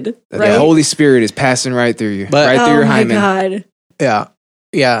needed, right? The Holy Spirit is passing right through you, But- right through Oh your my hymen. god!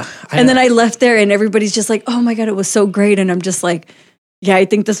 Yeah. And then I left there, and everybody's just like, oh my god, it was so great, and I'm just like, yeah, I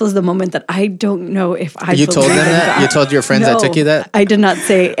think this was the moment that I don't know if I. You told them believe in that? God. You told your friends that took you that? I did not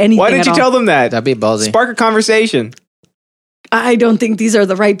say anything. Why did at you all. tell them that? That'd be ballsy. Spark a conversation. I don't think these are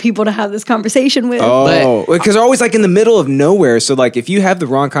the right people to have this conversation with. Oh, because they're always like in the middle of nowhere. So like, if you have the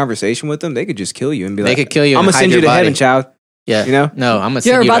wrong conversation with them, they could just kill you and be They like, could kill you I'm and gonna hide send you your to body. heaven, child." Yeah. You know? No, I'm gonna.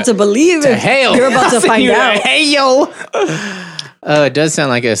 You're about to believe it. hell. You're about to find out. Hey yo, It does sound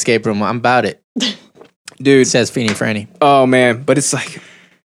like an escape room. I'm about it. dude. It says Feeny Franny. Oh man, but it's like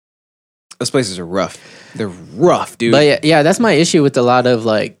those places are rough. They're rough, dude. But yeah, that's my issue with a lot of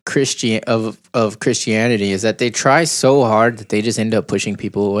like of Christianity is that they try so hard that they just end up pushing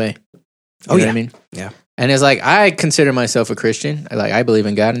people away. You know what I mean? Yeah. And it's like I consider myself a Christian. I believe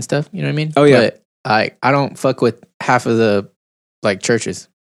in God and stuff. You know what I mean? Oh, yeah. But I don't fuck with half of the like churches.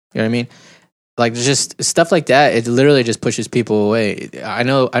 You know what I mean? Like just stuff like that. It literally just pushes people away. I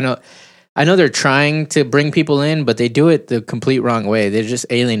know they're trying to bring people in, but they do it the complete wrong way. They just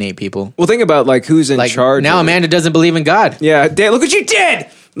alienate people. Well, think about like who's in Like charge. now, of it. Amanda doesn't believe in God. Yeah, Dan, look what you did.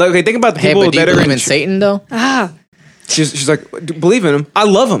 Like, okay, think about the Hey, people but do you that are believe in ch- Satan though? Ah, She's like, believe in him. I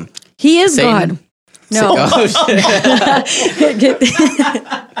love him. he is Satan. God. No, Oh, shit.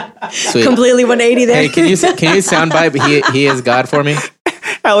 Sweet. completely 180 there. Hey, can you soundbite? He is God for me.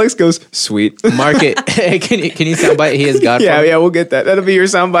 Alex goes, sweet. Mark it. Hey, can you soundbite? He is God. Yeah, for me. yeah, we'll get that. That'll be your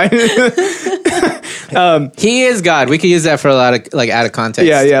soundbite. He is God. We could use that for a lot of like out of context.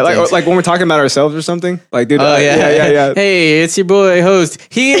 yeah, yeah. things. Like when we're talking about ourselves or something. Like, dude. Oh yeah, yeah. Hey, it's your boy host.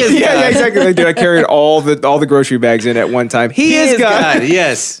 He is Yeah, God. yeah, exactly. Like, dude, I carried all the grocery bags in at one time. He is God.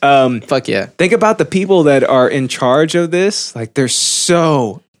 Yes. Fuck yeah. Think about the people that are in charge of this. Like, they're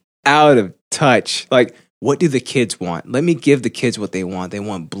so out of touch. Like, what do the kids want? Let me give the kids what they want. They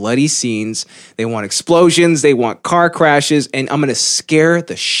want bloody scenes. They want explosions. They want car crashes. And I'm going to scare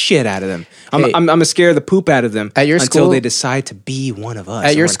the shit out of them. Hey. I'm going to scare the poop out of them At your until school- they decide to be one of us. At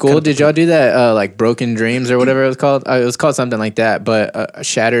And your we're school, gonna- did y'all do that? Like Broken Dreams or whatever it was called? It was called something like that, but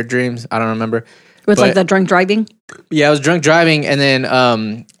Shattered Dreams. I don't remember. With like But- the drunk driving. Yeah, I was drunk driving, and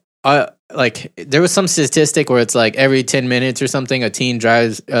then like there was some statistic where it's like every 10 minutes or something, a teen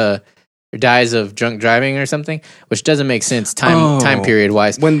drives dies of drunk driving or something, which doesn't make sense time period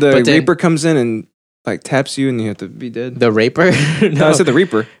wise. When the But then- Reaper comes in and like taps you and you have to be dead. the raper, No, I said the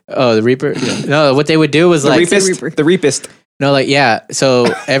Reaper. oh, the reaper. No, what they would do was The like Reapist. The Reapist. no, like yeah. So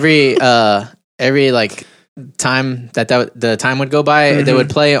every like time that the time would go by, they would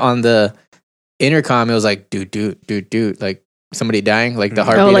play on the intercom. It was like dude, like somebody dying, like the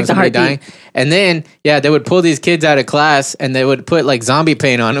heartbeat like of the somebody dying. heartbeat. And then they would pull these kids out of class and they would put like zombie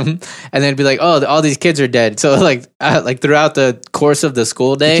paint on them, and then be like, oh, all these kids are dead. So like throughout the course of the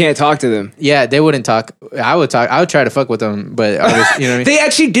school day, You can't talk to them. yeah, they wouldn't talk. I would talk. I would try to fuck with them, but obviously, you know what I mean. They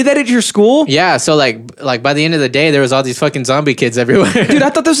actually did that at your school? Yeah, so like by the end of the day, there was all these fucking zombie kids everywhere. Dude, I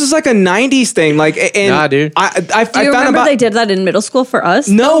thought this was like a 90s thing. Like, and Nah, dude. I Do you found remember about they did that in middle school for us?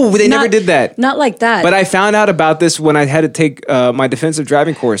 No, they never Not- did that. Not like that. But I found out about this when I had to take my defensive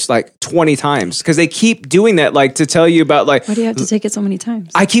driving course like 20 times because they keep doing that, like to tell you about like Why do you have to take it so many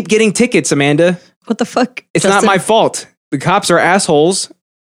times? I keep getting tickets, Amanda. What the fuck? It's Justin? not my fault. The cops are assholes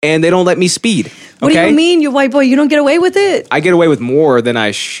and they don't let me speed. What okay? do you mean, you white boy? You don't get away with it? I get away with more than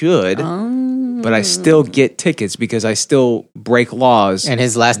I should, but I still get tickets because I still break laws And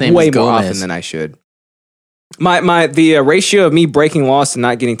his last name way is more Gomez. often than I should. The ratio of me breaking laws to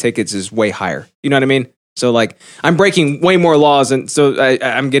not getting tickets is way higher. You know what I mean? So like I'm breaking way more laws, and so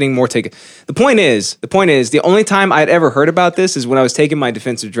I'm getting more tickets. The point is, the only time I'd ever heard about this is when I was taking my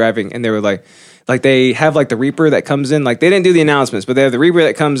defensive driving, and they were like like they have like the Reaper that comes in. Like they didn't do the announcements, but they have the Reaper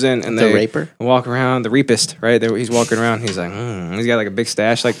that comes in and The they Raper? walk around. The Reapist, right? He's walking around. He's like, he's got like a big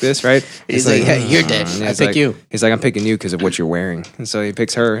stash like this, right? He's like, "Hey, you're dead. Yeah, I he's pick like- you." He's like, I'm picking you because of what you're wearing. And so he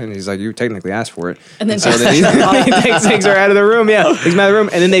picks her, and he's like, you technically asked for it. And then so takes then he takes her out of the room. Yeah, takes her out of the room,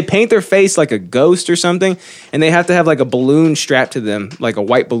 and then they paint their face like a ghost or something, and they have to have like a balloon strapped to them, like a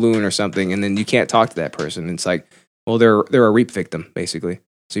white balloon or something, and then you can't talk to that person. It's like, well, they're a Reap victim basically,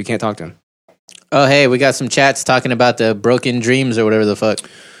 so you can't talk to them. Oh, hey, we got some chats talking about the broken dreams or whatever the fuck.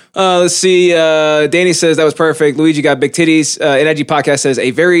 Let's see. Danny says that was perfect. Luigi got big titties. NIG Podcast says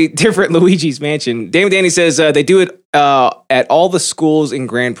a very different Luigi's Mansion. Danny says they do it at all the schools in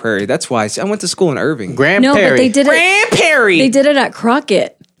Grand Prairie. That's why I went to school in Irving. Grand No, Prairie. but they did it. Grand Prairie. They did it at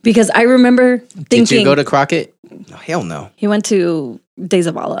Crockett because I remember thinking Did you go to Crockett? Oh, hell no. he went to Days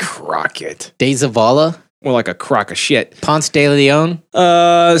of Allah. Crockett. Days of Allah? More like a crock of shit. Ponce de Leon?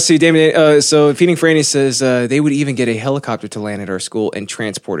 Let's see, Damien. So Feeding Franny says they would even get a helicopter to land at our school and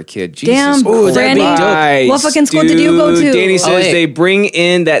transport a kid. Jesus Damn, Christ. Franny. What fucking school did you go to? Danny says wait. they bring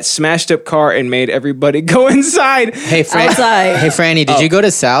in that smashed up car and made everybody go inside. Hey, Outside. Hey, Franny, did you go to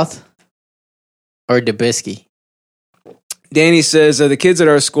South? Or Dubisky? Danny says the kids at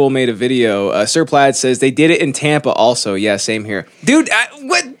our school made a video. Sir Plaid says they did it in Tampa also. Yeah, same here. Dude,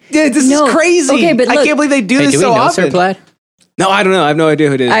 what? Yeah, this No. is crazy. Okay, but I look- can't believe they do Hey, this do we so know often. Sir Plaid? No, I don't know. I have no idea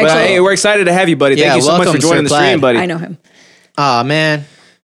who it is. But Actually- hey, we're excited to have you, buddy. Yeah, Thank you so much welcome, for joining Sir the stream, Plaid. buddy. I know him. Aw, man.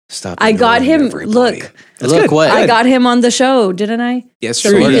 Stop. I got ignoring him. everybody. Look, That's Look good. what? I got him on the show, didn't I? Yes,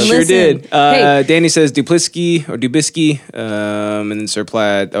 So sure, we you can sure listen. did. Hey. Danny says Duplisky or Dubisky, and then Sir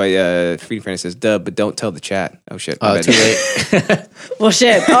Plaid. Oh yeah, Feeding Franny says dub, but don't tell the chat. Oh shit, my Oh, bad, too dude. late. Well,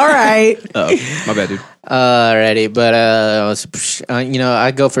 shit. All right. Uh-oh. My bad, dude. Alrighty, but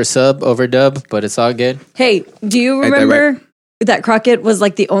I go for sub over dub, but it's all good. Hey, do you Right, remember that Crockett was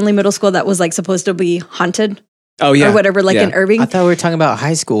like the only middle school that was like supposed to be haunted Oh yeah, or whatever, like Yeah. in Irving? I thought we were talking about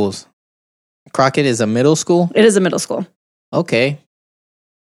high schools. Crockett is a middle school? It is a middle school Okay.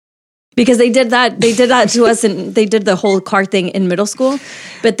 because they did that. They did that to us, and they did the whole car thing in middle school.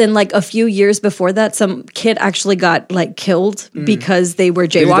 But then, like a few years before that, some kid actually got like killed because they were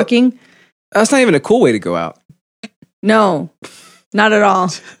did that- jaywalking. That's not even a cool way to go out. No, not at all.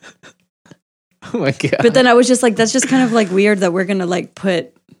 Oh my God. But then I was just like, that's just kind of like weird that we're gonna like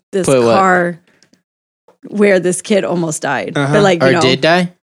put this Put what? car where this kid almost died, Uh-huh. but like or you know, did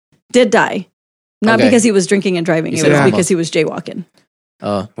die? did die. Not Okay. because he was drinking and driving. You It said was almost. because he was jaywalking.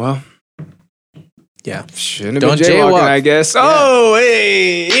 Oh, Well, yeah. shouldn't have Don't been jaywalking, jaywalk. I guess. Oh,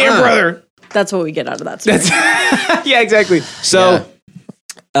 hey, yeah, brother. That's what we get out of that story. That's yeah, exactly. So,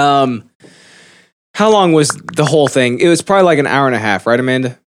 how long was the whole thing? It was probably like an hour and a half, right,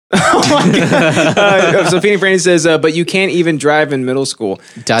 Amanda? Oh my God. So Feeding Franny says, but you can't even drive in middle school.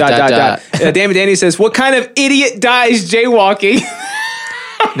 Dot. Danny says, what kind of idiot dies jaywalking?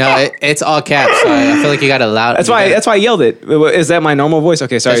 No, it's all caps. So I feel like you got to loud. That's why I yelled it. Is that my normal voice?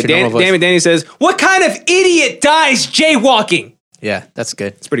 Okay, sorry. That's your normal voice. Danny says, what kind of idiot dies jaywalking? Yeah, that's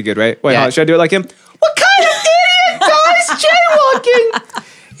good. It's pretty good, right? Wait, Yeah. should I do it like him? What kind of idiot dies jaywalking?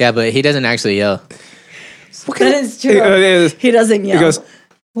 Yeah, but he doesn't actually yell. That is true. He doesn't yell. He goes,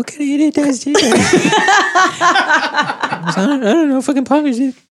 What kind of idiot does he? I don't know. Fucking punkers,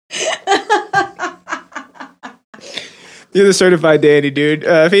 dude. you're the certified Danny, dude.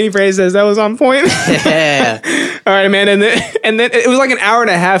 Feeding Franny says that was on point. Yeah. All right, man. And then it was like an hour and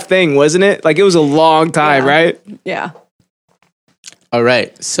a half thing, wasn't it? Like it was a long time, Yeah. right? Yeah, All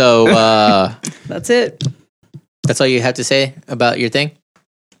right. So that's it. that's all you have to say about your thing?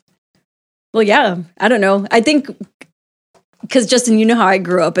 Well, yeah, I don't know. I think because Justin, you know how I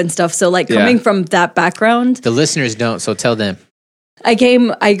grew up and stuff. So like Yeah. coming from that background, The listeners don't, so tell them. I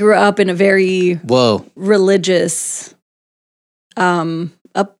grew up in a very Whoa. religious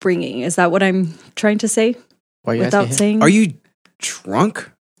upbringing. Is that what I'm trying to say? Why are you Without asking him? saying Are you drunk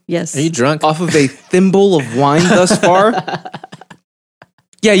yes. Are you drunk? off of a thimble of wine thus far?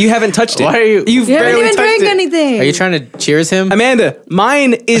 Yeah, you haven't touched it. Why are you- You've You haven't barely even touched drank it. anything. Are you trying to cheers him? Amanda,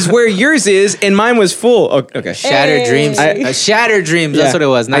 mine is where yours is, and mine was full. Okay. Shattered dreams. Shattered dreams. That's Yeah. what it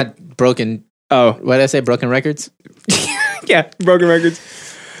was. Not broken. Oh, What did I say? Broken records? yeah, broken records.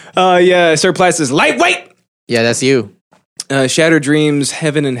 Yeah, Sir Platt says lightweight. Yeah, that's you. Shattered Dreams,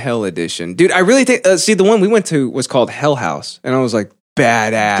 Heaven and Hell edition, dude. I really think. See, the one we went to was called Hell House, and I was like, badass. I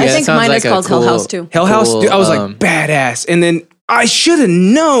Yeah, think it sounds mine like is a called Hell cool- House too. Hell House, Cool, dude, I was like, badass. And then I should have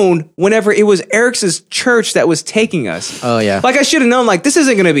known whenever it was Eric's church that was taking us. Oh, yeah. Like I should have known. Like this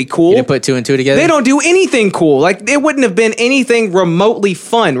isn't going to be cool. You didn't put two and two together? They don't do anything cool. Like it wouldn't have been anything remotely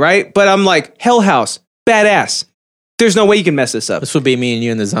fun, right? But I'm like, Hell House, badass. there's no way you can mess this up. This would be me and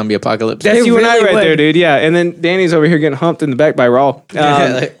you in the zombie apocalypse. That's It you and I really right would. there, dude. Yeah, and then Danny's over here getting humped in the back by Raul.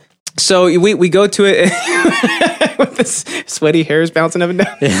 So we go to it with this sweaty hairs bouncing up and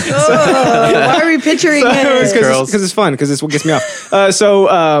down. Why are we picturing it? Curls. Because it's fun. Because it's what gets me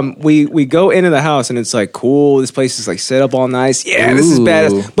off. We go into the house and it's like cool. This place is like set up all nice. Yeah, this is Ooh.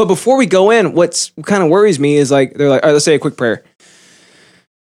 badass. But before we go in, what kind of worries me is like they're like, all right, let's say a quick prayer.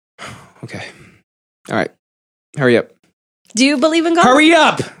 Okay. All right. Hurry up. Do you believe in God? Hurry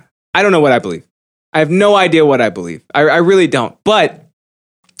up! I don't know what I believe. I have no idea what I believe. I really don't. But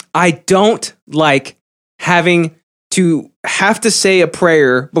I don't like having to have to say a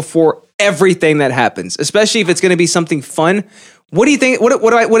prayer before everything that happens, especially if it's going to be something fun. What do you think? What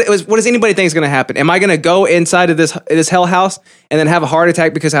does anybody think is going to happen? Am I going to go inside of this hell house and then have a heart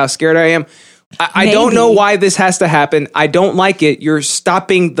attack because of how scared I am? I don't know why this has to happen. I don't like it. You're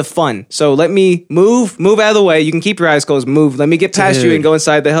stopping the fun. So let me move out of the way. You can keep your eyes closed. Move. Let me get past you and go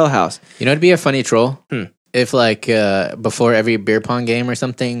inside the hell house. You know, it'd be a funny troll if, like, before every beer pong game or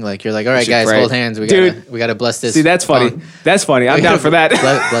something, like you're like, all right, should guys, pray. hold hands. We Dude. gotta bless this. See, that's funny. pong. That's funny. I'm down for that.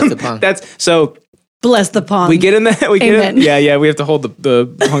 Bless the pong. That's so. Bless the pond. We get in the Amen. yeah. We have to hold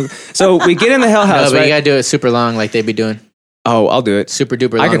the so we get in the hell No, house. but right? you gotta do it super long, like they be doing. Oh, I'll do it. Super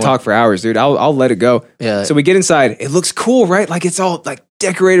duper long. I can one. talk for hours, dude. I'll let it go. Yeah. So we get inside. It looks cool, right? Like it's all like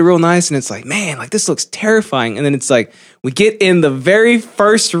decorated real nice, and it's like, man, like this looks terrifying. And then it's like we get in the very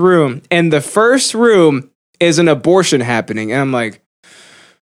first room, and the first room is an abortion happening, and I'm like,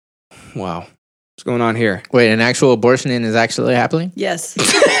 wow, what's going on here? Wait, an actual abortion is actually happening? Yes.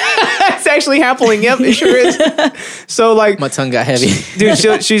 It's actually happening. Yep, it sure is. So like, My tongue got heavy. dude,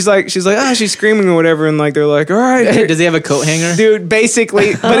 she's like, she's screaming or whatever, and like they're like, all right, Does he have a coat hanger? dude,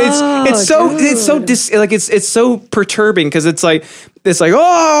 basically, but it's so perturbing because it's like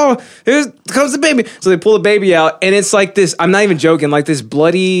oh, here comes the baby. So they pull the baby out, and it's like this. I'm not even joking, like this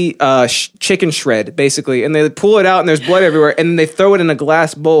bloody chicken shred, basically, and they pull it out, and there's blood everywhere, and they throw it in a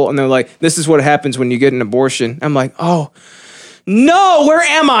glass bowl, and they're like, "This is what happens when you get an abortion." I'm like, oh. No, where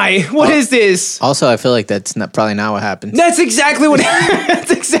am I? What is this? Also, I feel like that's probably not what happens. That's exactly what.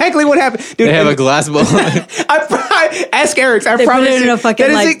 That's exactly what happened, dude. They have a glass bowl. I ask Eric. I They promise put it in you, a fucking,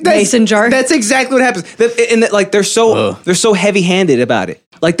 that is- like, that's- mason jar. That's exactly what happens. And that, like they're so heavy-handed about it.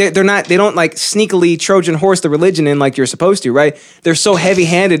 Like they don't like sneakily Trojan horse the religion in like you're supposed to, right? They're so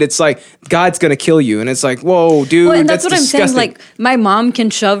heavy-handed. It's like God's gonna kill you, and it's like, whoa, dude. Well, and that's what disgusting. I'm saying. Like, my mom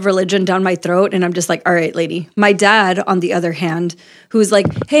can shove religion down my throat, and I'm just like, all right, lady. My dad, on the other hand, who's like,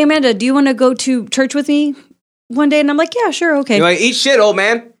 hey, Amanda, do you want to go to church with me one day? And I'm like, yeah, sure, okay. You're like, eat shit, old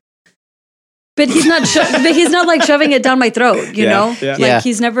man. But he's not. But he's not like shoving it down my throat. You Yeah, know, yeah. like Yeah.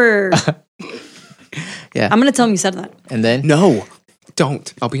 he's never. Yeah. I'm gonna tell him you said that. And then? No,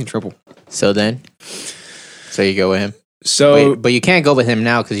 don't. I'll be in trouble. So then? So you go with him. So But you can't go with him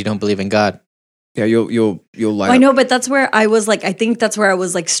now because you don't believe in God. yeah, you'll light I up. know, but that's where I was like. I think that's where I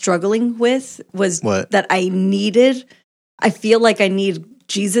was like struggling with was What? that I needed. I feel like I need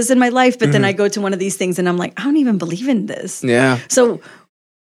Jesus in my life, but then I go to one of these things and I'm like, I don't even believe in this. Yeah, So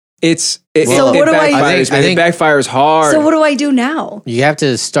it So what do I- backfires, I man. think- It backfires hard. what do I do now? You have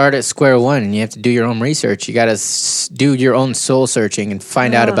to start at square one and you have to do your own research. You got to do your own soul searching and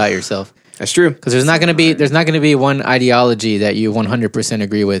find out about yourself. That's true. Because there's not going to be one ideology that you 100%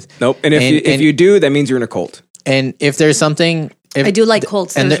 agree with. Nope. And if you do, that means you're in a cult. And if there's something, if, I do like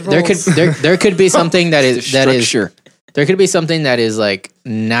cults. and There's there could be something that is Structure. there could be something that is like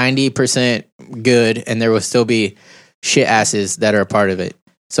 90% good, and there will still be shit asses that are a part of it.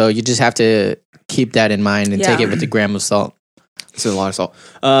 So you just have to keep that in mind and take Yeah. it with a gram of salt. It's a lot of salt.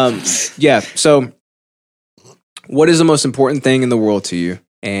 Yeah. So, what is the most important thing in the world to you?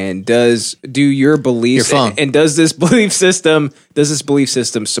 And do your beliefs Your phone. and does this belief system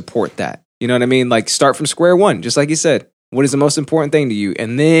support that? You know what I mean? Like start from square one, just like you said. What is the most important thing to you?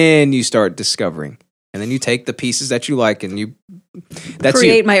 And then you start discovering. And then you take the pieces that you like and that's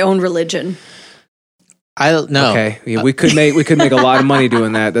create you. my own religion. No. Okay. Yeah, we could make a lot of money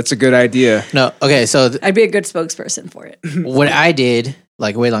doing that. That's a good idea. No. Okay. So I'd be a good spokesperson for it. what I did,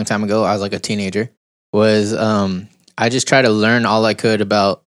 like a way long time ago, I was like a teenager, was I just tried to learn all I could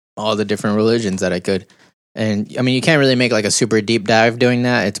about all the different religions that I could. And I mean, you can't really make like a super deep dive doing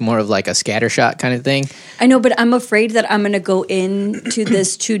that. It's more of like a scattershot kind of thing. I know, but I'm afraid that I'm going to go into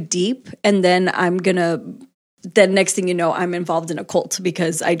this too deep, and then then next thing you know, I'm involved in a cult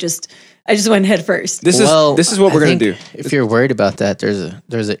because I just went head first. This is what we're I gonna do. think If you're worried about that, there's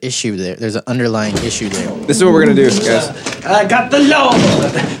an issue there. There's an underlying issue there. This is what we're gonna do, guys. I got the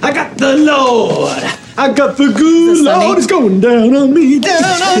Lord. I got the Lord. I got the good Sunny? Lord is going down on me, down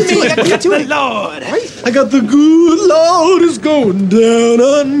on me. I got the good Lord. I got the good Lord is going down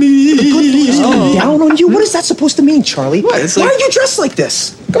on me. The good Lord is going down on you? What is that supposed to mean, Charlie? Why are you dressed like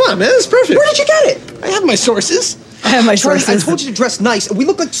this? Come on, man, it's perfect. Where did you get it? I have my sources. I have my Charlie, sources. I told you to dress nice. We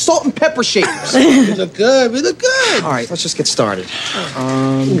look like salt and pepper shakers. We look good. We look good. All right, let's just get started.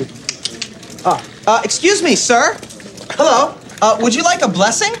 Excuse me, sir. Hello. Would you like a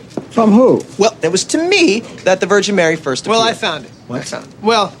blessing? From who? Well, it was to me that the Virgin Mary first appeared. Well, I found it.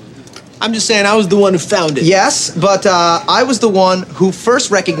 Well, I'm just saying I was the one who found it. Yes, but I was the one who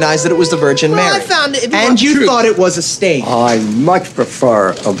first recognized that it was the Virgin Well, Mary. I found it. If you And want you truth. thought it was a stain. I much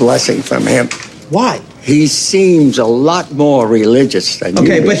prefer a blessing from him. Why? He seems a lot more religious than you.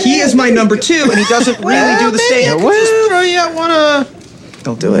 Okay, but he is my number 2, and he doesn't really do the stain. Just throw you out one.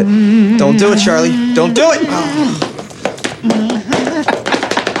 Don't do it. Don't do it, Charlie. Don't do it.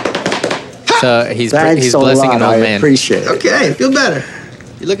 So he's Thanks a blessing lot. an old I man. appreciate it. Okay, I feel better.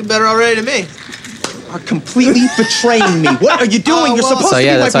 You're looking better already to me. Are completely betraying me. What are you doing? You're supposed So to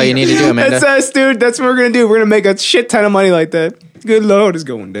yeah, be that's my all you need to do, Amanda. That's us, dude. That's what we're gonna do. We're gonna make a shit ton of money like that. Good Lord is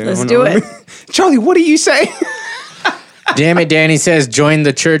going down. Let's do it. Charlie, what do you say? Damn it, Danny says join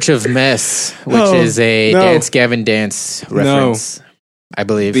the Church of Mess, which Oh, is a no. Dance Gavin Dance reference. I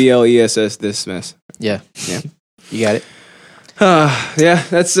believe. BLESS. This mess. Yeah. Yeah. You got it. Yeah,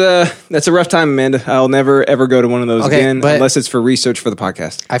 that's a rough time, Amanda. I'll never ever go to one of those Okay, again but- unless it's for research for the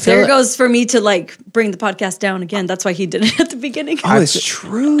podcast. I feel There goes for me to like bring the podcast down again. That's why he did it at the beginning. Oh, it's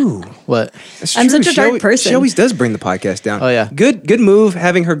true. what? That's I'm true. such a dark person. She always does bring the podcast down. Oh, yeah. Good move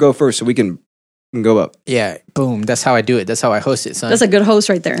having her go first so we can go up. Yeah, boom. That's how I do it. That's how I host it, son. That's a good host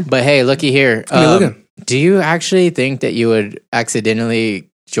right there. But hey, looky here. I mean, look at him. Do you actually think that you would accidentally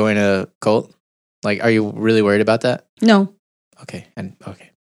join a cult? Like, are you really worried about that? No. Okay. Okay.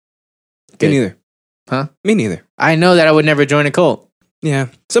 Me Good. neither. Huh? Me neither. I know that I would never join a cult. Yeah.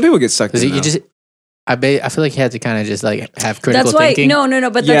 Some people get sucked Because in. you though. just, I feel like you had to kind of just like have critical That's why thinking. no,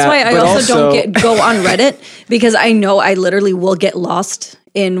 but Yeah, that's why I but also don't also- go on Reddit because I know I literally will get lost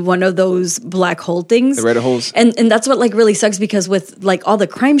in one of those black hole things. The Reddit holes. And that's what like really sucks because with like all the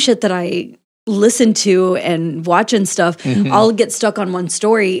crime shit that I listen to and watch and stuff, Mm-hmm. I'll get stuck on one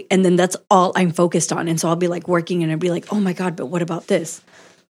story and then that's all I'm focused on. And so I'll be like working and I'll be like, oh my God, but what about this?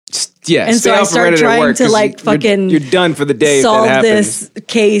 Yeah. And stay so I off of start Reddit at trying work to 'cause like you're- fucking You're done for the day if that solve happens. this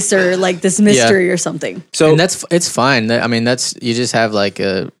case or like this mystery or something. So And it's fine. I mean, you just have like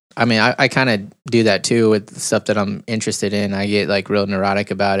I kind of do that too with stuff that I'm interested in. I get like real neurotic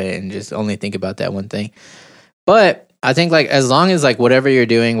about it and just only think about that one thing. But I think like as long as like whatever you're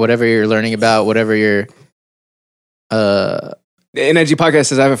doing, whatever you're learning about, whatever you're, the Energy Podcast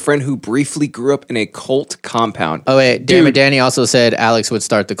says I have a friend who briefly grew up in a cult compound. oh wait, damn it, Dude. Danny also said Alex would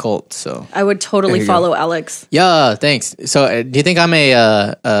start the cult. So I would There totally you go. follow Alex. yeah, thanks. So do you think I'm Is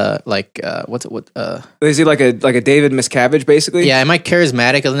he like a David Miscavige basically? yeah, am I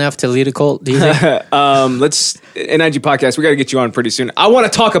charismatic enough to lead a cult? Do you think? Let's Energy Podcast. We got to get you on pretty soon. I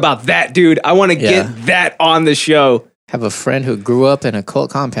want to talk about that, dude. I want to Yeah. get that on the show. Have a friend who grew up in a cult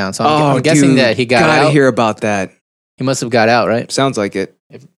compound. So I'm guessing dude, that he got gotta out. hear about that. He must have got out, right? Sounds like it.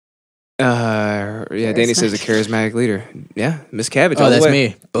 Yeah, Danny says a charismatic leader. Yeah, Miscavige. Oh, all the that's way.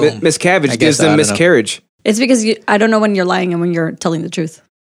 me. Boom. Miscavige I gives guess I them don't know. miscarriage. It's because I don't know when you're lying and when you're telling the truth.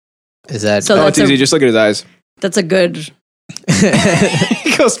 Is that So Oh, that's it's easy. a, Just look at his eyes. that's a good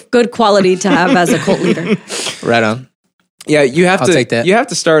He goes, good quality to have as a cult leader. right on? yeah, you have I'll to. take that. You have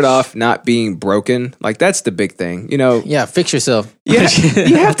to start off not being broken. Like that's the big thing. You know. Yeah, fix yourself. Yeah,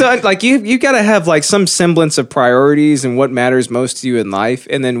 you have to like you got to have like some semblance of priorities and what matters most to you in life.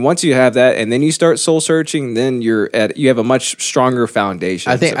 And then once you have that, and then you start soul searching, then you have a much stronger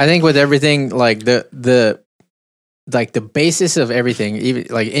foundation. I think with everything like the basis of everything, even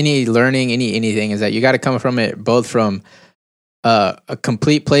like any learning, anything is that you got to come from it both from a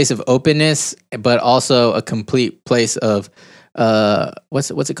complete place of openness, but also a complete place of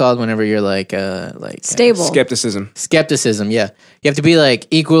what's it called whenever you're like Stable. skepticism. Yeah, you have to be like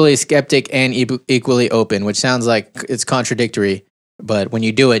equally skeptic and equally open, which sounds like it's contradictory. But when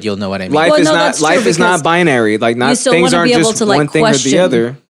you do it, you'll know what I mean. Life Well, is no, not that's true life is not because binary. Like not you still things wanna aren't be able just to, like, one thing or the question-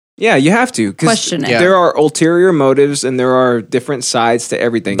 other. Yeah, you have to 'cause Question it. Yeah. there are ulterior motives and there are different sides to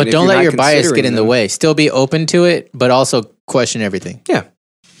everything. But And if don't you're let not your bias get considering in the them- way. Still be open to it, but also question everything. Yeah,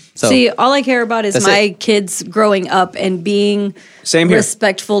 So See, all I care about is That's my kids growing up and being same here.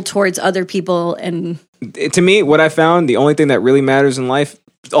 respectful towards other people. And To me, what I found, the only thing that really matters in life,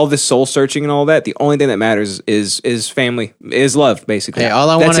 all this soul searching and all that, the only thing that matters is family, is love, basically. hey, all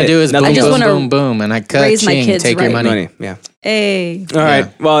I That's want to it. do is Nothing boom, I just boom, else. wanna boom, boom, and I cut raise my ching, kids take your right. money. Money. Yeah. hey, All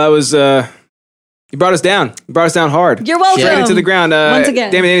right. Well, that was You brought us down. You brought us down hard. You're welcome. Straight into the ground. Once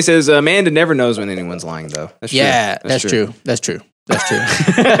again. Damon Danny says, Amanda never knows when anyone's lying, though. That's true. Yeah, that's true. That's true. That's true.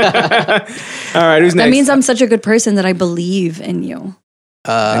 All right, who's next? That means I'm such a good person that I believe in you.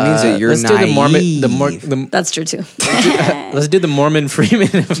 That means that you're let's naive. do the Mormon. That's true too. Let's do the Mormon Freeman.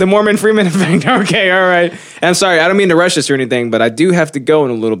 The Mormon Freeman effect. Okay, all right. I'm sorry, I don't mean to rush this or anything, but I do have to go in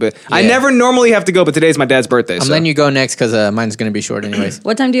a little bit. I never normally have to go, but today's my dad's birthday. I'm letting you go next because mine's going to be short anyways.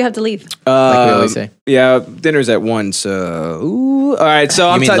 What time do you have to leave? Like we always say. Yeah, dinner's at 1, so... Ooh, all right, so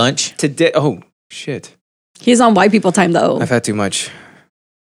You I'm... mean lunch? Today... Oh, shit. He's on white people time though. I've had too much.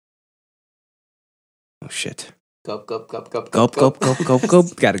 Oh, shit. Gulp, gulp, gulp, gulp, Gulp, gulp, gulp, gulp,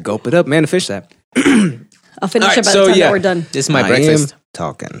 gulp. Gotta gulp it up, man, to fish that. I'll finish All right, it by so, the time yeah. that we're done. This is my I breakfast. am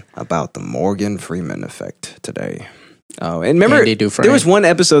talking about the Morgan Freeman effect today. Oh, and remember, Andy Dufresne. there was one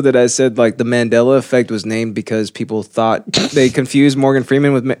episode that I said like the Mandela effect was named because people thought they confused Morgan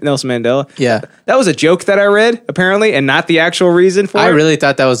Freeman with Nelson Mandela. Yeah. That was a joke that I read, apparently, and not the actual reason for it. I really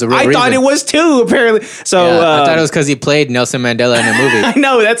thought that was the real reason. I thought it was too, apparently. So Yeah, I thought it was because he played Nelson Mandela in a movie. I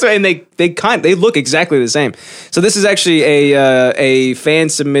know that's right, and they look exactly the same. So this is actually a fan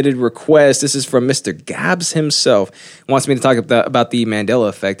submitted request. This is from Mr. Gabs himself. He wants me to talk about the Mandela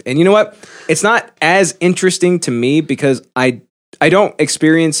effect, and you know what? It's not as interesting to me because I don't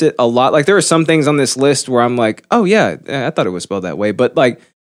experience it a lot. Like there are some things on this list where I'm like, oh yeah, I thought it was spelled that way, but like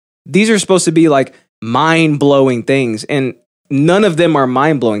these are supposed to be like mind blowing things, and none of them are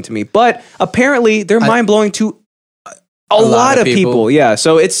mind blowing to me. But apparently, they're mind blowing to a lot of people. Yeah,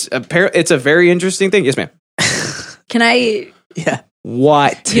 so it's a very interesting thing. Yes, ma'am. Can I? Yeah.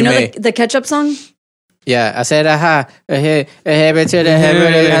 What? You know the ketchup song? Yeah, I said, aha.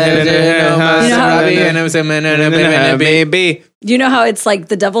 Baby. Do you know how it's like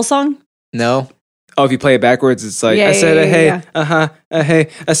the devil song? No. Oh, if you play it backwards, it's like Yeah, I said, yeah, hey, hey,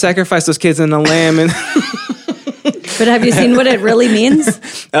 I sacrificed those kids in the lamb, and But have you seen what it really means?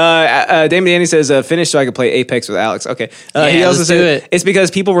 Damon Danny says, finish so I can play Apex with Alex. Okay. He also let's do said it. it's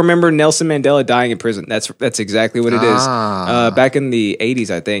because people remember Nelson Mandela dying in prison. That's exactly what it is. Back in the 80s,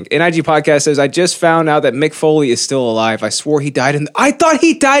 I think. NIG Podcast says, I just found out that Mick Foley is still alive. I swore he died I thought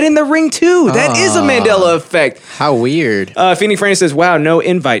he died in the ring too. That is a Mandela effect. How weird. Feeny Franny says, wow, no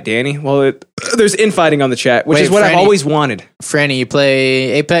invite, Danny. Well, there's infighting on the chat, which Wait, is what I've Franny- always wanted. Franny, you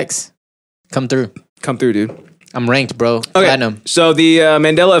play Apex? Come through. Come through, dude. I'm ranked, bro. Okay, Platinum. so the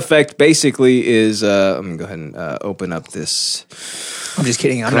Mandela effect basically is, I'm going to go ahead and open up this I'm just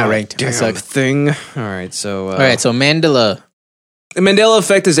kidding. I'm not ranked. I damn suck. thing. All right, so... All right, so Mandela. The Mandela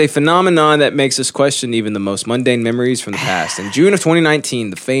effect is a phenomenon that makes us question even the most mundane memories from the past. In June of 2019,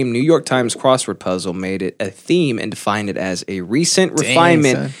 the famed New York Times crossword puzzle made it a theme and defined it as a recent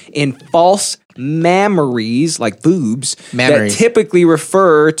refinement in false memories, like boobs, Memories. that typically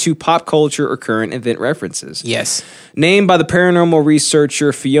refer to pop culture or current event references. Yes. Named by the paranormal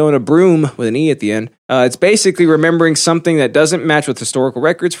researcher Fiona Broom, with an E at the end, it's basically remembering something that doesn't match with historical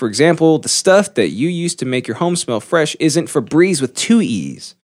records. For example, the stuff that you used to make your home smell fresh isn't Febreze with 2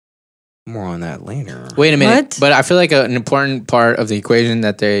 E's. More on that later. Wait a minute. What? But I feel like an important part of the equation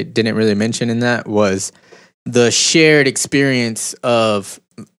that they didn't really mention in that was the shared experience of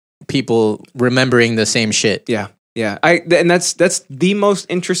people remembering the same shit. Yeah. Yeah, and that's the most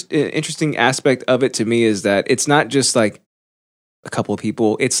interesting aspect of it to me is that it's not just like a couple of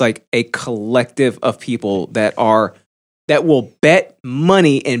people; it's like a collective of people that will bet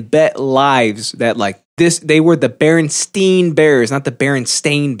money and bet lives that like this. They were the Berenstein Bears, not the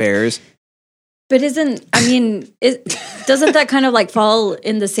Berenstain Bears. But doesn't that kind of like fall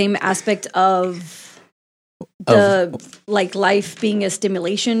in the same aspect of the like life being a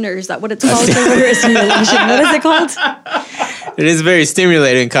stimulation, or is that what it's called? A stimulation. What is it called? It is very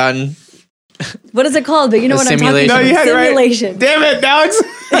stimulating, Cotton. What is it called? But you know what I'm talking simulation. about. No, you had it right. Stimulation. Damn it,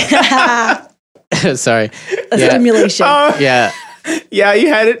 Alex! Sorry. A stimulation. Yeah. Yeah, you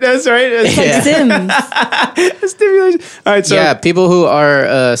had it. That's right. It's like Sims. Stimulation. All right, so Yeah, people who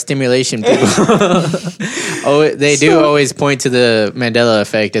are stimulation people, they do always point to the Mandela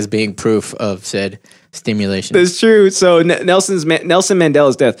effect as being proof of said stimulation. that's true. So Nelson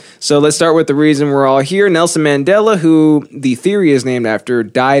Mandela's death. So let's start with the reason we're all here. Nelson Mandela, who the theory is named after,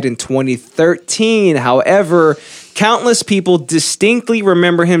 died in 2013. However, countless people distinctly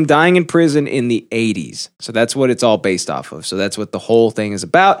remember him dying in prison in the 80s. So that's what it's all based off of. So that's what the whole thing is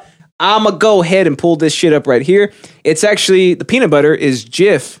about. I'm going to go ahead and pull this shit up right here. It's actually, the peanut butter is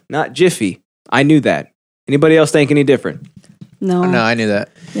Jif, not Jiffy. I knew that. Anybody else think any different? No. No, I knew that.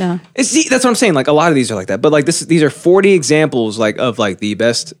 Yeah. See, that's what I'm saying. Like a lot of these are like that, but like these are 40 examples like of like the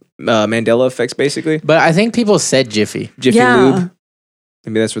best Mandela effects, basically. But I think people said Jiffy. Jiffy Lube.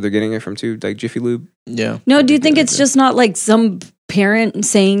 Maybe that's where they're getting it from too, like Jiffy Lube. Yeah. No, do you think it's just not like some parent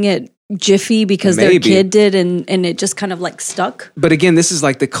saying it Jiffy because their Maybe. kid did and it just kind of like stuck? But again, this is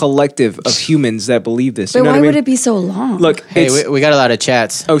like the collective of humans that believe this. But You know why what I mean? would it be so long? Look, Hey, it's- we got a lot of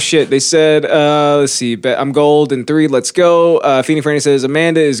chats. oh shit, they said, let's see, I'm gold in 3, let's go. Feeny Franny says,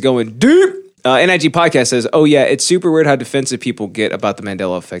 Amanda is going deep. NIG Podcast says, oh yeah, it's super weird how defensive people get about the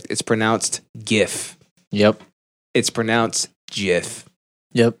Mandela effect. It's pronounced GIF. Yep. It's pronounced GIF.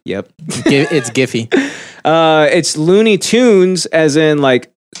 Yep. Yep. It's Giphy. It's Looney Tunes, as in like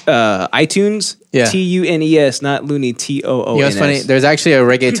iTunes. Yeah. TUNES, not Looney TOONS. You know what's funny? There's actually a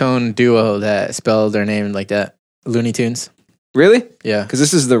reggaeton duo that spelled their name like that. Looney Tunes. Really? Yeah. Because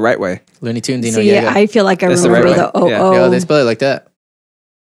this is the right way. Looney Tunes. You know, See, I feel like I That's the remember right the way. Yeah. Yeah, oh. they spell it like that.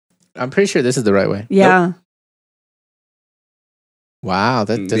 I'm pretty sure this is the right way. Yeah. Wow,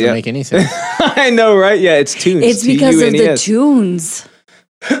 that doesn't Yeah. make any sense. I know, right? Yeah, it's tunes. It's because of the TUNES. tunes.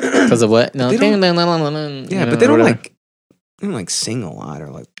 Because of what? No. But they don't- Yeah, Yeah, but they don't like sing a lot or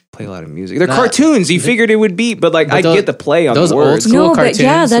like play a lot of music. They're Nah, cartoons. You figured it would be, but like But I those- get the play on those the old words. school No, but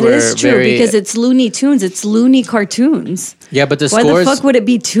yeah, cartoons that is were true very- because it's Looney Tunes. It's Looney cartoons. Yeah, but the Why scores. the fuck would it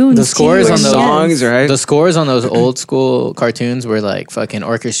be tunes? the scores on those songs, right? The scores on those old school cartoons were like fucking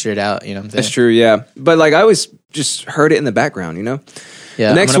orchestrated out. You know what I'm saying? That's true, yeah. But like I always just heard it in the background, you know? Yeah.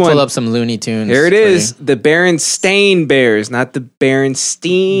 The next I'm gonna one- pull up some Looney Tunes. Here it for is. you. The Berenstain Bears, not the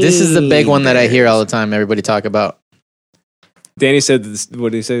Berenstein. This is the big one that I hear all the time. Everybody talk about. Danny said,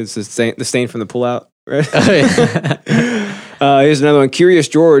 what did he say? It's the stain from the pullout, right? Oh, yeah. Here's another one. Curious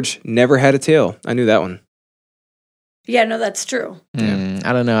George never had a tail. I knew that one. Yeah, no, that's true. I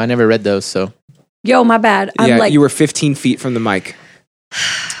don't know. I never read those, so Yo, my bad. I'm yeah, like, you were 15 feet from the mic.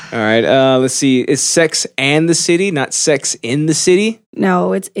 All right, let's see. It's Sex and the City, not Sex in the City.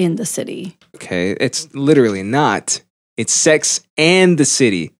 no, it's in the city. Okay, it's literally not. It's Sex and the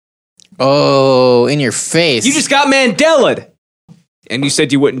City. oh, in your face. You just got Mandela'd. And you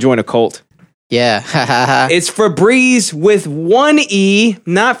said you wouldn't join a cult. yeah. It's Febreze with 1 E,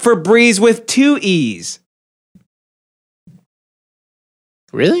 not Febreze with 2 E's.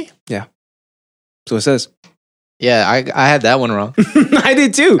 Really? So it says. Yeah, I had that one wrong. I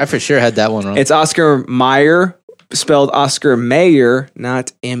did too. I for sure had that one wrong. It's Oscar Mayer, spelled Oscar Mayer,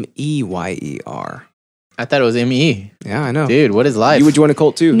 not Meyer. I thought it was M-E. Yeah, I know. Dude, what is life? You would join a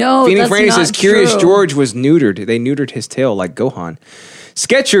cult too. No, Feeny that's Franny not says Curious true. George was neutered. They neutered his tail like Gohan.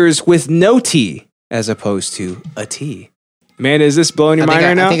 Skechers with no T as opposed to a T. Man, is this blowing your mind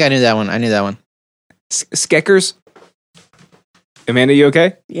right now? I think I knew that one. I knew that one. Skechers. Amanda, you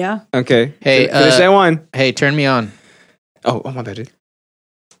okay? Yeah. Okay. Hey, finish that one. Hey, turn me on. Oh, my bad, dude.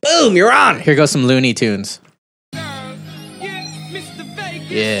 Boom, you're on. Here goes some Looney Tunes. Yeah.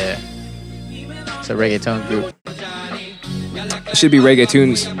 It's a reggaeton group. It should be reggae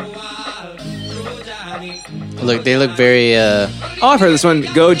tunes. Look, they look very, Oh, I've heard this one.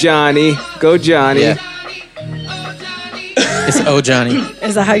 Go Johnny. Go Johnny. yeah. It's Oh Johnny.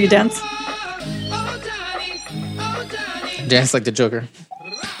 Is that how you dance? Dance like the Joker.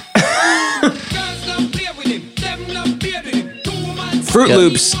 Fruit Yeah.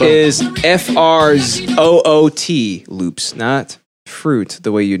 Loops is FROOT loops, not fruit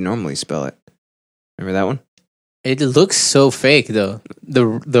the way you'd normally spell it. Remember that one? It looks so fake though.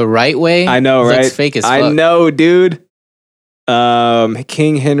 The right way. I know, looks right? Fake as fuck. I know, dude.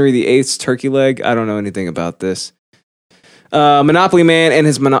 King Henry VIII's turkey leg. I don't know anything about this. Monopoly Man and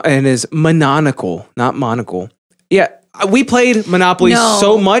his monocle, not monocle. Yeah, we played Monopoly No.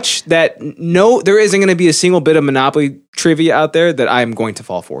 so much that there isn't going to be a single bit of Monopoly trivia out there that I'm going to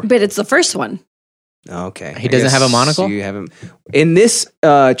fall for. But it's the first one. Okay, He doesn't have a monocle? You haven't. In this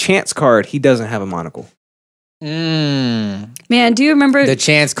chance card, he doesn't have a monocle. Man, do you remember? The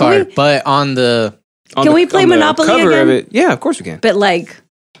chance Can card, we- but on the Can we play on the Monopoly cover again? of it? Yeah, of course we can. But like,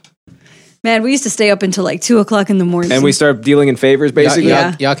 man, we used to stay up until like 2:00 in the morning. And we start dealing in favors, basically.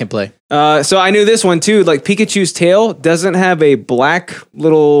 Yeah. y'all can play. So I knew this one too. Like Pikachu's tail doesn't have a black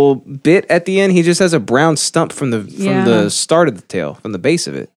little bit at the end. He just has a brown stump from the start of the tail, from the base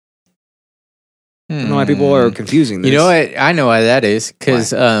of it. I don't know why people are confusing this. You know what? I know why that is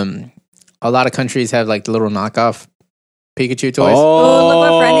because a lot of countries have like the little knockoff Pikachu toys. Oh, look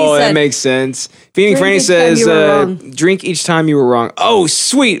what Franny that said. makes sense. Feeding Drink Franny each time says, you were wrong. drink each time you were wrong. Oh,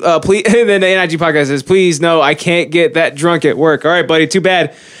 sweet. Please. And then the NIG podcast says, please, no, I can't get that drunk at work. All right, buddy, too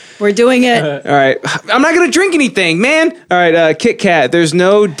bad. We're doing it. All right. I'm not going to drink anything, man. All right, Kit Kat. There's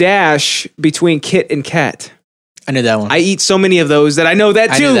no dash between Kit and Kat. I knew that one. I eat so many of those that I know that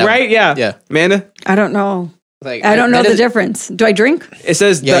I too, knew that right? one. Yeah. Yeah. Amanda? I don't know. Like, I don't know that the is- difference. Do I drink? It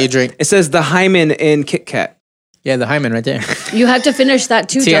says Yeah, you drink. It says the hymen in Kit Kat. Yeah, the hymen right there. You have to finish that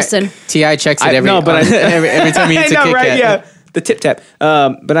too, Justin. Ti checks it every time he eats a know, Kit right? Kat. Yeah, the tip tap.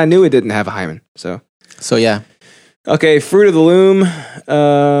 But I knew it didn't have a hymen. So yeah. okay, Fruit of the Loom.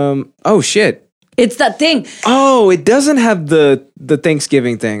 Oh shit. It's that thing. Oh, it doesn't have the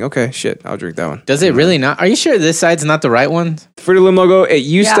Thanksgiving thing. Okay, shit. I'll drink that one. Does it really not? Are you sure this side's not the right one? Fruit of the Loom logo. It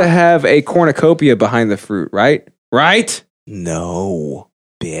used to have a cornucopia behind the fruit, right? Right? No,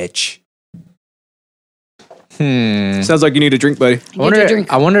 bitch. Sounds like you need a drink, buddy.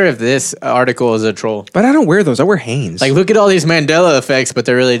 I wonder if this article is a troll. But I don't wear those. I wear Hanes. Like, look at all these Mandela effects, but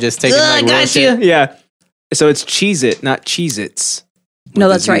they're really just taking like real shit. Yeah. So it's Cheez-It, not Cheez-Its. No,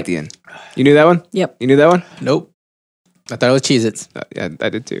 that's right. You knew that one? Yep. You knew that one? Nope. I thought it was Cheez-Its. Yeah, I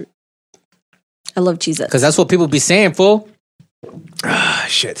did too. I love Cheez-Its. Because that's what people be saying, fool. Ah,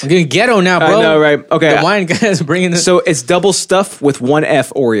 shit. I'm getting ghetto now, bro. I know, right? Okay. The wine guy's bringing this. So it's double stuff with one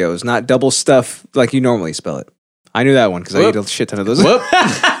F Oreos, not double stuff like you normally spell it. I knew that one because I eat a shit ton of those.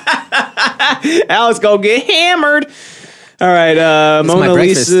 Alex, go get hammered. All right. Mona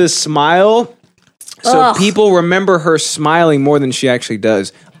Lisa's smile. So people remember her smiling more than she actually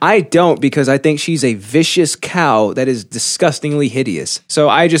does. I don't, because I think she's a vicious cow that is disgustingly hideous. So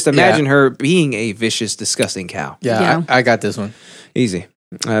I just imagine her being a vicious, disgusting cow. Yeah. I got this one. Easy.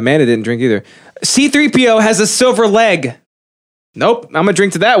 Amanda didn't drink either. C-3PO has a silver leg. Nope. I'm going to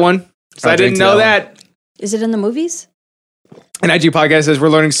drink to that one. So I didn't know that. Is it in the movies? An IG podcast says we're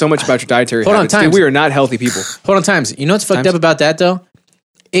learning so much about your dietary habits. Dude, we are not healthy people. Hold on, Times. You know what's fucked up about that, though?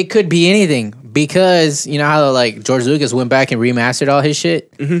 It could be anything, because you know how like George Lucas went back and remastered all his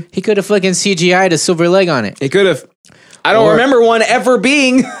shit? Mm-hmm. He could have fucking CGI'd a silver leg on it. He could have. I don't remember one ever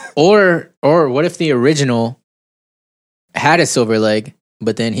being. Or what if the original had a silver leg,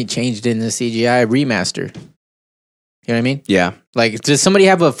 but then he changed it in the CGI remaster? You know what I mean? Yeah. Like, does somebody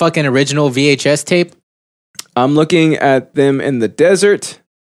have a fucking original VHS tape? I'm looking at them in the desert.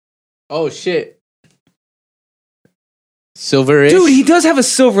 Oh, shit. Silver-ish? Dude, he does have a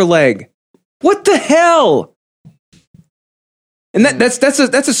silver leg. What the hell? And that's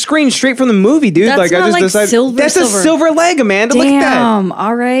a screen straight from the movie, dude. That's like not I just like decided silver. That's a silver leg, Amanda. Damn, Look at that.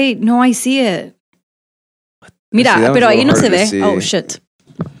 All right. No, I see it. Mira, See, that pero was a ahí no little se hard to ve. see. Oh, shit.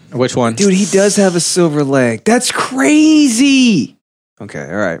 Which one? Dude, he does have a silver leg. That's crazy. Okay,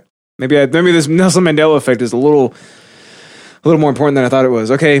 all right. Maybe this Nelson Mandela effect is a little more important than I thought it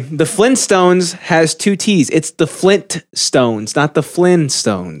was. Okay, the Flintstones has 2 T's. It's the Flintstones, not the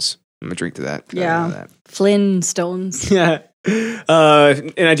Flintstones. I'm gonna drink to that. Yeah. Flintstones. Yeah.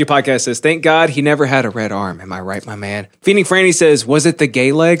 NIG podcast says, thank God he never had a red arm. Am I right, my man? Feeding Franny says, was it the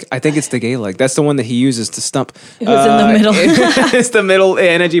gay leg? I think it's the gay leg. That's the one that he uses to stump. It was in the middle. It's the middle.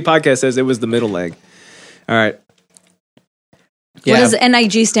 NIG podcast says it was the middle leg. All right. Yeah. What does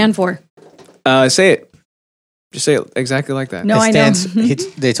NIG stand for? Say it. Just say it exactly like that. No, I know.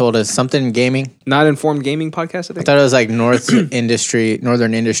 They told us something gaming. Not Informed Gaming Podcast, I think. I thought it was like Northern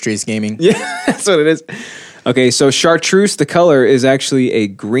Industries Gaming. Yeah, that's what it is. Okay, so chartreuse, the color, is actually a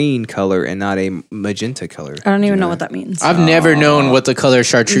green color and not a magenta color. I don't even know what that means. I've never known what the color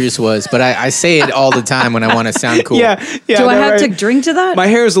chartreuse was, but I say it all the time when I want to sound cool. Yeah. Do I have to drink to that? My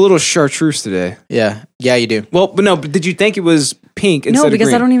hair is a little chartreuse today. Yeah, you do. Well, but no, but did you think it was pink instead of green? No,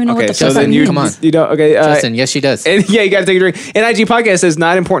 because I don't even know what the fuck that means. Come on. You don't, okay. Justin, yes, she does. And, yeah, you got to take a drink. NIG podcast says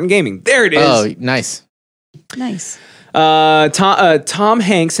not important gaming. There it is. Oh, nice. Nice. Tom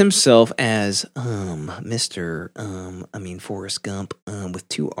Hanks himself as Forrest Gump with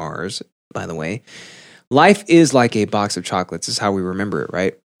 2 R's, by the way. Life is like a box of chocolates is how we remember it,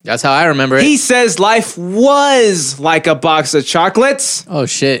 right? That's how I remember it. He says life was like a box of chocolates. Oh,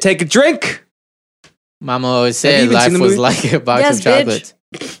 shit. Take a drink. Mama always Have you said even life seen the was movie? like a box of chocolates.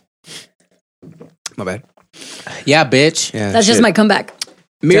 My bad. Yeah, bitch. Yeah, That's just my comeback.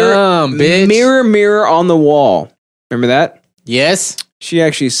 mirror, Dumb, bitch. Mirror, mirror on the wall. Remember that? Yes. She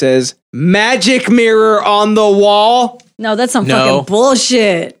actually says, magic mirror on the wall. No, that's some No. fucking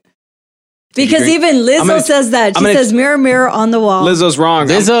bullshit. Because drink? even Lizzo says that. She says, mirror, mirror on the wall. Lizzo's wrong.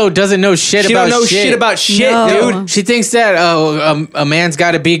 Lizzo doesn't know shit She about don't know shit about shit, No. dude. She thinks that a man's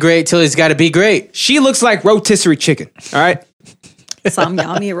got to be great till he's got to be great. She looks like rotisserie chicken. All right? Some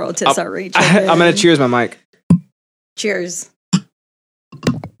yummy rotisserie I'm chicken. going to cheers my mic. Cheers.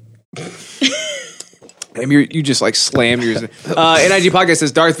 You just like slammed yours. NIG podcast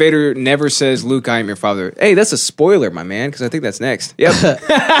says Darth Vader never says, Luke, I am your father. Hey, that's a spoiler, my man, because I think that's next. Yep.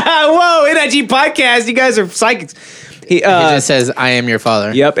 Whoa, NIG podcast. You guys are psychics. He just says, I am your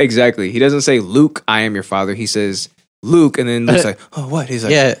father. Yep, exactly. He doesn't say, Luke, I am your father. He says, Luke, and then Luke's like, oh, what? He's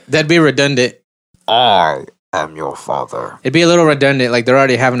like, Yeah, that'd be redundant. I am your father. It'd be a little redundant. Like they're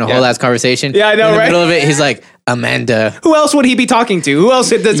already having a whole ass conversation. Yeah, I know, In the right? middle of it, he's like, Amanda. Who else would he be talking to? Who else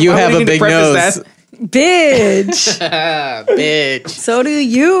does You why would have he a need to big preface nose. that? Bitch. Bitch. So do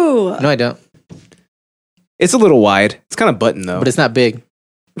you. No, I don't. It's a little wide. It's kind of button though. But it's not big.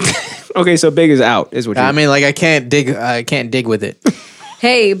 Okay, so big is out is what you I mean, like I can't dig with it.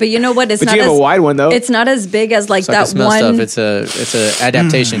 Hey, but you know what? It's But not you have as, a wide one though. It's not as big as like So I can that smell one. stuff. It's a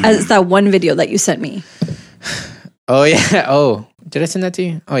adaptation. As that one video that you sent me. Oh yeah. Oh, did I send that to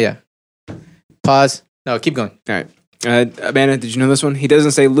you? Oh yeah. Pause. No, keep going. All right. Amanda, did you know this one? He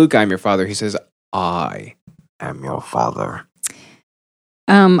doesn't say, Luke, I'm your father. He says, I am your father.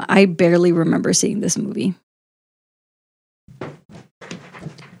 I barely remember seeing this movie.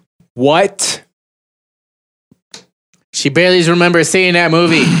 What? She barely remembers seeing that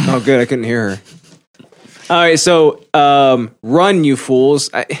movie. Oh, good. I couldn't hear her. All right. So, run, you fools.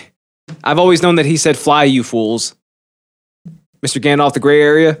 I've always known that he said, fly, you fools. Mr. Gandalf, the gray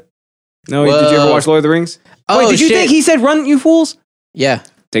area. No, Whoa. did you ever watch Lord of the Rings? Oh, Wait, did you shit. think he said, run, you fools? Yeah.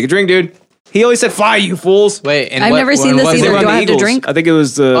 Take a drink, dude. He always said, fly, you fools. Wait, and I've never seen this They either. were on Do the I have to Eagles. drink? I think it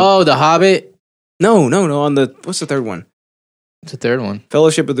was the... Oh, The Hobbit. No. On the... What's the third one? It's the third one.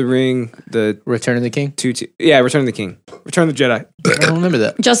 Fellowship of the Ring, the... Return of the King. Yeah, Return of the King. Return of the Jedi. I don't remember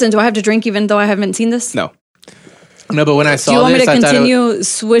that. Justin, do I have to drink even though I haven't seen this? No. No, but when I saw Do you want this, me to I thought it continue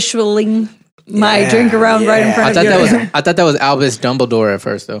swishling my drink around right in front of you? I thought that was Albus Dumbledore at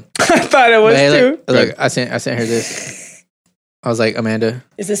first, though. I thought it was But hey, too. look, I sent her this. I was like, Amanda.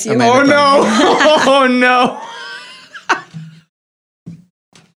 Is this you? Amanda, Oh no! Oh no!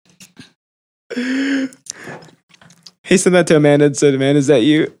 He sent that to Amanda and said, "Amanda, is that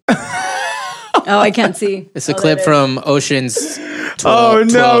you?" Oh, I can't see. It's a Oh, clip that is. from Ocean's 12, Oh, no.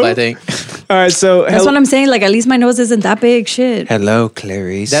 12, I think. All right, so That's what I'm saying. Like, at least my nose isn't that big. Shit. hello,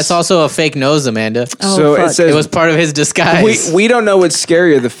 Clarice. That's also a fake nose, Amanda. Oh, so fuck. it says It was part of his disguise. we don't know what's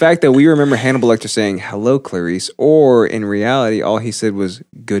scarier, the fact that we remember Hannibal Lecter saying "Hello, Clarice," or in reality, all he said was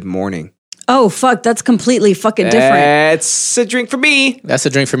 "Good morning." Oh, fuck. That's completely fucking different. That's a drink for me. That's a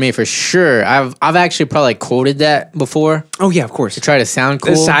drink for me for sure. I've actually probably quoted that before Oh yeah, of course. to try to sound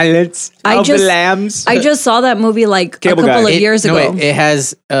cool. The silence I of just- the lambs. I just saw that movie like Cable a couple Guy. of years ago. No, wait, it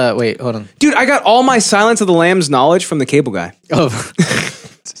has. Wait, hold on. Dude, I got all my Silence of the Lambs knowledge from the Cable Guy. Oh,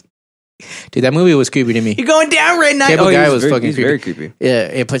 dude, that movie was creepy to me. You're going down right now. Cable he Guy was very, fucking he's creepy. very creepy. Yeah,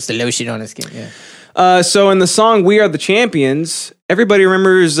 it puts the lotion on his skin. Yeah. So in the song "We Are the Champions," everybody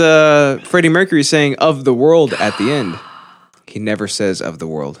remembers Freddie Mercury saying "of the world" at the end. He never says "of the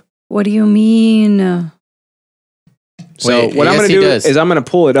world." What do you mean? So Wait, what I'm yes, going to he do does. is I'm going to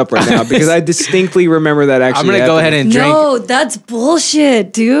pull it up right now because I distinctly remember that actually. I'm gonna go ahead and drink, No, that's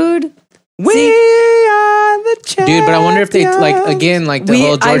bullshit, dude. We See? are the champions. dude. But I wonder if they like the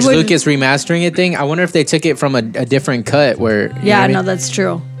whole I George would- Lucas remastering it thing. I wonder if they took it from a different cut where. you know Yeah, what I mean? no, that's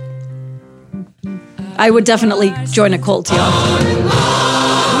true. I would definitely join a cult, yeah.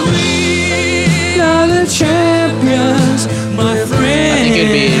 I think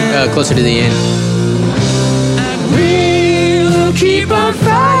it'd be closer to the end.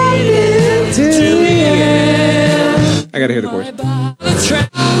 I got to hear the chorus.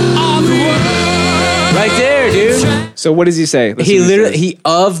 Right there, dude. So what does he say? Listen He to what literally says.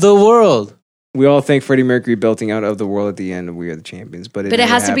 of the world. We all thank Freddie Mercury belting out "of the world" at the end of "We Are the Champions," but But it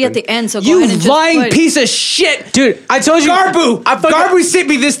never has to be at happened. the end, so go You ahead and just lying put- piece of shit, Dude, I told you. Garbu! I fucking- Garbu sent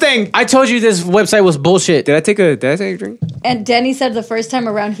me this thing. I told you this website was bullshit. Did I take a drink? And Danny said the first time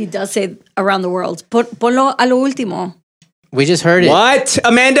around he does say around the world. Ponlo a lo último. We just heard it. What,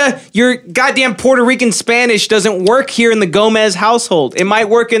 Amanda? Your goddamn Puerto Rican Spanish doesn't work here in the Gomez household. It might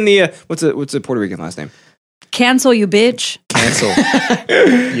work in the what's the Puerto Rican last name? Cancel, you bitch. Cancel.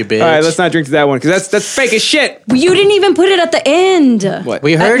 You bitch. All right, let's not drink to that one because that's fake as shit. You didn't even put it at the end. What?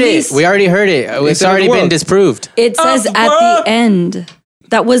 We heard At it. least- We already heard it. It's said already the been world. disproved. It says the at world. the end.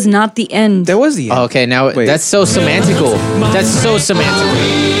 That was not the end. That was the end. Oh, okay, now Wait. that's so semantical. That's so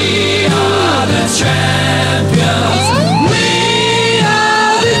semantical.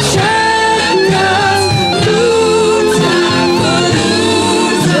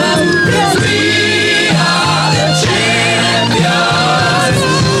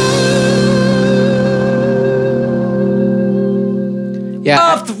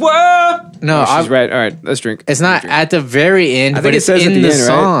 Yeah. Of the world. No, She's right. All right, let's drink. it's not at the very end, I but think it it's says in at the the end,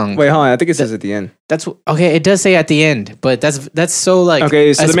 song. right? Wait, hold on. I think it says at the end. That's okay. It does say at the end, but that's so like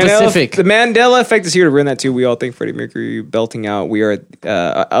Okay, so the specific. Mandela effect is here to ruin that too. We all think Freddie Mercury belting out "We Are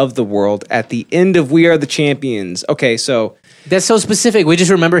of the World" at the end of "We Are the Champions." Okay, so That's so specific. We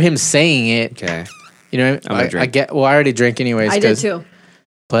just remember him saying it. okay, You know, I'm gonna drink. I get. Well, I already drank anyways. I did 'cause too.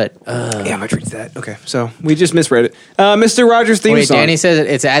 But Yeah, my treat's that. Okay, so we just misread it. Mr. Rogers theme wait, song. Danny says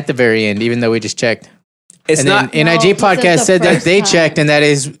it's at the very end, even though we just checked. It's and not. then No, NIG he said podcast the said that first they time. checked, and that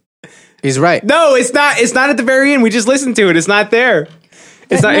is he's right. No, it's not. It's not at the very end. We just listened to it. It's not there.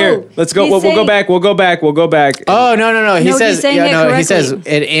 It's not No, here. Let's go. he's We'll go saying- back. We'll go back. We'll go back. Oh no! No, He he's says saying it he says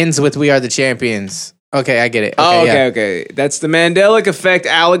correctly. it ends with "We are the champions." Okay, I get it. Oh, okay, yeah. okay. That's the Mandela effect,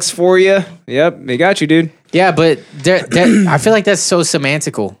 Alex, for you. Yep, they got you, dude. Yeah, but I feel like that's so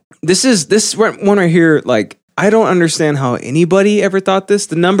semantical. This one right here. Like, I don't understand how anybody ever thought this.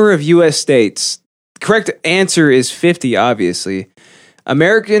 The number of U.S. states. Correct answer is 50. Obviously,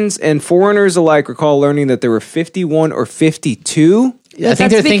 Americans and foreigners alike recall learning that there were 51 or 52. I think That's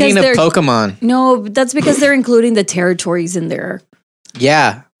they're thinking because of they're- Pokemon. No, that's because they're including the territories in there.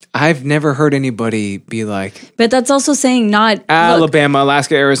 Yeah, I've never heard anybody be like But that's also saying not look, Alabama,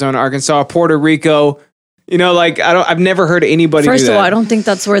 Alaska, Arizona, Arkansas, Puerto Rico. You know, like I've never heard anybody. First do of that. all, I don't think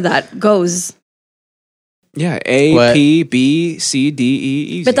that's where that goes. Yeah, A, What? P, B, C, D, E,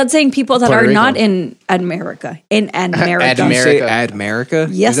 easy. But that's saying people that Puerto are Rico. not in America. In America. Did you say America. Admerica?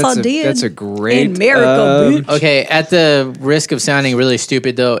 Yes, That's I did. That's a great In America, bitch. Okay, at the risk of sounding really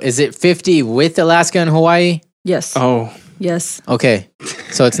stupid though, is it 50 with Alaska and Hawaii? Yes. Oh, Yes. Okay.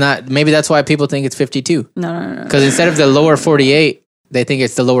 So it's not, maybe that's why people think it's 52. No. Because instead of the lower 48, they think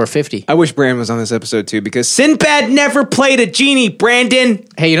it's the lower 50. I wish Brandon was on this episode too because Sinbad never played a genie. Brandon.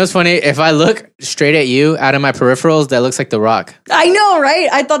 Hey, you know what's funny? If I look straight at you out of my peripherals, that looks like The Rock. I know, right?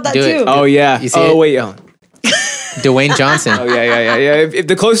 I thought that Do it. too. Oh yeah. You see Oh it? wait. Oh. Dwayne Johnson. Oh yeah. If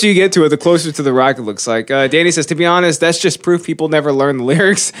the closer you get to it, the closer to the Rock it looks like. Danny says, to be honest, that's just proof people never learn the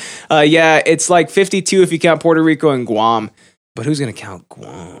lyrics. Yeah, it's like 52 if you count Puerto Rico and Guam. But who's gonna count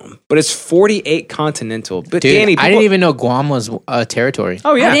Guam? But it's 48 continental. But Dude, Danny, I didn't even know Guam was a territory.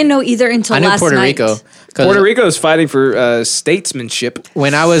 Oh yeah, I didn't know either until I knew last Puerto night. Rico. 'Cause Puerto Rico is fighting for statesmanship.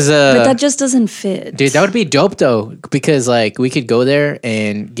 When I was But that just doesn't fit. dude, that would be dope though, because like we could go there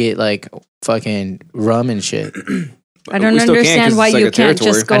and get like fucking rum and shit. I don't We still can, 'cause understand why it's like you a can't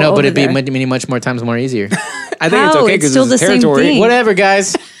territory. just go I know, but over it'd be there. much more times more easier. I think it's How? okay It's because still it's a the same territory. thing. Whatever,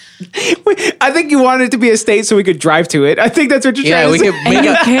 guys. I think you wanted it to be a state so we could drive to it. I think that's what you're Yeah, trying we to could say. make,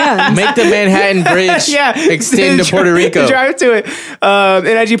 You can. make the Manhattan Bridge extend to Puerto Rico. Drive to it.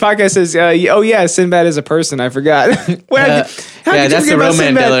 NIG podcast says, oh yeah, Sinbad is a person. I forgot. How could you Yeah, that's forget the real about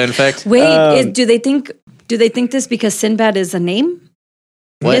Sinbad? Mandela effect. Wait, do they think this because Sinbad is a name?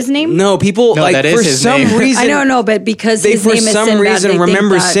 What? His name? No, people No, like that is for his some name. reason I don't know, but because they his for name is some Sinbad, reason they think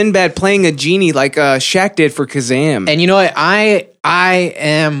remember that- Sinbad playing a genie like Shaq did for Kazam. And you know what? I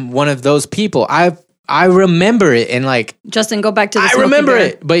am one of those people. I remember it and like Justin, go back to the I Smokey remember Bear.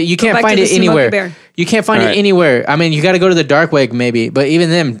 it, but you Go can't back find to it the Smokey anywhere. Bear. You can't find All it right. anywhere. I mean, you got to go to the dark web maybe, but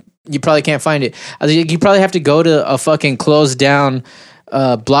even then, you probably can't find it. I think you probably have to go to a fucking closed down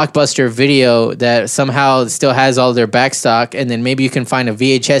Blockbuster video that somehow still has all their back stock, and then maybe you can find a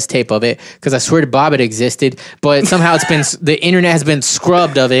VHS tape of it because I swear to Bob it existed, but somehow it's been the internet has been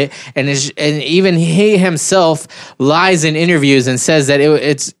scrubbed of it, and even he himself lies in interviews and says that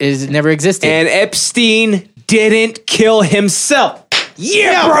it never existed. And Epstein didn't kill himself.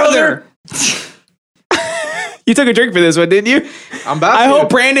 Yeah, brother. You took a drink for this one, didn't you? I'm about I to. hope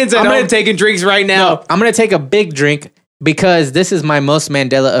Brandon's at home taking drinks right now. I'm gonna take a big drink because this is my most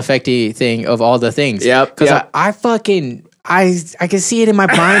Mandela effecty thing of all the things. Yep, Because yep. I fucking I can see it in my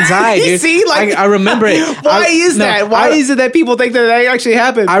mind's eye, You dude. see, like- I remember it. Why is that? Why is it that people think that actually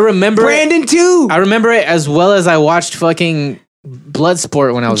happened? I remember Brandon too. I remember it as well as I watched fucking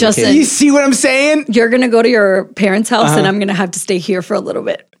Bloodsport when I was Justin. a kid. You see what I'm saying? You're gonna go to your parents' house, and I'm gonna have to stay here for a little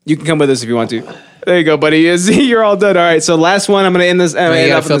bit. You can come with us if you want to. There you go, buddy. You're all done. All right, so last one. I'm going to end this. You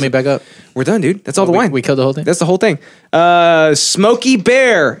gotta fill me back up. We're done, dude. That's all the wine. We killed the whole thing. That's the whole thing. Smokey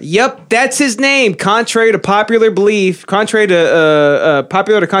Bear. Yep, that's his name. Contrary to popular belief, contrary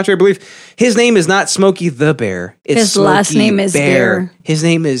belief, his name is not Smokey the Bear. It's His last Smokey name is Bear. His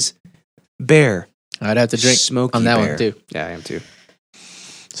name is Bear. I'd have to drink Smokey on that Bear. one too. Yeah, I am too.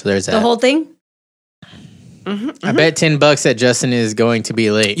 So there's that. The whole thing. I bet $10 that Justin is going to be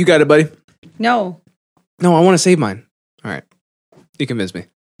late. You got it, buddy. No. No, I want to save mine. All right, you convinced me.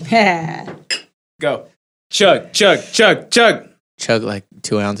 Go. Chug, chug, chug, chug. Chug like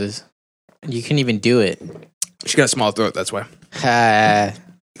 2 ounces. You can even do it. She got a small throat. That's why. Ah.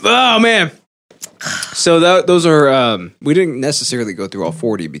 Oh man. So those are we didn't necessarily go through all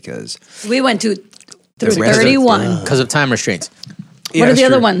 40 because We went through rest of 31. Because of time restraints. What are the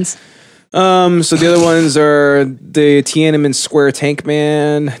other ones? So the other ones are the Tiananmen Square tank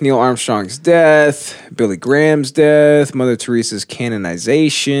man, Neil Armstrong's death, Billy Graham's death, Mother Teresa's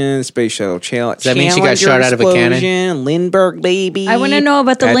canonization, Space Shuttle Challenge. Does that mean she got shot out of a cannon? Lindbergh baby. I want to know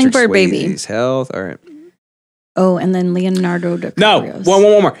about the Patrick Lindbergh baby. Swayze's health. All right. Oh, and then Leonardo DiCaprio's. No, one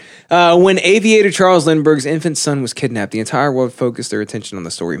more. When aviator Charles Lindbergh's infant son was kidnapped, the entire world focused their attention on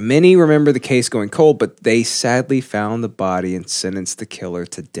the story. Many remember the case going cold, but they sadly found the body and sentenced the killer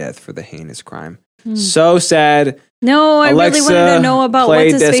to death for the heinous crime. So sad. No, I Alexa really wanted to know about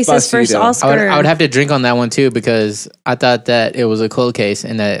played what's-his-face's first Despacito. Oscar. I would have to drink on that one too because I thought that it was a cold case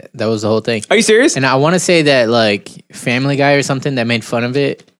and that was the whole thing. Are you serious? And I want to say that like Family Guy or something that made fun of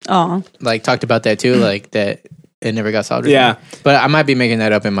it, Aw. like talked about that too, like that it never got solved. Yeah. But I might be making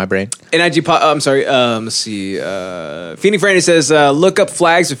that up in my brain. I'm sorry. Let's see. Feeny Franny says, look up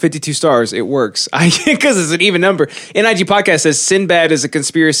flags with 52 stars. It works. Because it's an even number. NIG Podcast says, Sinbad is a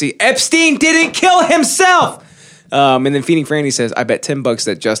conspiracy. Epstein didn't kill himself. And then Feeding Franny says, I bet $10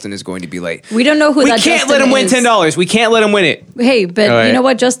 that Justin is going to be late. We don't know who that We can't Justin let him win is. $10. We can't let him win it. Hey, but All right. you know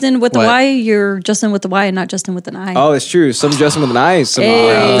what, Justin with the What? Y? You're Justin with the Y and not Justin with an I. Oh, that's true. Some Justin with an eye. Some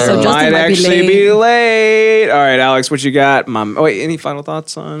Hey, so Justin might might be actually late. be late. All right, Alex, what you got? Wait, any final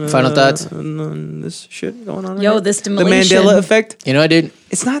thoughts on Final thoughts? on this shit going on? Yo, right this now? The stimulation. Mandela effect? You know what, dude?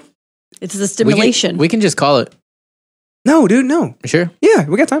 It's not. It's the stimulation. We can just call it. No, dude, no. You sure? Yeah,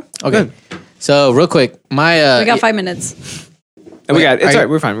 we got time. Okay. Good. So real quick, we got 5 minutes. And we got it. It's Are all you- right.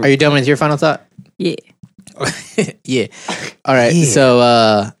 We're fine. Are you done with your final thought? Yeah. Yeah. All right.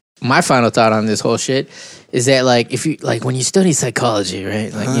 So my final thought on this whole shit is that like if you like when you study psychology,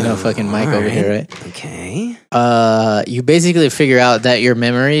 right? Like you know fucking Mike over here, right? Okay. You basically figure out that your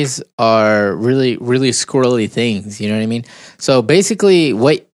memories are really, really squirrely things. You know what I mean? So basically,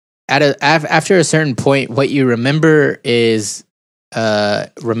 after a certain point, what you remember is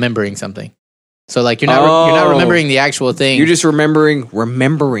remembering something. So like you're not remembering the actual thing. You're just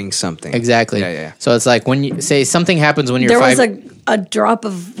remembering something. Exactly. Yeah. So it's like when you say something happens when you're There 5. was a drop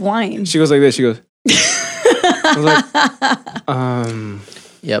of wine. She goes like this. She goes. I was like,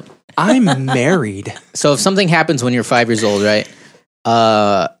 Yep. I'm married. So if something happens when you're 5 years old, right?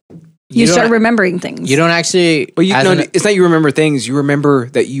 You don't- start remembering things. You don't actually. But as an- it's not you remember things. You remember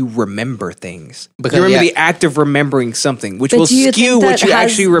that you remember things. Because, you remember yeah. the act of remembering something, which But will do you skew think what that you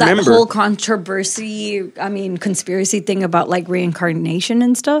has actually remember. That whole conspiracy thing about like reincarnation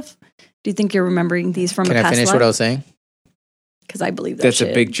and stuff. Do you think you're remembering these from Can a I past finish life? what I was saying? Because I believe that That's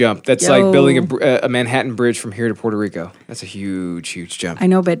shit. a big jump. That's Yo. like building a Manhattan Bridge from here to Puerto Rico. That's a huge jump. I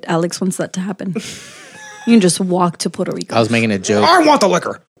know, but Alex wants that to happen. You can just walk to Puerto Rico. I was making a joke. I want the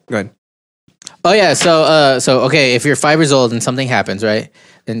liquor. Go ahead. Oh yeah, so okay, if you're 5 years old and something happens, right?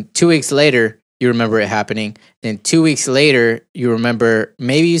 Then 2 weeks later, you remember it happening. Then 2 weeks later, you remember.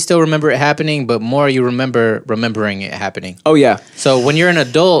 Maybe you still remember it happening, but more you remembering it happening. Oh yeah. So when you're an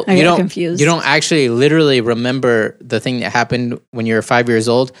adult, I you get don't confused. you don't actually literally remember the thing that happened when you're 5 years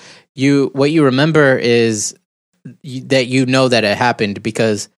old. What you remember is that you know that it happened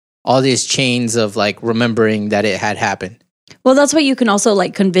because all these chains of like remembering that it had happened. Well, that's why you can also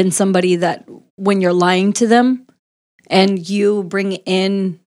like convince somebody that when you're lying to them and you bring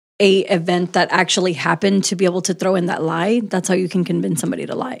in a event that actually happened to be able to throw in that lie, that's how you can convince somebody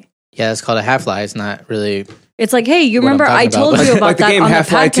to lie. Yeah, it's called a half lie. It's not really. It's like, hey, you What I'm remember I talking told about. you about Like the that game on the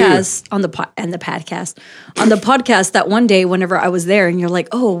Half-Life 2. podcast, on the podcast that one day whenever I was there, and you're like,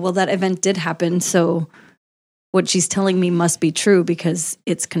 oh, well, that event did happen, so what she's telling me must be true because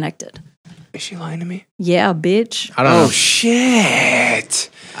it's connected. Is she lying to me? Yeah, bitch. I don't know. Shit.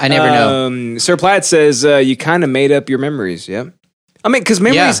 I never know. Sir Platt says you kind of made up your memories. Yeah. I mean, because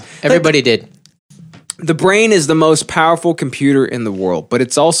memories. Yeah, everybody did. The brain is the most powerful computer in the world, but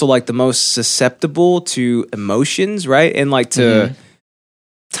it's also like the most susceptible to emotions, right? And like to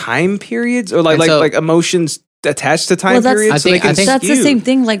time periods or like And so- like emotions attached to time Well, that's- periods. I so they think- can I think- That's the skew. same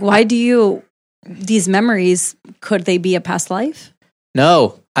thing. Like, why do you, these memories, could they be a past life?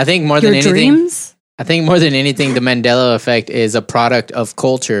 No, I think more Your than anything. dreams? I think more than anything, the Mandela effect is a product of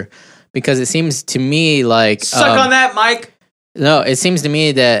culture, because it seems to me like Suck on that, Mike. No, it seems to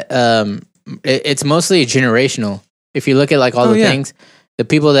me that it's mostly generational. If you look at like all the things, the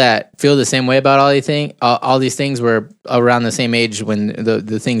people that feel the same way about all these things were around the same age when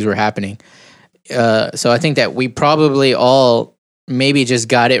the things were happening. So I think that we probably all maybe just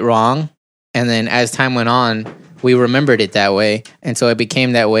got it wrong, and then as time went on, we remembered it that way, and so it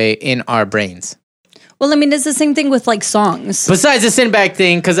became that way in our brains. Well, I mean, it's the same thing with like songs. Besides the Sinbad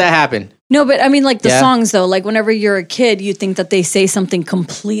thing, because that happened. No, but I mean, like the Yeah. songs though. Like whenever you're a kid, you think that they say something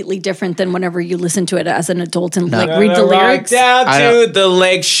completely different than whenever you listen to it as an adult and like read the lyrics. Down I to don't- the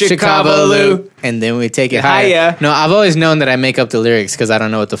Lake Chicago. and then we take it higher. Hiya. No, I've always known that I make up the lyrics because I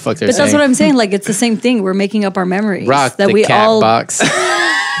don't know what the fuck they're But saying. that's what I'm saying. Like it's the same thing. We're making up our memories Rock that the we cat all box.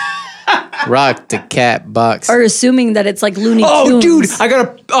 Rock the cat box. are assuming that it's like Looney Oh, Tunes. dude, I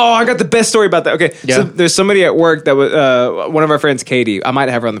got the best story about that. Okay, Yeah. so there's somebody at work that was one of our friends, Katie. I might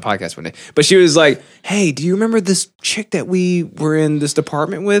have her on the podcast one day, but she was like, "Hey, do you remember this chick that we were in this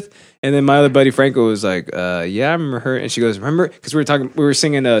department with?" And then my other buddy Franco was like, "Yeah, I remember her." And she goes, "Remember?" Because we were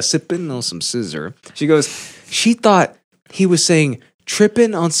singing "Sipping on Some Scissor." She goes, she thought he was saying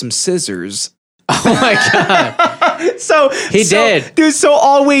 "tripping on some scissors." Oh my god. So He did. dude. So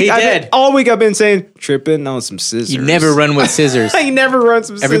all week, He I've did. been saying "tripping on some scissors." You never run with scissors. I never run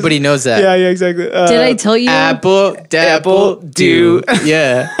some. Everybody scissors. knows that. Yeah, yeah, exactly. Did I tell you? Apple, dapple, do.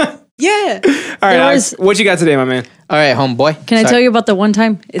 Yeah. Yeah. All right, There Alex, was- what you got today, my man? All right, homeboy. Can I tell you about the one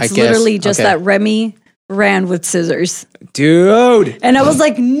time? I It's guess. literally just Okay. that Remy ran with scissors. Dude. And I was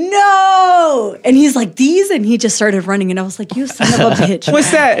like, no. And he's like, these? And he just started running. And I was like, you son of a bitch.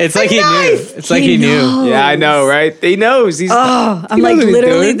 What's that? It's like he knew. It's like he knew. knows. Yeah, I know, right? He knows. He's Oh, I'm he like, knows what he's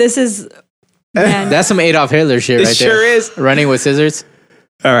literally, doing. this is, man. That's some Adolf Hitler shit It right there. sure is. Running with scissors.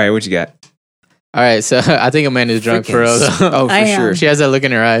 All right, what you got? All right, so I think Amanda's drunk for real. Oh, for I am. sure. She has that look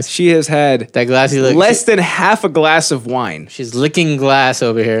in her eyes. She has had That glassy look. less than half a glass of wine, She's licking glass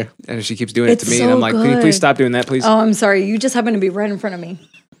over here. and she keeps doing it It's to me. so and I'm like, can you good. please stop doing that, please? Oh, I'm sorry. You just happen to be right in front of me.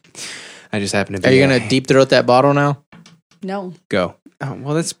 I just happen to be. Are you gonna deep throat that bottle now? No. go? Oh,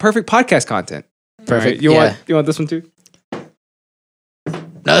 well, that's perfect podcast content. Perfect. All right, you Yeah. want this one too?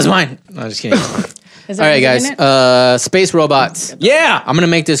 No, it's mine. No, I'm just kidding. Is All there right, anything guys. in it? Space robots. Yeah. I'm gonna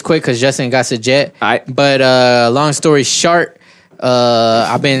make this quick because Justin got to jet. All right. But long story short,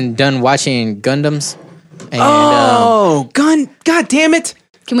 I've been done watching Gundams. And, Oh, God damn it!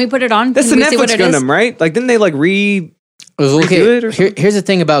 Can we put it on? That's Can the we see what Netflix it is? Gundam, right? Like, didn't they like okay, redo it or something? here's the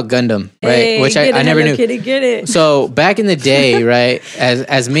thing about Gundam, right? Hey, Which get it, I never Hello knew. Kitty, get it. So back in the day, right?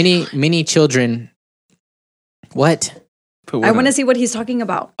 As many children. What? Put I what want to on? see what he's talking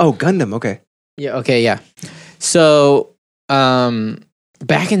about. Oh, Gundam. Okay. Yeah. Okay. Yeah. So,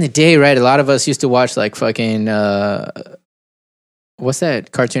 back in the day, right? A lot of us used to watch like fucking what's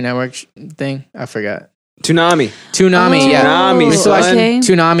that Cartoon Network thing? I forgot. Toonami. Toonami. Yeah. Toonami, We used to watch son. okay.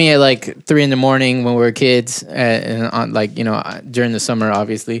 Toonami at like 3 a.m. when we were kids, and on like during the summer,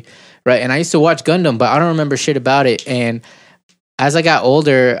 obviously, right? And I used to watch Gundam, but I don't remember shit about it. And as I got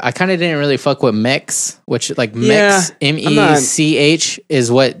older, I kind of didn't really fuck with mechs, which like Yeah, mechs, MECH,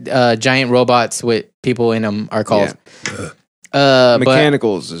 is what giant robots with people in them are called.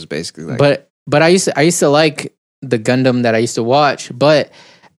 Mechanicals is basically like. But I used to like the Gundam that I used to watch, but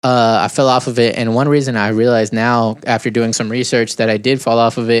I fell off of it. And one reason I realize now, after doing some research, that I did fall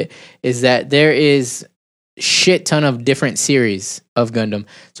off of it is that there is shit ton of different series of Gundam.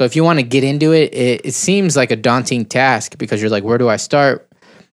 So if you want to get into it, it seems like a daunting task because you're like, where do I start?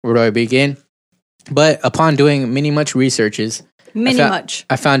 Where do I begin? But upon doing much researches,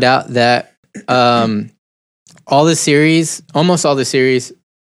 I found out that almost all the series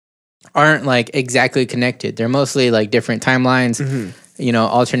aren't like exactly connected. They're mostly like different timelines,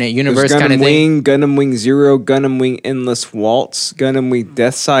 alternate universe There's kind of Gundam thing. Wing, Gundam Wing Zero, Gundam Wing Endless Waltz, Gundam Wing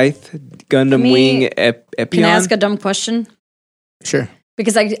Death Scythe, Gundam Can Wing we- Epion. Can I ask a dumb question? Sure.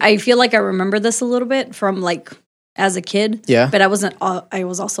 Because I feel like I remember this a little bit from like as a kid. Yeah. But I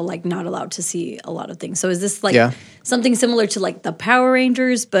was also like not allowed to see a lot of things. So is this like Yeah. something similar to like the Power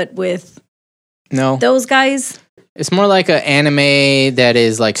Rangers, but with No, those guys? it's more like an anime that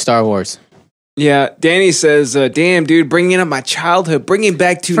is like Star Wars. Yeah, Danny says, damn, dude, bringing up my childhood, bringing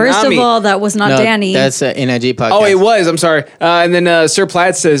back Toonami. First of all, that was not No, Danny. That's an NIG podcast. Oh, it was. I'm sorry. And then Sir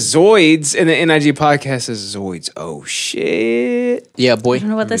Platt says Zoids, and the NIG podcast says Zoids. Oh, shit. Yeah, boy. I don't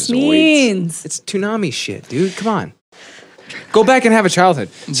know what this Zoids. means. It's Toonami shit, dude. Come on. Go back and have a childhood.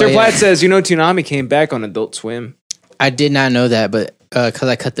 Sir yeah. Platt says, Toonami came back on Adult Swim. I did not know that, but because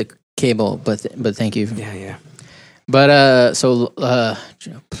I cut the cable. But thank you. Yeah. But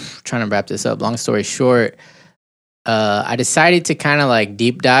trying to wrap this up. Long story short, I decided to kind of like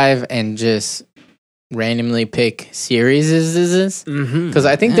deep dive and just randomly pick series because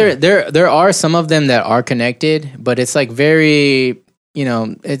I think there are some of them that are connected, but it's like very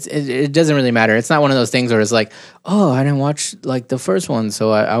it doesn't really matter. It's not one of those things where it's like, oh, I didn't watch like the first one,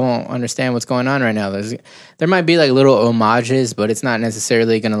 so I won't understand what's going on right now. There might be like little homages, but it's not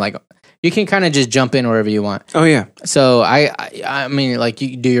necessarily gonna like. You can kind of just jump in wherever you want. Oh, yeah. So I mean, like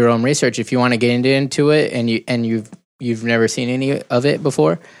you do your own research if you want to get into it, and you've never seen any of it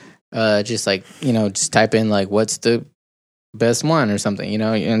before. Just like, just type in like what's the best one or something,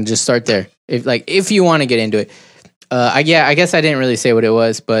 and just start there. If you want to get into it. I guess I didn't really say what it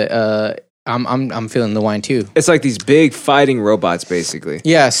was, but I'm feeling the wine too. It's like these big fighting robots, basically.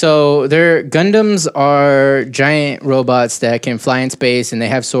 Yeah, so their Gundams are giant robots that can fly in space, and they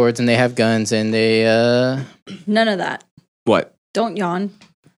have swords and they have guns, and they None of that. What? Don't yawn.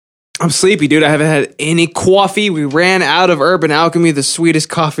 I'm sleepy, dude. I haven't had any coffee. We ran out of Urban Alchemy, the sweetest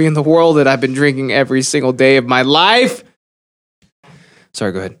coffee in the world that I've been drinking every single day of my life.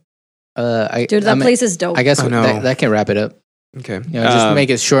 Sorry, go ahead. Dude, that place is dope. I guess that can wrap it up. Okay. Just make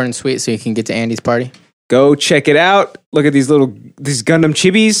it short and sweet so you can get to Andy's party. Go check it out. Look at these Gundam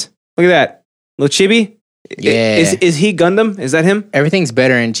chibis. Look at that. Little chibi. Yeah. Is he Gundam? Is that him? Everything's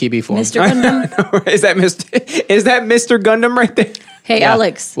better in chibi form. Mr. Gundam? Is that Mr. Gundam right there? Hey, Yeah.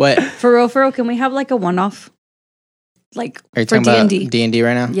 Alex. What? For real, can we have like a one-off? Like Are you for talking D&D? about D&D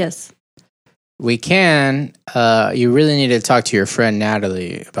right now? Yes. We can. You really need to talk to your friend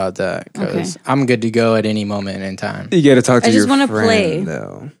Natalie about that because I'm good to go at any moment in time. You got to talk to I just your wanna friend, play.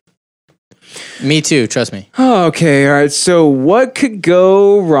 though. Me too, trust me. Oh, okay, all right. So what could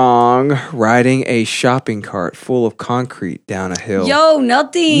go wrong riding a shopping cart full of concrete down a hill? Yo,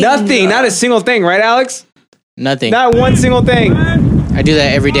 nothing. Nothing. Not a single thing, right, Alex? Nothing. Not one single thing. I do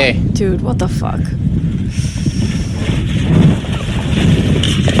that every day. Dude, what the fuck?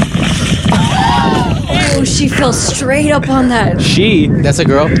 Oh, she fell straight up on that. That's a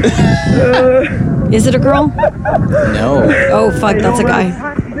girl? Is it a girl? No. Oh, fuck, that's a guy.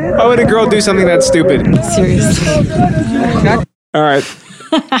 Why would a girl do something that stupid? Seriously. All right.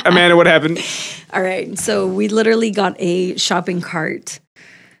 Amanda, what happened? All right, so we literally got a shopping cart.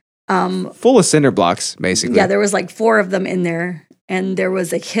 Full of cinder blocks, basically. Yeah, there was like 4 of them in there, and there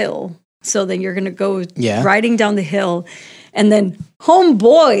was a hill. So then you're going to go riding down the hill, and then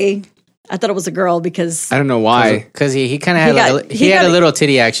homeboy, I thought it was a girl because... I don't know why. Because he kind of had, he had a little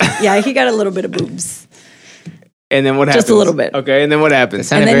titty action. Yeah, he got a little bit of boobs. And then what happened? Just a little bit. Okay, and then what happened? It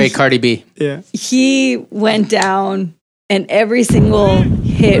sounded very Cardi B. Yeah. He went down, and every single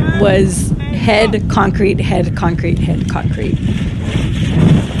hit was head, concrete, head, concrete, head, concrete.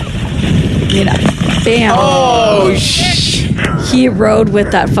 Mira. Bam. Oh, He rode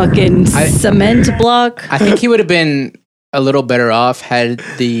with that fucking cement block. I think he would have been a little better off had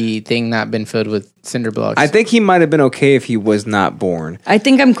the thing not been filled with cinder blocks. I think he might have been okay if he was not born. I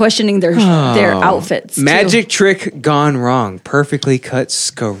think I'm questioning their outfits. Magic trick gone wrong. Perfectly cut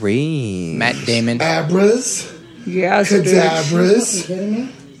screen. Matt Damon. Abras. Yes, Cadabras.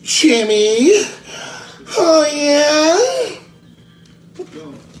 Jimmy. Oh, yeah.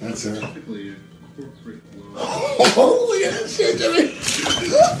 That's her. Oh, look at that shit, Jimmy.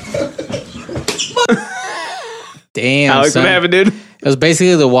 Damn, Alex, son. what happened, dude? It was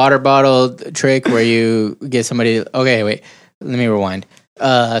basically the water bottle trick where you get somebody. Okay, wait. Let me rewind.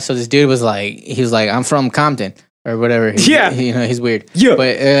 So this dude was like, I'm from Compton or whatever. Yeah. He's weird. Yeah.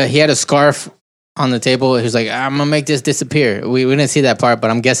 But he had a scarf on the table. He was like, I'm gonna make this disappear. We didn't see that part, but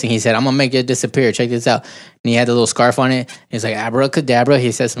I'm guessing he said, I'm gonna make it disappear. Check this out. And he had the little scarf on it. He's like, abracadabra.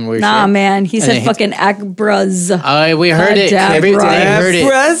 He said some weird shit. Nah, man. He And said then fucking akbras. We heard it. Everybody heard it.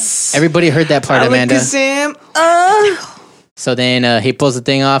 Abras. Everybody heard that part, Amanda. Alakazam. So then he pulls the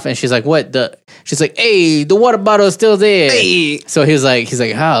thing off, and she's like, "What the?" She's like, "Hey, the water bottle is still there." Hey. So he's like,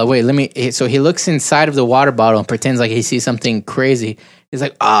 "Oh, wait, let me." So he looks inside of the water bottle and pretends like he sees something crazy. He's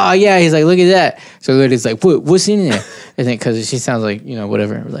like, "Oh yeah." He's like, "Look at that." So he's like, "What's in there?" I think because she sounds like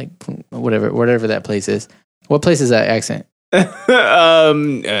whatever, like whatever that place is. What place is that accent?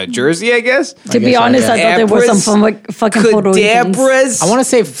 Jersey, I guess. To be honest, I thought there was some fucking Puerto Ricans. Cadabras. I want to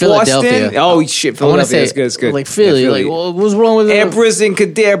say Philadelphia. Boston. Oh shit, I want to Philadelphia. say That's good. like Philly. Like, well, what's wrong with it? Abras and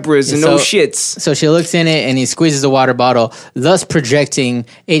cadabras and no shits. So she looks in it and he squeezes the water bottle, thus projecting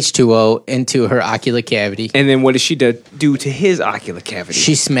H2O into her ocular cavity. And then what does she do to his ocular cavity?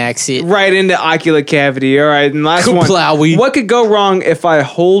 She smacks it right into ocular cavity. All right, and last Kaplowy. one. What could go wrong if I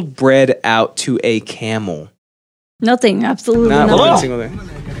hold bread out to a camel? Nothing. Absolutely Not nothing. one single thing.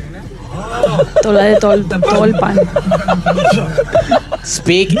 Todo el pan.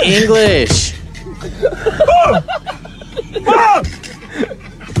 Speak English.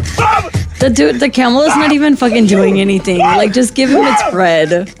 The camel is not even fucking doing anything. Like, just give him its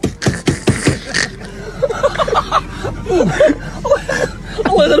bread.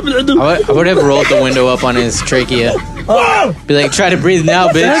 I would have rolled the window up on his trachea. Be like, try to breathe now,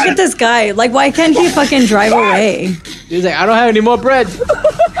 Look bitch. at this guy. Like, why can't he fucking drive away? He's like, I don't have any more bread.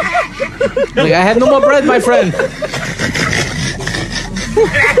 Like, I have no more bread, my friend.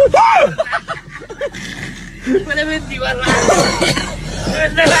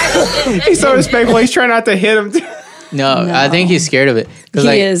 He's so respectful. He's trying not to hit him. No, I think he's scared of it. He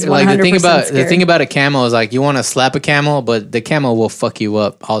like, is like the thing 100% about scared. the thing about a camel is like you want to slap a camel, but the camel will fuck you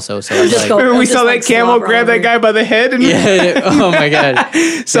up also. So it's just like, go- Remember we just, saw like, that camel slobber grab over that you. guy by the head? And yeah, oh my god.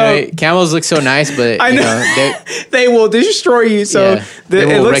 So- Right, camels look so nice, but I you know. know, they will destroy you. So Yeah, they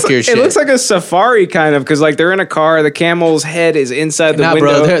will it looks wreck your like, shit. it looks like a safari kind of because like they're in a car. The camel's head is inside the nah,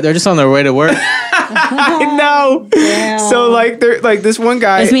 window. bro, they're just on their way to work. I know. So like they're like this one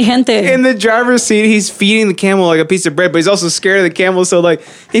guy Es mi gente. in the driver's seat. He's feeding the camel like a piece of bread, but he's also scared of the camel. So like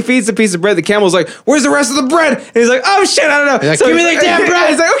he feeds the piece of bread. The camel's like, "Where's the rest of the bread?" And he's like, "Oh shit, I don't know." He's like, So "Give me he's the damn bread."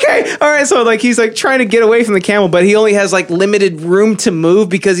 He's like, "Okay, all right." So like he's like trying to get away from the camel, but he only has like limited room to move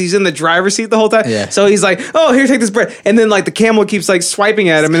because he's in the driver's seat the whole time. Yeah. So he's like, "Oh, here, take this bread," and then like the camel keeps like swiping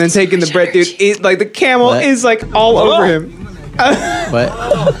at him and then taking the bread, dude. Like the camel What? is like all over him. What?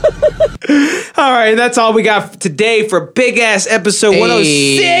 All right, that's all we got today for big ass episode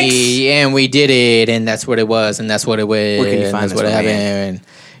 106. Hey, and we did it, and that's what it was, and that's what it was. Where can you find that's us, what my happened. man?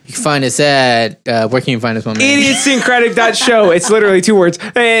 You can find us at where can you find us, my man? Idiotsyncratic.show. It's literally 2 words.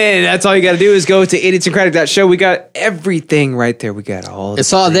 And that's all you got to do is go to idiotsyncratic.show. We got everything right there. We got all the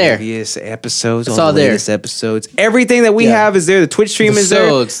It's all there. previous episodes, It's all all the there. latest episodes. Everything that we Yeah. have is there. The Twitch stream is there.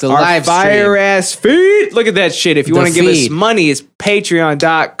 episodes, the Our live fire ass feed. Look at that shit. If you The want to give us feed. money, it's Do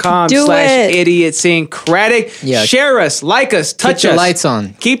patreon.com/idiotsyncratic. Yeah. Share us, like us, touch Keep us. the lights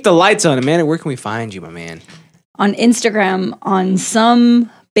on. Keep the lights on. Amanda, where can we find you, my man? On Instagram, on Some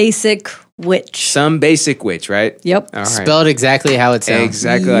Basic Witch. Some basic witch, right? Yep. All right. Spelled exactly how it sounds.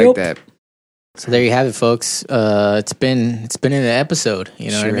 Exactly Yup. like that. So there you have it, folks. It's been in an episode.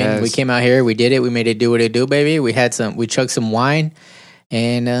 You know Sure what I mean? has. We came out here, we did it, we made it do what it do, baby. We chugged some wine,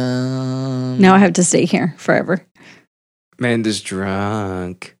 and Now I have to stay here forever. Amanda's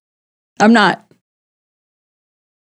drunk. I'm not.